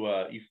you flew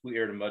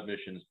air to mud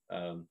missions,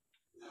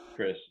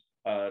 Chris.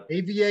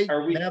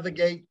 Aviate,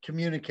 navigate,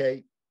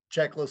 communicate,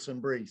 checklist,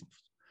 and brief.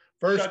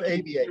 First, Chuck,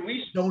 aviate.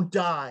 Don't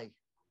die.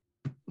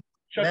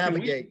 Chuck,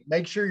 navigate.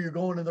 Make sure you're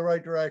going in the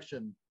right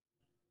direction.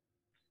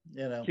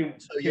 Can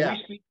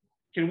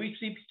we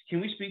speak,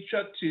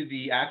 Chuck, to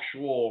the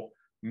actual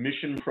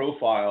mission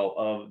profile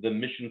of the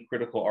mission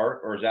critical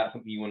arc, or is that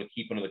something you want to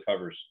keep under the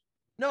covers?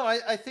 No,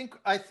 I think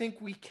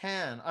we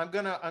can. I'm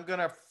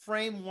gonna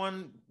frame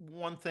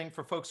one thing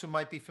for folks who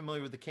might be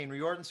familiar with the Kane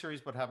Riordan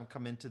series but haven't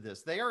come into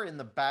this. They are in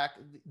the back.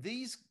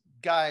 These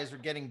guys are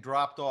getting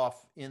dropped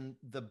off in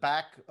the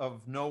back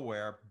of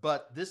nowhere,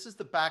 but this is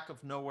the back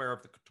of nowhere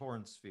of the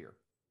Katoran sphere,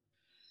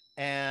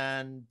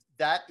 and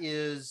that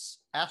is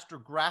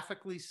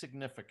astrographically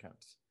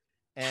significant.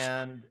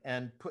 And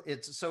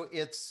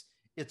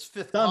it's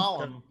fifth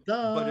column,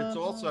 but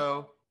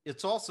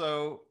it's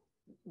also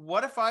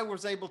what if I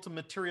was able to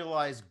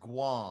materialize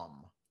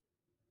Guam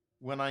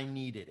when I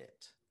needed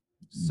it?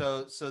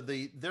 So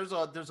there's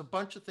a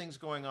bunch of things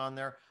going on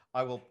there.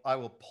 I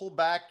will pull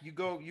back. You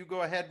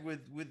go ahead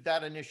with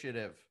that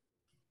initiative.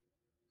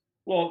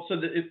 Well, so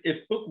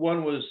if book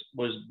one was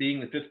being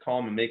the fifth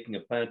column and making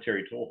a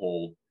planetary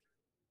toehold,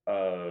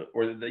 or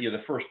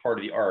the first part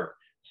of the arc,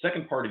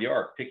 second part of the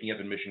arc, picking up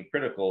in Mission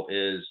Critical,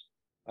 is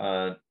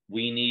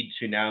we need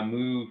to now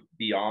move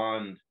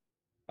beyond,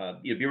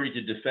 be ready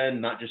to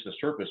defend not just the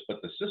surface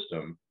but the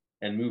system,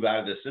 and move out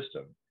of the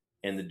system.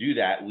 And to do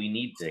that, we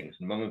need things.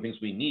 And among the things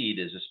we need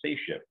is a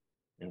spaceship,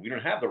 and we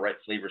don't have the right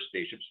flavor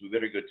spaceship, so we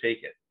better go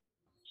take it.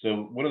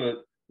 So one of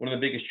the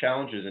biggest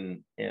challenges,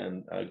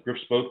 and Griff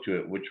spoke to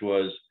it, which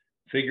was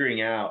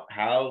figuring out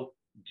how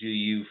do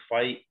you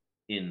take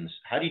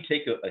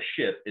a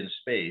ship in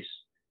space,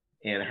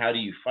 and how do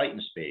you fight in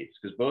space?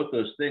 Because both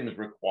those things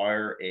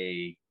require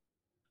a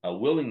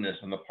willingness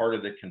on the part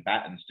of the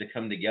combatants to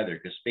come together,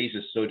 because space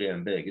is so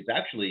damn big. It's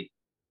actually,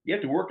 you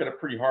have to work at it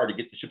pretty hard to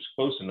get the ships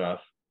close enough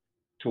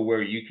to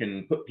where you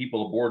can put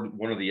people aboard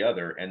one or the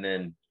other and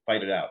then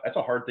fight it out. That's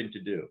a hard thing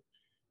to do.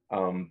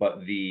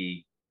 But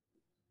the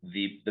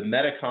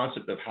meta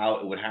concept of how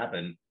it would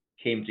happen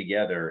came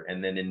together,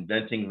 and then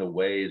inventing the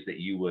ways that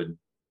you would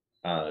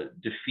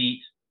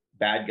defeat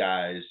bad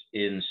guys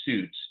in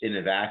suits in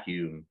a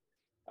vacuum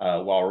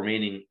while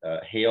remaining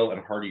hale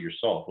and hearty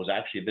yourself was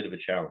actually a bit of a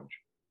challenge.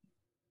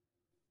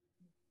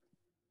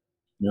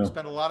 You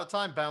spend a lot of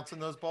time bouncing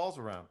those balls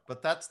around,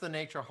 but that's the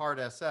nature of hard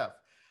SF.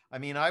 I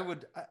mean,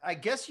 I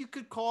guess you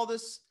could call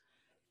this,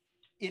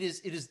 it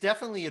is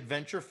definitely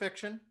adventure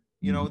fiction.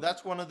 You know,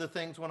 that's one of the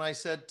things when I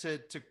said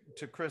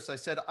to Chris, I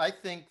said, I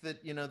think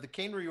that, the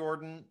Kane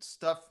Riordan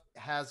stuff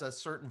has a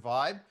certain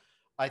vibe.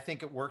 I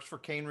think it works for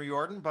Kane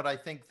Riordan, but I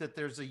think that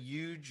there's a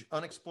huge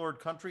unexplored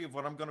country of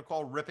what I'm going to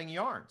call ripping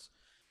yarns.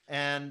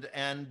 And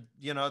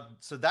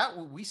so that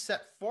we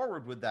set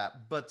forward with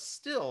that, but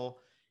still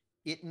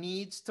it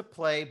needs to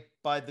play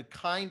by the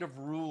kind of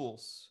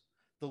rules,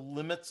 the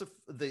limits of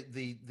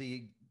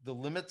the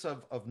limits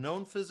of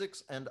known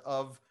physics and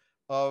of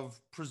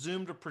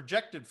presumed or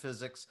projected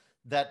physics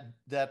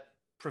that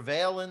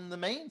prevail in the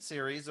main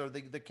series, or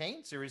the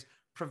Kane series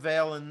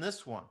prevail in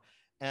this one.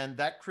 And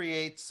that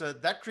creates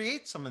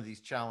some of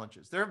these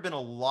challenges. There have been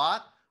a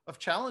lot of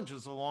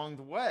challenges along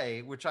the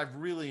way, which I've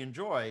really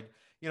enjoyed,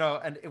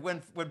 and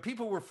when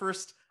people were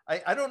first,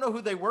 I don't know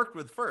who they worked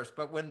with first,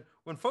 but when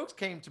folks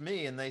came to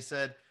me and they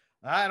said,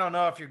 I don't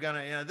know if you're going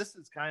to, this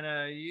is kind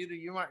of,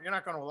 you're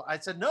not going to, I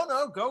said,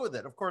 no, go with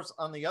it. Of course,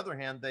 on the other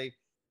hand,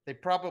 they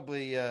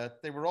probably,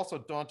 they were also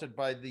daunted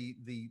by the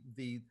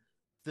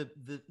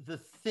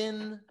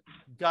thin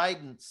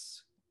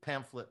guidance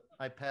pamphlet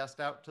I passed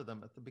out to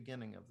them at the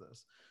beginning of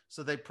this.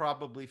 So they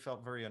probably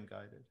felt very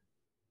unguided.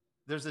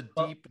 There's a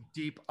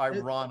deep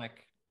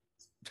ironic.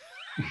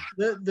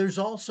 There's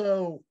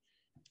also,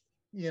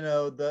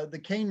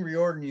 the Kane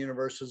Riordan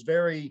universe is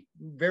very,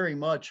 very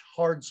much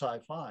hard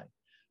sci-fi.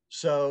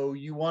 So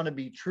you want to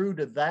be true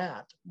to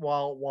that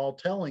while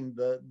telling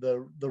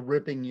the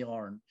ripping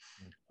yarn.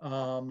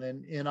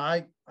 And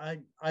I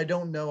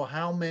don't know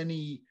how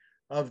many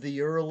of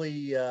the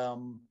early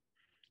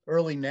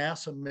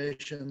NASA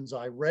missions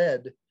I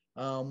read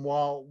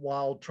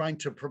while trying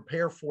to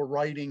prepare for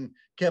writing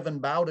Kevin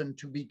Bowden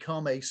to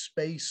become a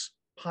space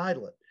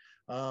pilot.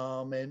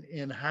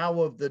 And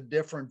how of the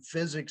different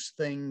physics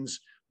things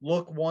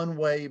look one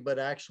way but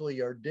actually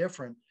are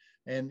different.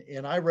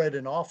 And I read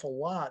an awful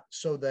lot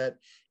so that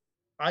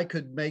I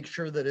could make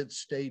sure that it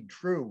stayed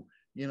true.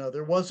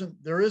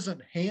 There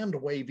isn't hand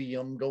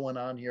wavium going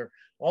on here.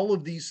 All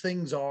of these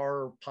things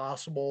are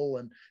possible,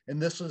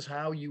 and this is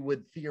how you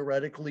would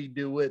theoretically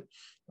do it.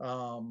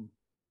 And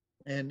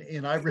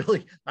I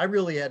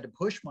really had to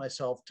push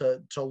myself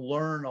to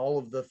learn all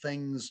of the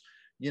things,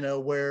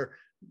 where,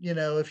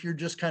 if you're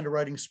just kind of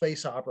writing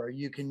space opera,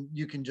 you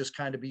can just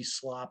kind of be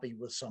sloppy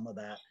with some of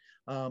that.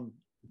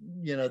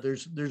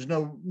 There's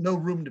no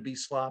room to be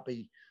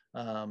sloppy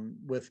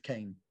with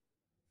Kane.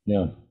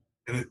 Yeah.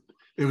 And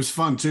it was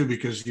fun too,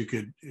 because you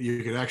could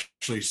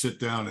actually sit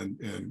down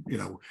and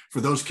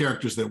for those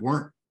characters that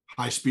weren't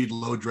high speed,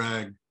 low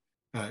drag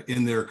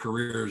in their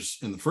careers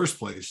in the first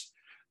place,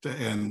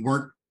 and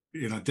weren't,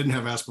 didn't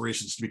have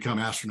aspirations to become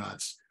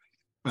astronauts,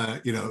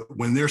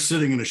 when they're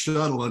sitting in a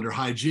shuttle under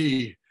high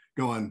G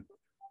going,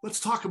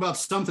 let's talk about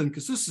something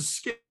because this is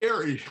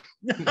scary.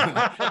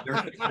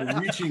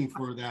 they're reaching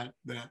for that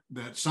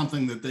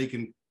something that they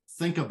can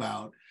think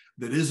about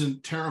that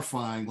isn't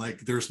terrifying.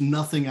 Like there's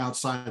nothing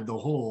outside the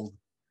hole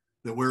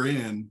that we're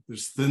in.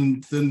 There's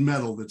thin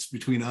metal that's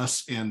between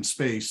us and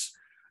space.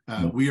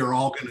 We are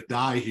all going to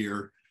die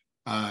here,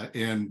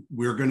 and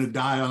we're going to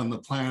die on the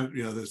planet.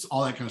 There's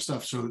all that kind of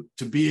stuff. So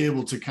to be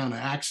able to kind of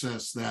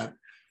access that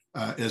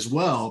as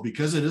well,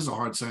 because it is a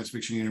hard science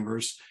fiction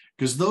universe.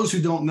 Because those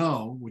who don't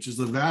know, which is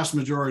the vast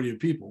majority of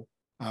people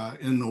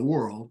in the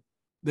world,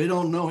 they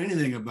don't know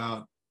anything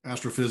about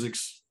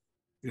astrophysics,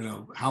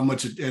 how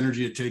much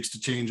energy it takes to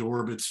change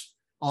orbits,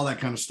 all that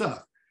kind of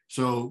stuff.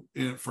 So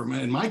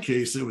in my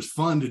case, it was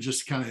fun to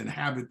just kind of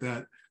inhabit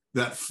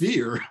that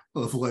fear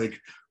of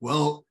like,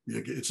 well,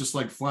 it's just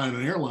like flying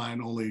an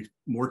airline, only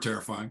more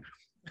terrifying.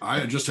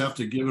 I just have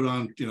to give it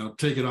on,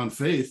 take it on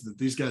faith that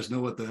these guys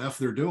know what the F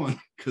they're doing,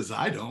 because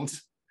I don't.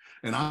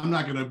 And I'm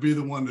not going to be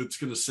the one that's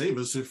going to save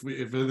us if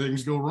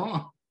things go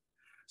wrong.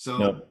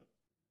 So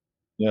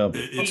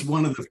it's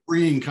one of the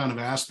freeing kind of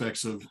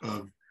aspects of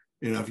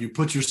if you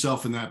put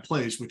yourself in that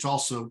place, which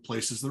also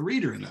places the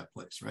reader in that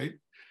place, right?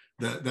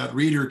 That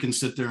reader can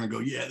sit there and go,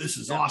 yeah, this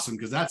is awesome,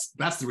 because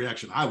that's the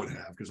reaction I would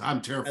have, because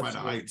I'm terrified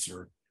of heights,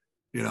 or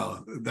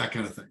that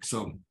kind of thing.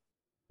 So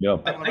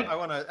I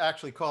want to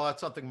actually call out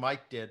something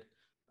Mike did,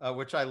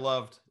 which I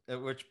loved,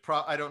 which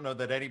I don't know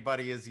that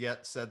anybody has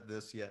yet said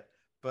this yet,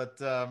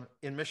 but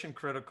in Mission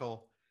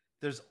Critical,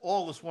 there's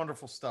all this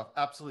wonderful stuff,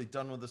 absolutely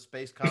done with the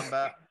space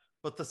combat,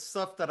 but the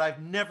stuff that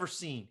I've never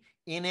seen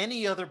in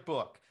any other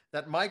book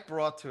that Mike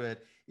brought to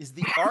it is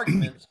the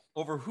argument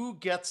over who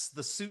gets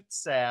the suit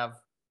salve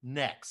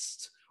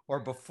next or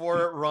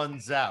before it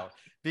runs out,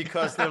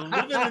 because they're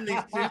living in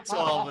these suits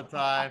all the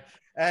time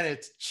and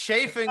it's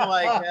chafing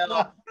like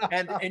hell.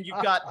 And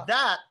you've got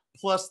that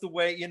plus the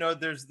way,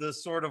 there's the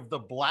sort of the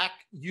black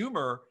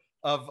humor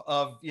of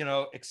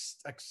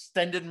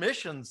extended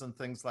missions and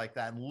things like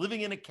that, and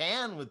living in a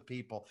can with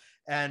people.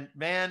 And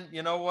man,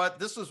 you know what?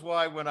 This is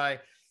why when I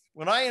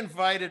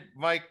invited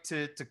Mike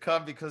to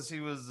come because he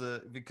was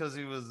a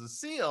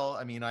SEAL.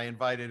 I mean, I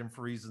invited him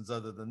for reasons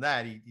other than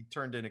that. He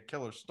turned in a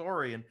killer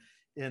story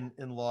in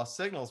Lost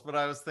Signals. But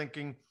I was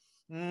thinking,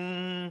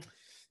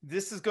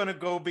 this is going to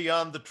go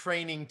beyond the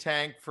training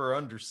tank for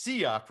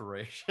undersea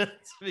operations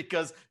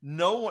because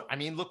no one. I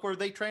mean, look where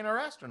they train our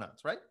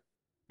astronauts, right?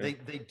 They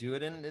do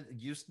it in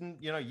Houston.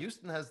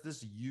 Houston has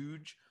this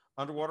huge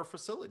underwater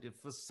facility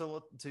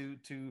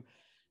to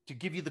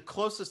give you the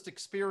closest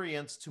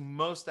experience to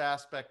most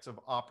aspects of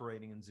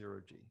operating in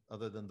zero G,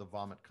 other than the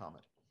vomit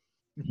comet.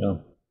 Yeah.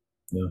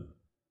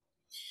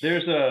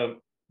 There's an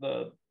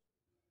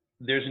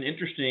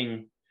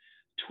interesting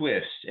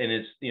twist, and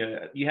it's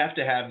you have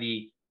to have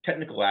the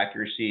technical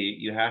accuracy,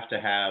 you have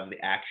to have the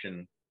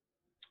action,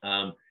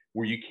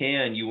 where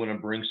you want to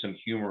bring some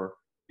humor,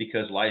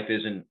 because life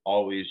isn't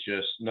always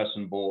just nuts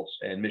and bolts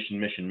and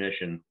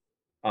mission.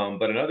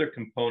 But another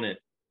component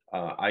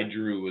I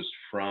drew was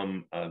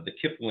from the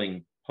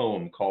Kipling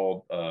poem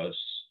called, I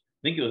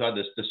think it was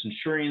either the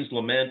Centurion's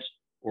Lament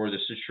or the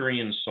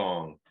Centurion's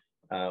Song,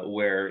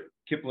 where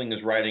Kipling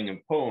is writing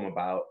a poem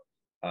about,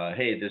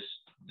 hey, this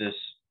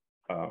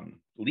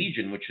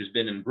legion, which has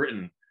been in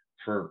Britain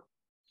for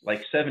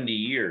like 70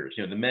 years.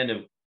 The men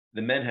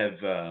have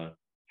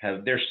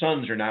their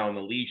sons are now in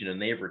the legion and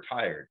they've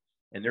retired.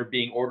 And they're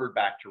being ordered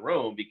back to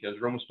Rome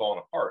because Rome was falling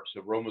apart.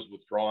 So Rome was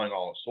withdrawing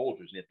all its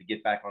soldiers, and they have to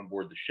get back on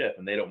board the ship,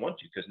 and they don't want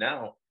to, because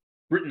now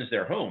Britain is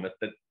their home.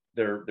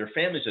 Their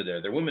families are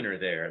there, their women are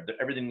there,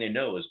 everything they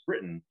know is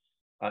Britain.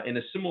 In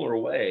a similar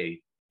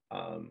way,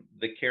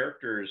 the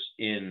characters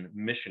in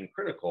Mission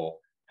Critical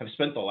have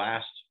spent the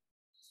last,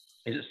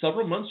 is it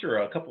several months or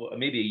a couple,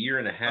 maybe a year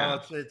and a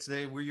half?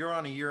 You're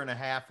on a year and a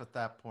half at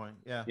that point.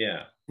 Yeah.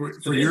 Yeah.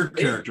 For your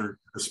character,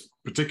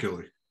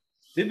 particularly.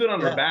 They've been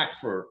on her back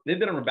for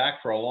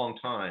a long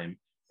time,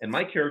 and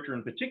my character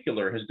in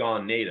particular has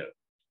gone native.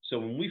 So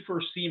when we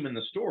first see him in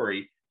the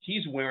story,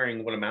 he's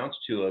wearing what amounts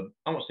to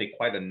I won't say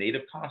quite a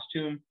native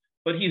costume,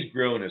 but he's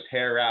grown his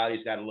hair out.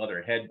 He's got a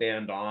leather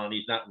headband on.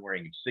 He's not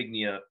wearing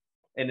insignia,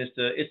 and it's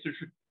the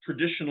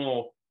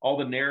traditional. All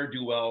the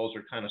ne'er-do-wells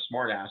are kind of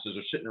smartasses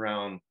are sitting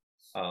around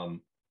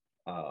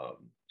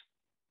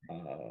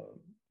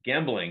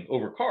gambling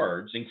over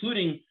cards,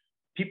 including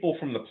people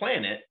from the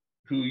planet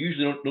who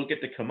usually don't get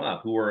to come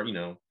up, who are,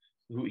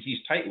 who he's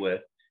tight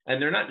with.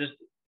 And they're not just,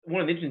 one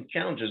of the interesting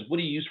challenges, what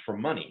do you use for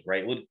money,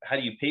 right? How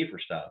do you pay for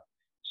stuff?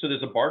 So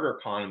there's a barter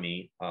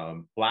economy,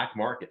 black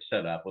market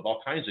set up with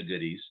all kinds of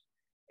goodies.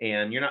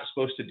 And you're not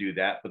supposed to do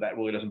that, but that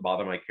really doesn't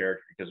bother my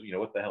character because,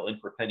 what the hell, in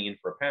for a penny, in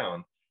for a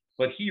pound.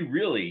 But he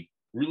really,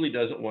 really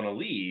doesn't want to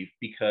leave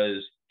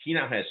because he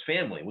now has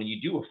family. When you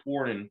do a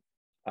foreign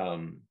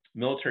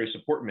military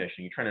support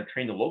mission, you're trying to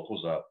train the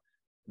locals up.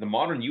 The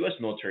modern U.S.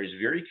 military is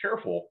very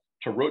careful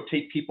to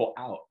rotate people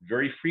out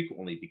very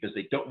frequently because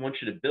they don't want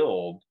you to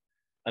build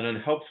an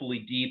unhelpfully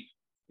deep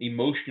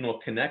emotional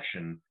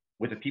connection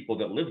with the people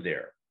that live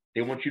there.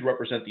 They want you to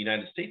represent the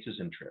United States'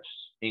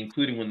 interests,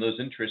 including when those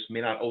interests may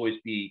not always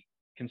be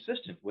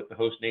consistent with the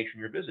host nation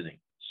you're visiting.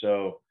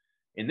 So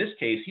in this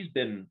case, he's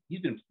been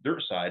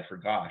dirt side for,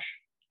 a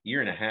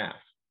year and a half,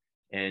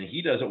 and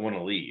he doesn't want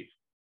to leave.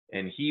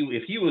 And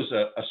if he was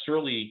a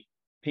surly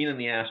pain in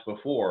the ass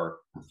before,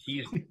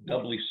 he's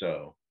doubly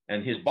so.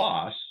 And his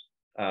boss,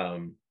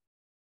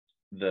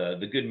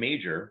 the good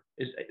major,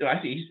 is, I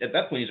think at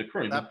that point he's a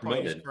colonel. At that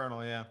point he's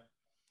colonel, yeah.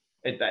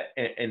 At that,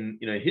 and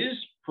his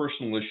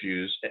personal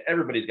issues.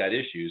 Everybody's got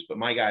issues, but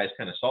my guy is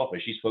kind of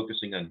selfish. He's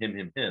focusing on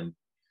him.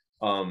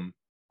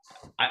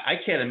 I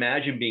can't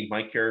imagine being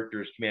my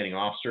character's commanding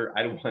officer.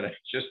 I don't want to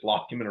just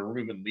lock him in a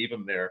room and leave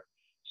him there.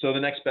 So the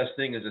next best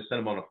thing is to send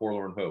him on a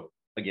forlorn hope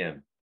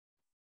again.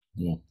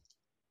 Yeah.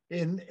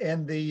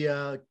 And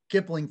the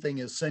Kipling thing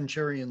is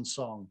Centurion's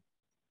Song.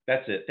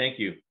 That's it. Thank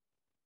you.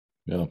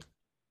 Yeah.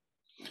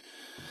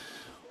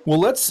 Well,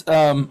 let's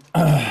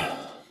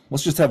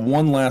just have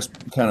one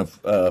last kind of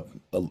a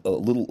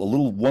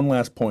little one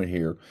last point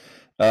here.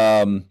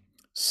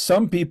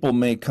 Some people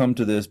may come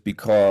to this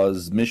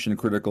because Mission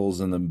Critical's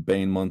in the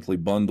Baen Monthly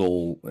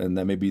Bundle, and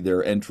that may be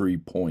their entry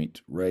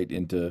point right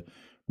into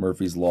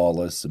Murphy's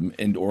Lawless or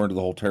into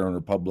the whole Terran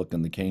Republic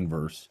and the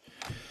Caneverse.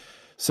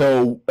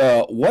 So,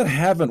 what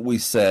haven't we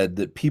said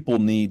that people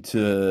need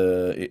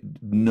to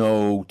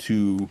know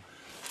to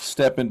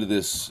step into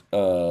this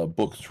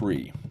book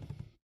 3?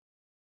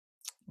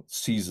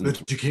 Season.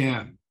 That you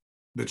can.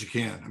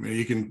 I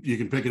mean, you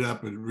can pick it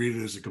up and read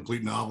it as a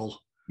complete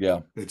novel.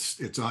 Yeah, it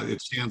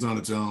stands on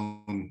its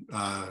own.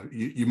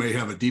 You may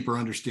have a deeper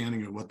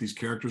understanding of what these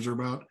characters are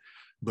about,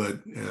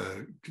 but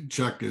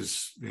Chuck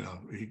is,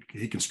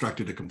 he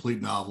constructed a complete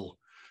novel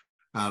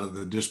out of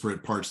the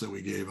disparate parts that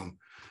we gave him,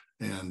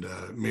 and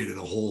made it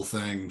a whole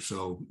thing.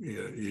 So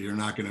you're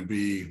not going to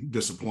be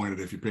disappointed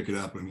if you pick it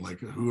up and like,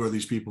 who are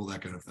these people?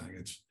 That kind of thing.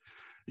 It's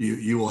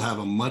you will have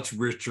a much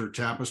richer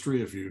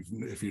tapestry if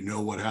you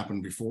know what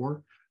happened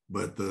before.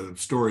 But the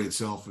story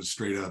itself is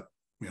straight up,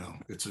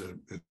 it's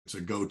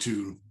a go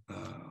through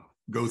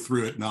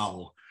it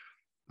novel,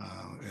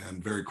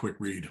 and very quick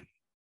read.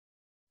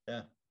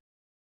 Yeah.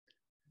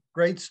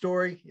 Great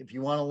story. If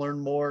you want to learn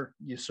more,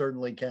 you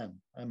certainly can.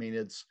 I mean,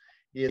 it's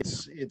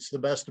the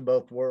best of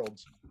both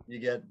worlds. You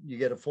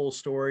get a full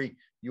story.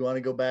 You want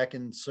to go back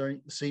and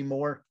see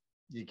more,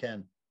 you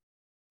can.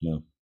 Yeah.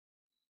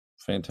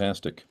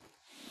 Fantastic.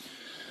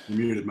 You're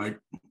muted, Mike.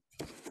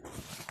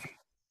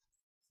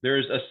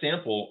 There's a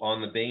sample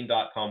on the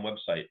Baen.com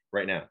website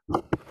right now.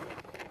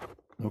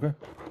 Okay.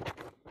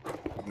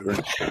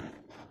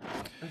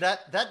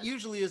 That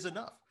usually is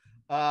enough.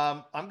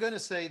 I'm going to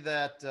say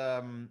that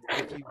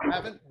if you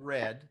haven't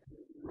read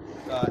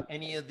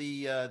any of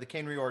the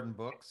Kane Riordan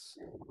books,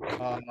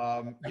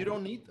 you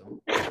don't need them.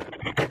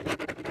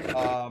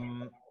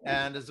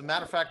 And as a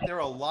matter of fact, there are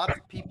a lot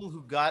of people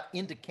who got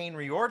into Kane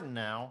Riordan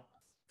now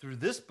through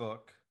this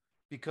book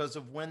because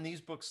of when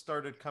these books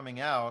started coming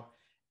out.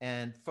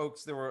 And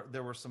folks,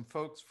 there were some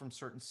folks from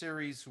certain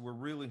series who were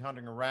really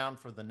hunting around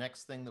for the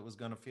next thing that was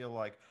going to feel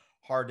like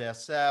hard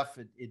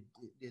SF. It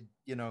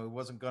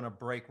wasn't going to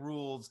break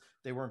rules.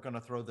 They weren't going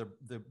to throw the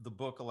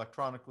book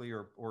electronically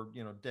or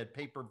dead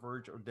paper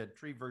version or dead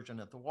tree version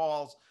at the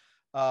walls.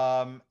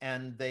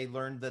 And they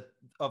learned that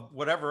of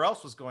whatever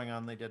else was going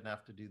on, they didn't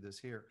have to do this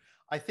here.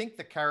 I think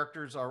the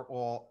characters are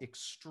all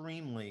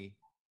extremely.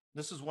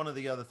 This is one of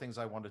the other things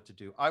I wanted to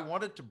do. I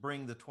wanted to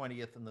bring the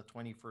 20th and the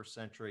 21st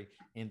century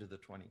into the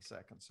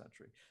 22nd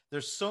century.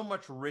 There's so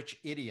much rich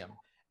idiom,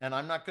 and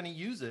I'm not going to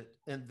use it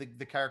in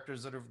the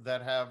characters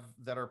that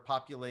are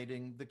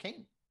populating the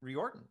Kane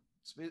Riordan.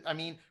 I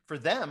mean, for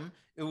them,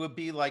 it would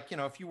be like,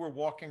 if you were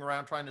walking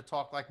around trying to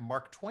talk like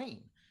Mark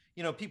Twain,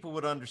 people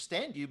would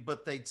understand you,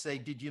 but they'd say,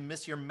 "Did you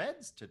miss your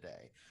meds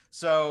today?"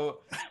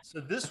 So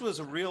this was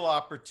a real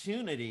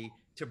opportunity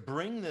to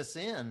bring this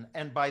in.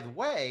 And by the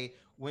way,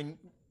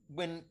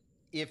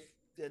 if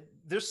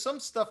there's some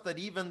stuff that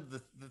even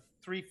the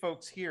three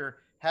folks here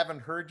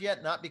haven't heard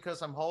yet, not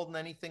because I'm holding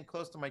anything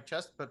close to my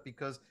chest, but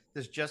because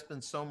there's just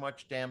been so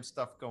much damn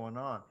stuff going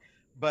on.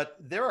 But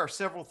there are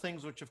several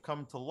things which have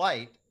come to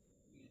light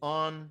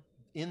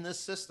in this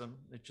system,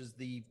 which is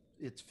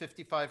it's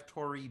 55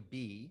 Tauri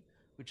B,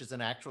 which is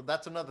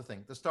that's another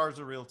thing. The stars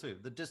are real too.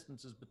 The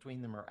distances between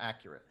them are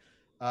accurate.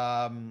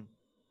 And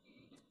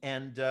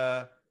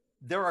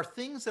there are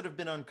things that have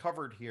been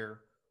uncovered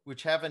here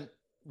which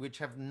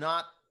have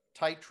not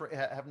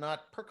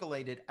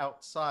percolated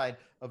outside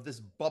of this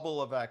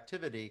bubble of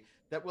activity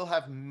that will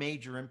have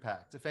major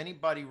impact. If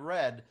anybody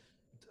read,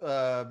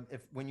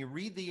 when you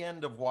read the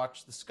end of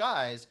Watch the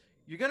Skies,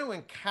 you're going to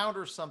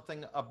encounter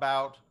something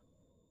about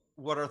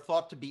what are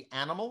thought to be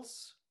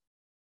animals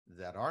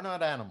that are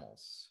not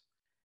animals.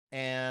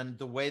 And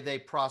the way they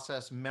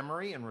process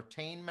memory and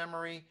retain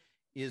memory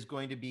is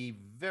going to be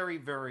very,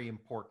 very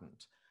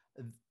important.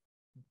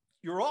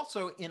 You're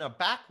also in a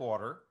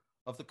backwater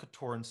of the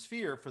Katoran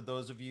sphere, for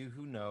those of you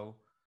who know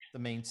the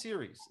main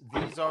series.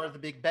 These are the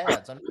big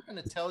bads. I'm not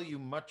going to tell you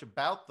much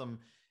about them,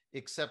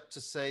 except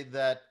to say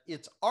that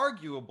it's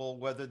arguable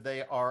whether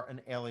they are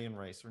an alien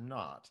race or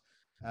not.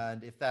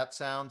 And if that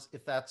sounds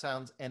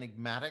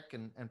enigmatic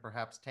and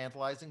perhaps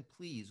tantalizing,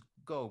 please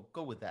go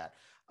with that.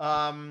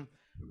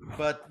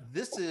 But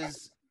this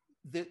is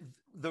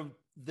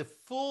the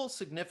full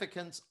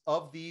significance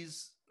of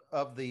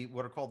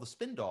what are called the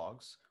spin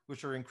dogs,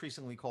 which are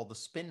increasingly called the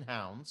spin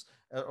hounds,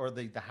 or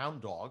the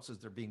hound dogs as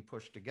they're being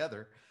pushed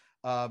together,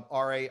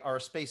 are a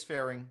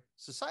spacefaring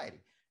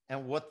society.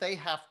 And what they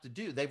have to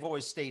do, they've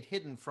always stayed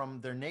hidden from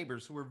their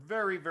neighbors who were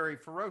very, very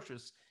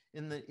ferocious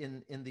in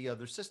the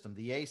other system,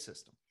 the A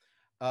system.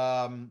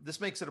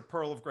 This makes it a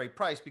pearl of great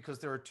price because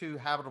there are two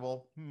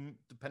habitable,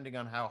 depending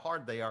on how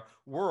hard they are,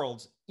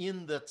 worlds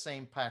in that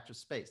same patch of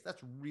space.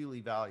 That's really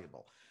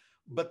valuable.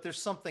 But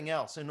there's something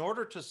else. In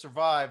order to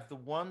survive, the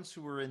ones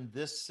who are in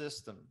this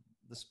system,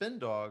 the spin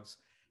dogs,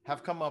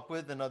 have come up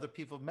with, and other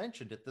people have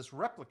mentioned it, this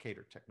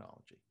replicator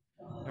technology.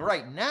 And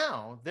right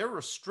now, they're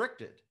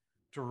restricted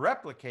to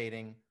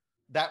replicating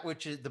that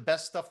which is the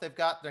best stuff they've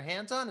got their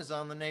hands on is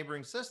on the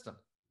neighboring system.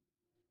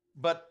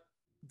 But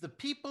the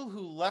people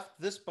who left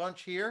this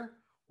bunch here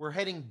were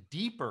heading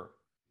deeper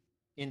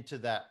into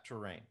that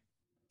terrain.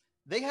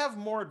 They have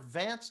more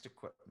advanced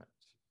equipment.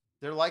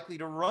 They're likely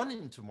to run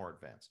into more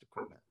advanced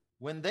equipment.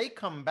 When they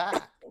come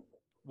back,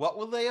 what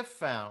will they have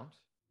found?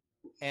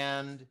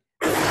 And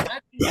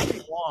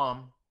imagine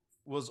Guam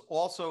was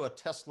also a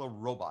Tesla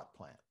robot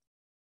plant,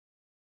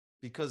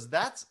 because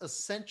that's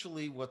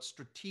essentially what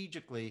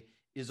strategically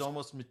is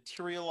almost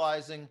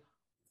materializing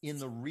in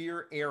the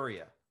rear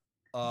area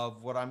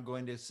of what I'm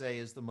going to say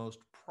is the most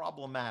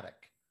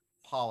problematic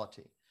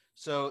polity.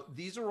 So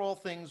these are all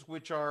things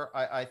which are,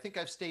 I think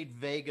I've stayed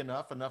vague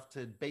enough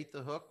to bait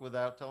the hook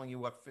without telling you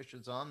what fish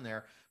is on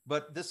there.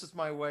 But this is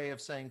my way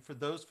of saying, for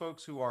those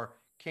folks who are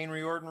Kane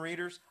Riordan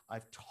readers,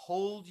 I've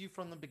told you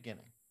from the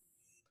beginning,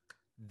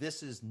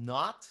 this is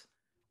not,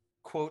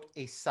 quote,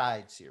 a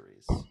side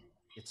series.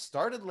 It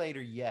started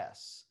later,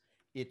 yes.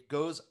 It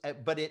goes,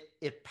 but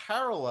it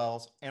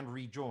parallels and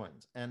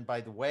rejoins. And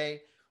by the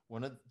way,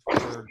 one of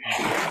the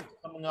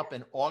coming up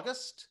in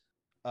August,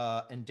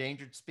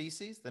 Endangered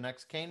Species, the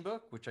next Kane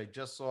book, which I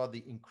just saw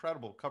the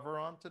incredible cover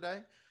on today.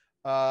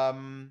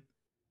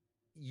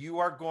 You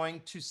are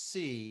going to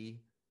see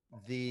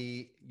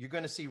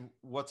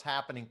what's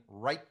happening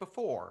right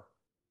before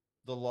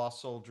the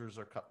lost soldiers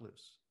are cut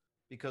loose.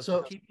 Because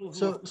so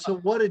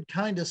what it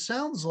kind of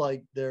sounds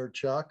like there,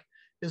 Chuck,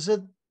 is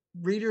that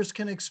readers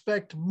can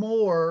expect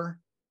more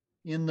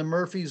in the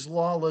Murphy's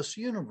Lawless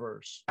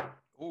universe.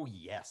 Oh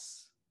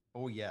yes,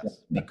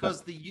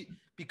 because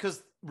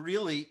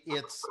really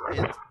it's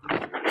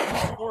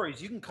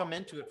stories. You can come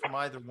into it from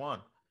either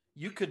one.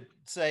 You could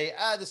say,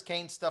 this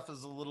Kane stuff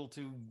is a little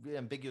too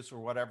ambiguous or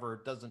whatever.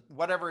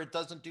 It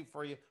doesn't do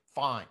for you.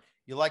 Fine.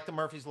 You like the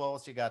Murphy's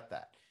Lawless, you got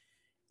that.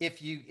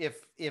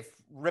 If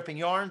ripping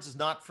yarns is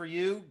not for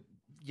you,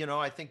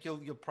 I think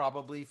you'll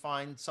probably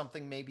find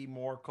something maybe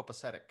more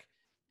copacetic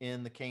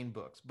in the Kane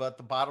books. But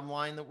the bottom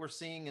line that we're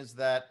seeing is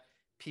that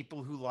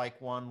people who like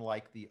one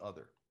like the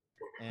other,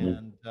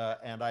 and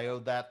I owe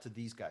that to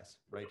these guys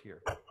right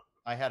here.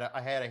 I had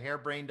a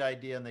harebrained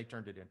idea and they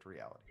turned it into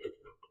reality.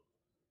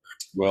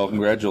 Well,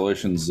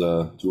 congratulations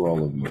to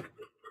all of you.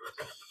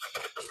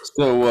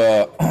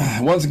 So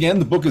once again,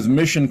 the book is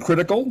Mission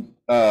Critical,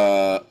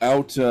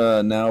 out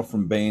now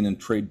from Baen in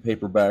trade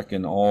paperback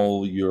and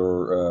all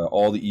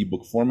the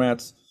ebook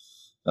formats.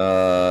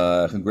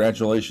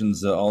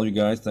 Congratulations, all you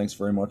guys. Thanks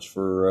very much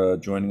for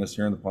joining us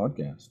here on the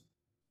podcast.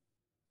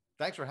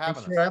 Thanks for having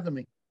us. Thanks for having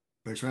me.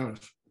 Thanks for having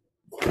us.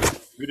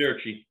 Good,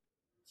 Archie.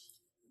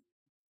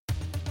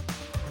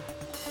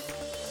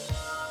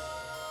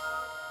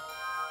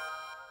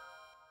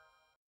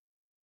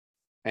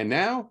 And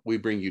now we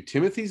bring you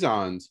Timothy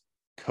Zahn's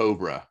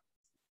Cobra.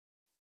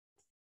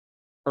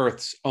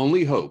 Earth's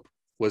only hope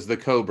was the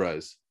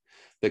Cobras.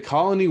 The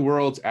colony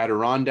worlds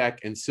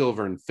Adirondack and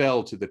Silvern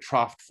fell to the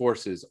Troft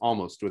forces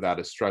almost without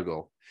a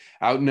struggle.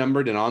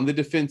 Outnumbered and on the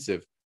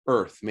defensive,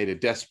 Earth made a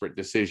desperate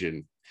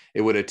decision.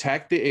 It would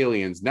attack the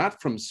aliens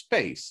not from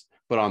space,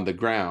 but on the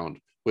ground,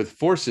 with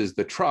forces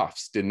the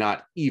Trofts did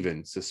not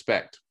even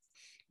suspect.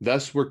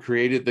 Thus were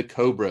created the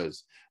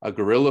Cobras, a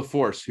guerrilla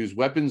force whose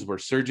weapons were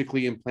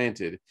surgically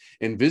implanted,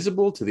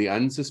 invisible to the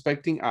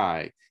unsuspecting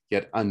eye,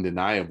 yet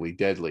undeniably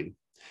deadly.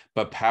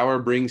 But power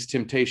brings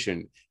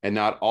temptation, and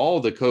not all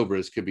the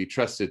Cobras could be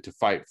trusted to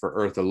fight for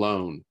Earth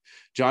alone.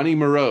 Johnny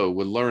Moreau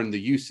would learn the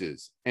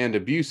uses and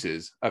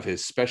abuses of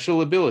his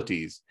special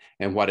abilities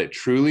and what it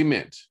truly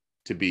meant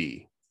to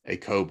be a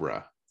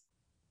Cobra.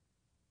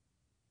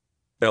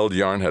 Eld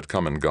Yarn had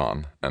come and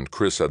gone, and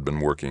Chris had been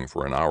working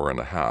for an hour and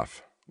a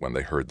half when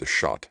they heard the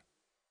shot.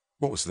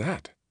 "What was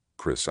that?"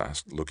 Chris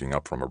asked, looking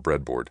up from a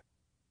breadboard.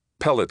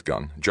 "Pellet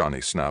gun,"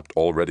 Johnny snapped,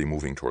 already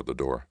moving toward the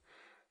door.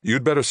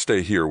 "You'd better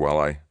stay here while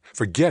I—"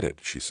 "Forget it,"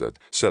 she said,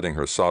 setting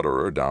her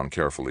solderer down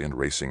carefully and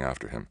racing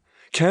after him.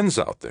 "Ken's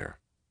out there."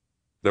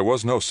 There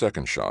was no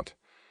second shot,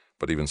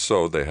 but even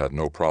so they had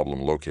no problem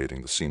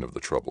locating the scene of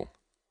the trouble.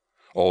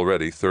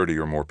 Already 30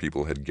 or more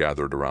people had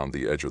gathered around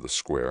the edge of the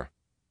square.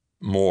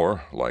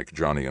 More, like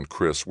Johnny and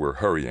Chris, were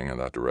hurrying in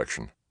that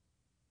direction.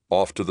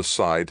 Off to the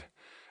side,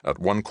 at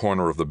one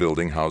corner of the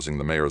building housing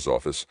the mayor's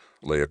office,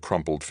 lay a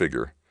crumpled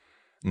figure.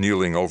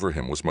 Kneeling over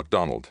him was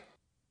MacDonald.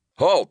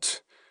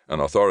 "Halt!" An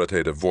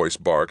authoritative voice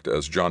barked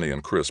as Johnny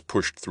and Chris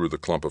pushed through the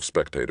clump of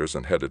spectators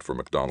and headed for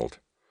MacDonald.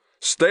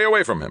 "Stay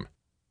away from him!"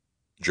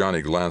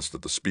 Johnny glanced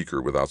at the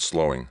speaker without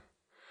slowing.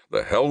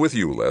 "The hell with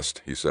you,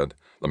 Lest," he said.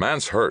 "The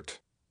man's hurt."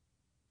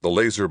 The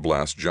laser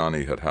blast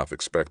Johnny had half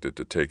expected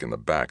to take in the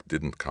back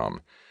didn't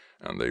come,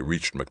 and they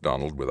reached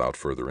MacDonald without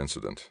further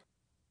incident.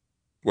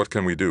 "What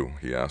can we do?"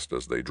 he asked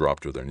as they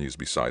dropped to their knees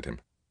beside him.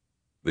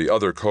 The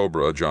other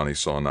Cobra Johnny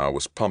saw now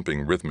was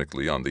pumping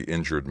rhythmically on the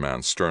injured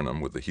man's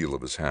sternum with the heel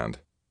of his hand.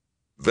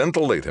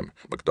 "Ventilate him,"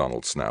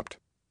 MacDonald snapped.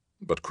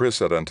 But Chris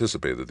had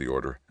anticipated the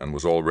order and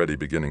was already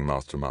beginning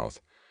mouth to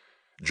mouth.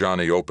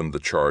 Johnny opened the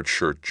charred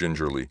shirt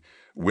gingerly,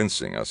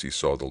 wincing as he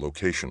saw the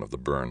location of the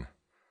burn.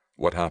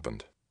 What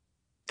happened?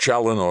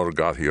 Challenor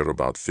got here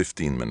about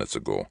 15 minutes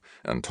ago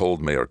and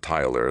told Mayor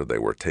Tyler they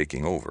were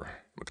taking over,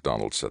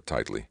 MacDonald said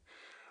tightly.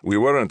 We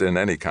weren't in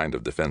any kind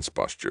of defense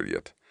posture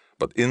yet,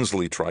 but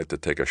Inslee tried to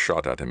take a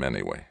shot at him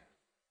anyway.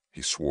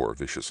 He swore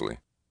viciously.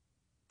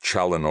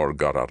 Challenor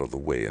got out of the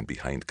way and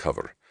behind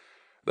cover.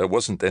 There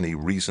wasn't any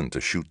reason to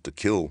shoot to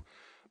kill,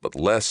 but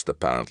Lest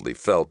apparently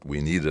felt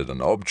we needed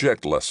an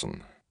object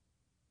lesson.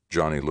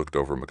 Johnny looked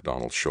over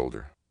MacDonald's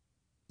shoulder.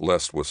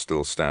 Lest was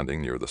still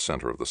standing near the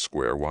center of the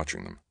square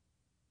watching them.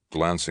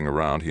 Glancing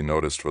around, he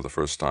noticed for the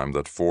first time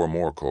that 4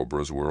 more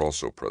Cobras were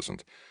also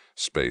present,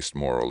 spaced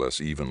more or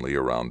less evenly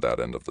around that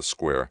end of the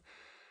square.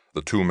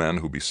 The 2 men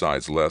who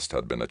besides Lest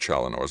had been at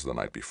Challenor's the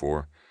night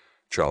before,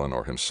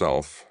 Challenor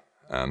himself,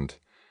 and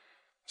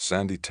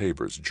Sandy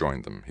Tabors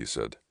joined them, he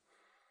said.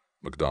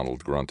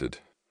 MacDonald grunted.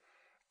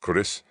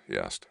 Chris? He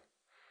asked.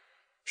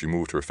 She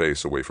moved her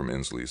face away from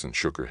Inslee's and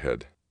shook her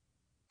head.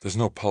 There's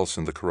no pulse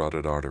in the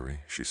carotid artery,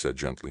 she said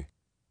gently.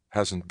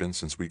 Hasn't been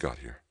since we got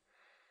here.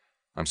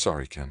 I'm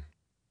sorry, Ken.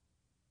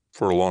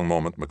 For a long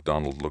moment,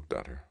 MacDonald looked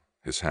at her,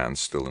 his hands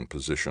still in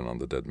position on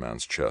the dead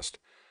man's chest.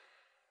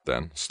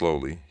 Then,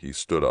 slowly, he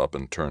stood up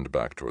and turned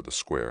back toward the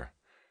square,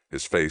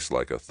 his face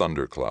like a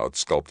thundercloud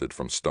sculpted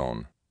from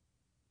stone.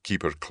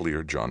 Keep her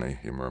clear, Johnny,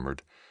 he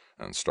murmured,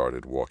 and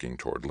started walking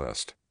toward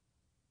Lest.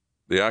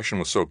 The action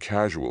was so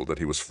casual that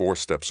he was 4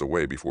 steps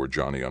away before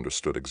Johnny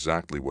understood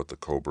exactly what the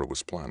Cobra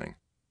was planning.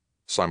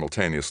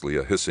 Simultaneously,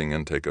 a hissing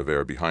intake of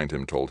air behind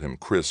him told him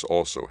Chris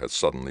also had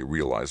suddenly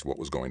realized what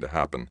was going to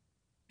happen.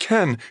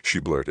 Ken, she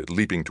blurted,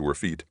 leaping to her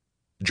feet.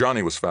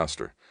 Johnny was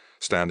faster,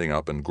 standing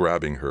up and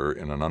grabbing her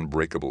in an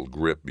unbreakable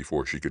grip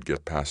before she could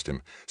get past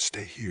him.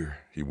 Stay here,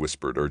 he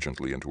whispered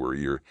urgently into her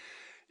ear.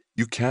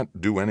 You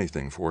can't do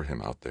anything for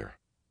him out there.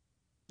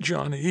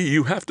 Johnny,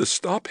 you have to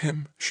stop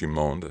him, she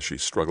moaned as she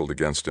struggled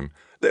against him.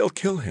 They'll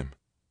kill him.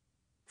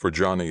 For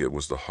Johnny, it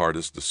was the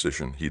hardest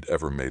decision he'd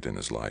ever made in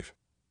his life.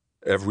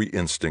 Every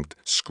instinct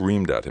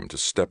screamed at him to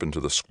step into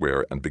the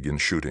square and begin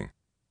shooting,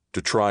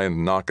 to try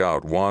and knock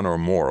out 1 or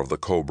more of the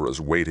Cobras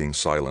waiting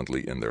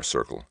silently in their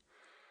circle.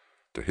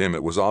 To him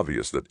it was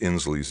obvious that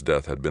Inslee's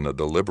death had been a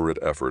deliberate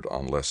effort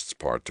on Lest's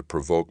part to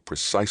provoke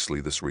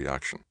precisely this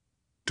reaction,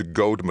 to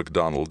goad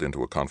MacDonald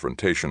into a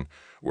confrontation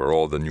where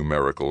all the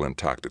numerical and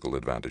tactical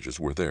advantages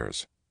were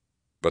theirs.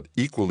 But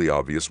equally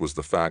obvious was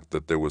the fact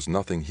that there was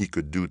nothing he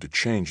could do to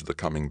change the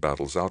coming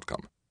battle's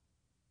outcome.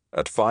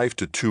 At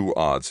 5-2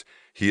 odds,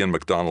 he and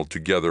MacDonald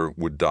together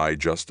would die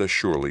just as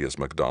surely as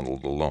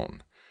MacDonald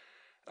alone.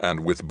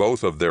 And with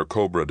both of their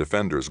Cobra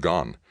defenders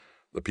gone,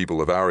 the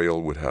people of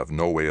Ariel would have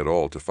no way at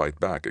all to fight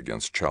back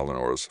against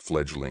Challenor's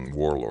fledgling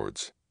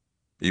warlords.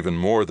 Even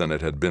more than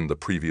it had been the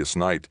previous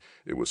night,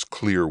 it was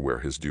clear where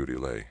his duty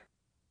lay.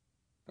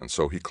 And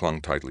so he clung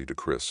tightly to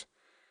Chris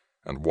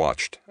and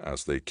watched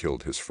as they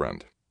killed his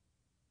friend.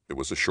 It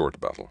was a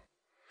short battle.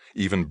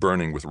 Even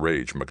burning with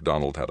rage,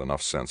 MacDonald had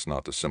enough sense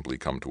not to simply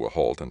come to a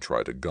halt and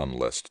try to gun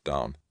Lest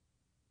down.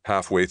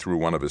 Halfway through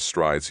one of his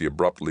strides, he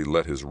abruptly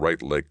let his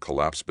right leg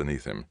collapse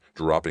beneath him,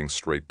 dropping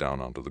straight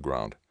down onto the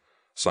ground.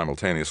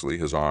 Simultaneously,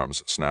 his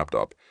arms snapped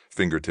up,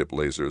 fingertip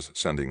lasers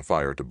sending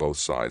fire to both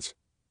sides.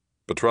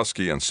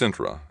 Petrusky and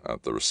Sintra,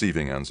 at the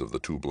receiving ends of the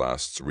 2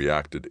 blasts,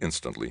 reacted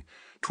instantly,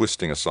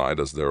 twisting aside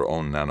as their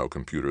own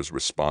nanocomputers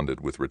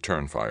responded with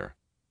return fire.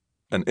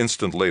 An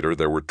instant later,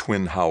 there were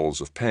twin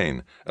howls of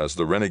pain as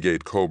the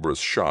renegade Cobra's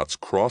shots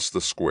crossed the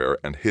square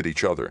and hit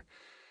each other,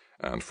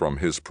 and from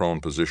his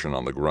prone position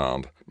on the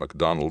ground,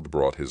 MacDonald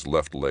brought his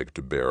left leg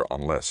to bear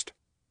on Lest.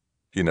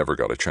 He never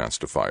got a chance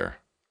to fire.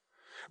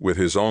 With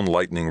his own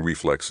lightning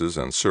reflexes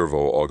and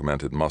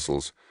servo-augmented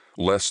muscles,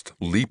 Lest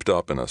leaped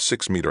up in a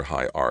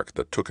 6-meter-high arc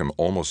that took him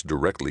almost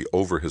directly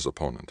over his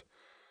opponent.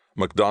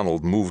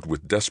 MacDonald moved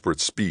with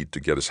desperate speed to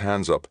get his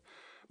hands up,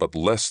 but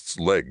Lest's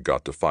leg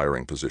got to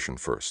firing position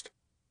first.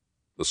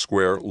 The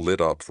square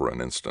lit up for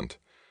an instant,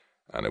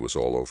 and it was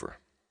all over.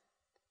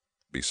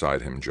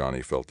 Beside him,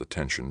 Johnny felt the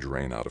tension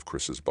drain out of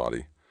Chris's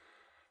body.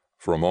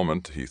 For a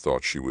moment, he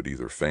thought she would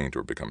either faint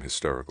or become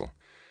hysterical.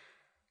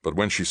 But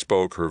when she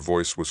spoke, her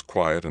voice was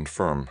quiet and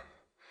firm.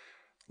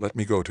 Let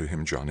me go to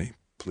him, Johnny,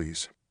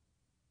 please.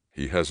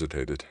 He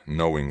hesitated,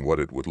 knowing what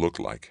it would look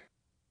like.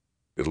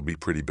 It'll be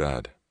pretty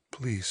bad.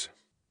 Please.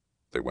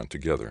 They went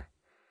together,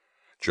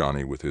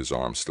 Johnny with his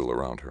arm still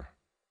around her.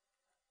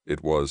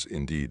 It was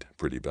indeed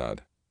pretty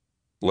bad.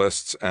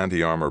 Lest's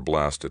anti-armor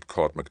blast had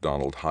caught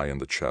MacDonald high in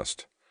the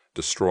chest,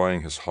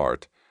 destroying his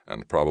heart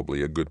and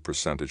probably a good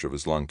percentage of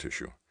his lung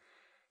tissue.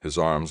 His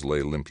arms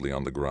lay limply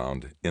on the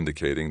ground,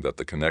 indicating that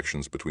the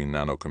connections between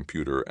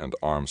nanocomputer and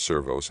arm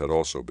servos had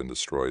also been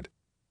destroyed,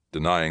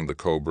 denying the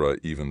Cobra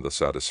even the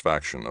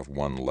satisfaction of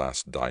one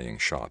last dying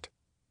shot.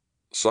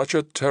 Such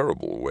a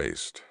terrible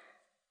waste.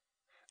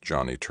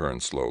 Johnny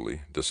turned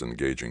slowly,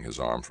 disengaging his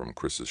arm from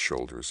Chris's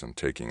shoulders and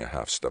taking a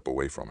half-step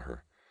away from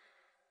her.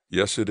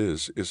 Yes, it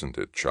is, isn't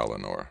it,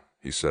 Challenor?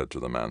 He said to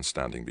the man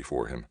standing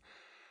before him,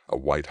 a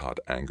white-hot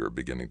anger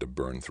beginning to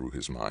burn through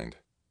his mind.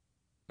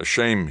 A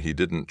shame he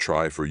didn't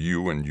try for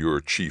you and your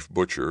chief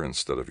butcher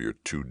instead of your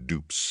two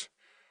dupes.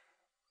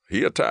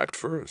 He attacked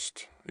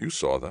first. You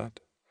saw that.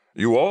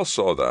 You all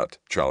saw that,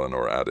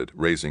 Challenor added,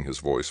 raising his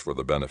voice for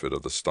the benefit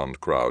of the stunned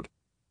crowd.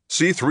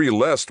 C3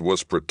 Lest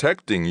was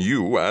protecting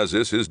you, as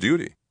is his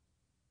duty.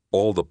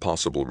 All the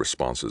possible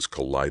responses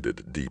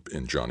collided deep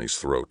in Johnny's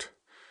throat.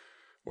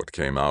 What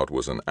came out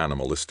was an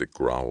animalistic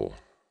growl.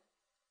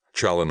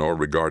 Challenor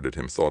regarded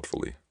him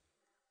thoughtfully.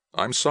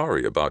 I'm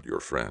sorry about your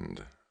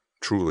friend.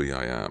 Truly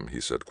I am, he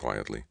said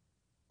quietly.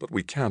 But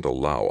we can't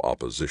allow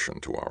opposition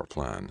to our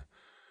plan.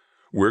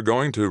 We're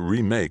going to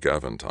remake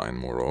Aventine,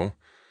 Moreau,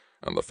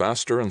 and the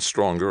faster and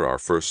stronger our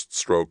first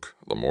stroke,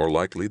 the more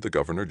likely the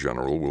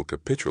Governor-General will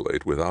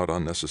capitulate without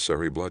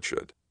unnecessary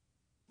bloodshed.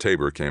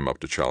 Tabor came up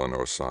to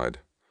Challenor's side.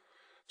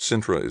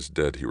 Sintra is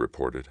dead, he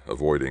reported,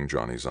 avoiding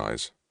Johnny's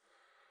eyes.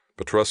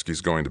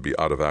 Petruski's going to be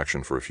out of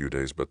action for a few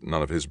days, but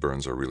none of his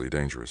burns are really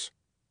dangerous.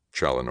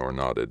 Challenor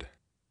nodded.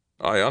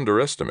 I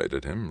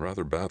underestimated him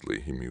rather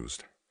badly, he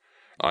mused.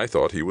 I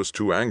thought he was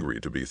too angry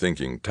to be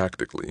thinking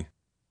tactically.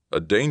 A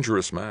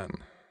dangerous man.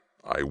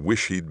 I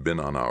wish he'd been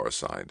on our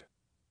side.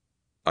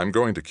 I'm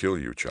going to kill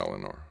you,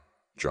 Challenor,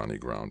 Johnny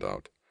ground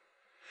out.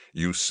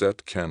 You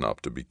set Ken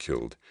up to be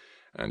killed,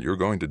 and you're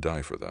going to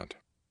die for that.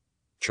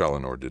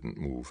 Challenor didn't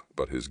move,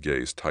 but his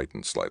gaze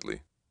tightened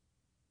slightly.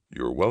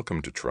 You're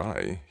welcome to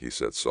try, he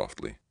said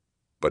softly,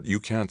 but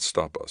you can't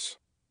stop us.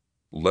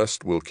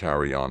 Lest will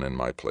carry on in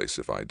my place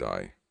if I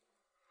die.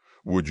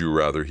 Would you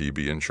rather he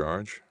be in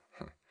charge?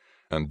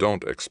 And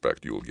don't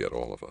expect you'll get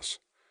all of us.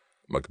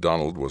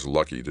 MacDonald was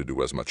lucky to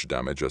do as much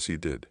damage as he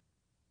did.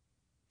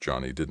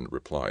 Johnny didn't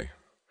reply.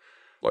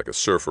 Like a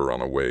surfer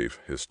on a wave,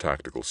 his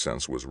tactical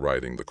sense was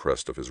riding the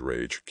crest of his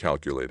rage,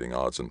 calculating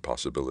odds and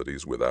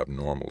possibilities with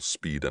abnormal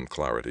speed and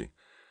clarity.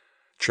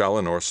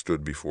 Challenor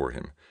stood before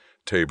him,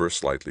 Tabor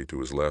slightly to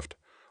his left,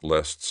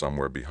 Lest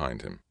somewhere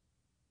behind him.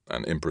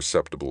 An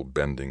imperceptible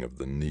bending of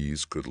the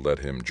knees could let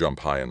him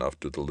jump high enough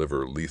to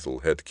deliver lethal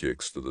head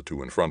kicks to the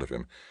two in front of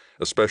him,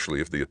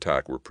 especially if the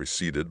attack were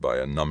preceded by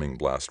a numbing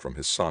blast from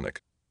his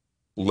sonic.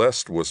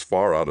 Lest was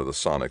far out of the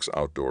sonic's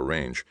outdoor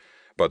range,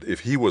 but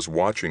if he was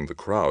watching the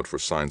crowd for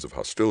signs of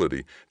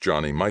hostility,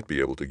 Johnny might be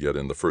able to get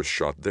in the first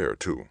shot there,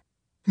 too.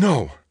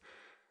 No!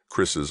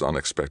 Chris's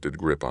unexpected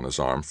grip on his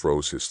arm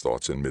froze his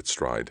thoughts in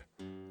mid-stride.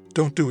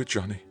 Don't do it,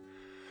 Johnny.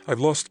 I've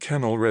lost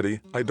Ken already.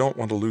 I don't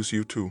want to lose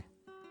you, too.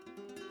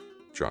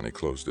 Johnny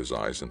closed his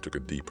eyes and took a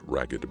deep,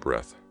 ragged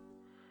breath.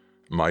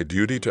 My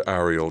duty to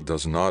Ariel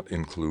does not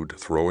include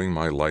throwing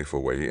my life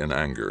away in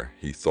anger,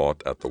 he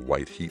thought at the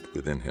white heat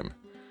within him.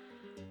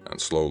 And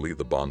slowly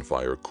the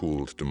bonfire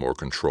cooled to more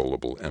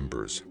controllable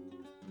embers.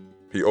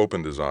 He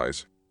opened his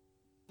eyes.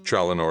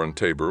 Challenor and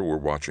Tabor were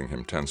watching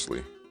him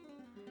tensely.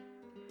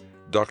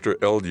 Dr.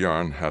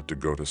 Eldjarn had to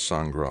go to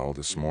Sangral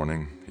this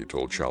morning, he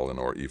told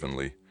Challenor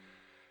evenly.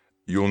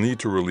 You'll need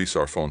to release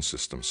our phone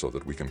system so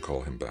that we can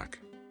call him back.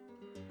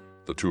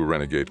 The two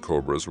renegade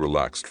Cobras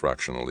relaxed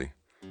fractionally.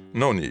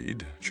 No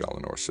need,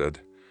 Challenor said.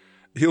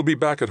 He'll be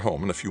back at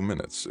home in a few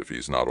minutes, if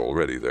he's not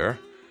already there.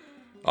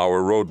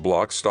 Our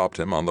roadblock stopped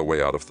him on the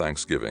way out of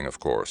Thanksgiving, of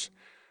course.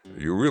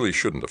 You really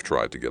shouldn't have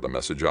tried to get a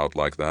message out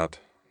like that.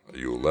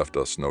 You left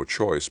us no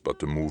choice but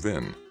to move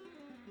in.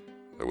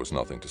 There was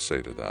nothing to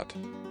say to that.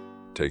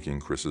 Taking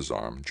Chris's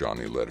arm,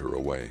 Johnny led her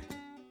away.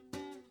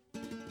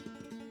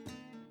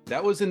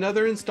 That was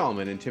another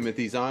installment in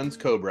Timothy Zahn's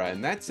Cobra,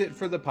 and that's it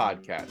for the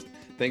podcast.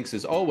 Thanks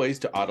as always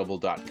to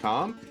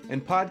Audible.com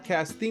and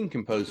podcast theme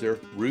composer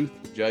Ruth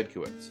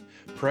Judkowitz.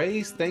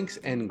 Praise, thanks,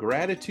 and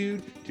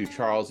gratitude to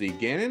Charles E.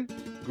 Gannon,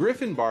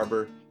 Griffin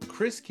Barber,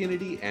 Chris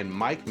Kennedy, and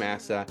Mike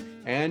Massa,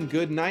 and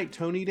good night,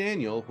 Tony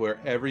Daniel,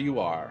 wherever you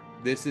are.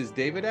 This is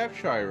David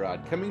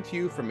Afsharirad coming to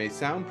you from a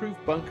soundproof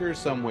bunker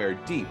somewhere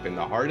deep in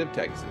the heart of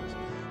Texas.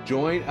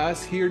 Join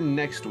us here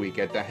next week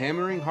at the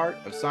hammering heart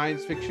of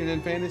science fiction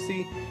and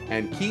fantasy,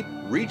 and keep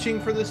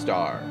reaching for the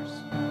stars.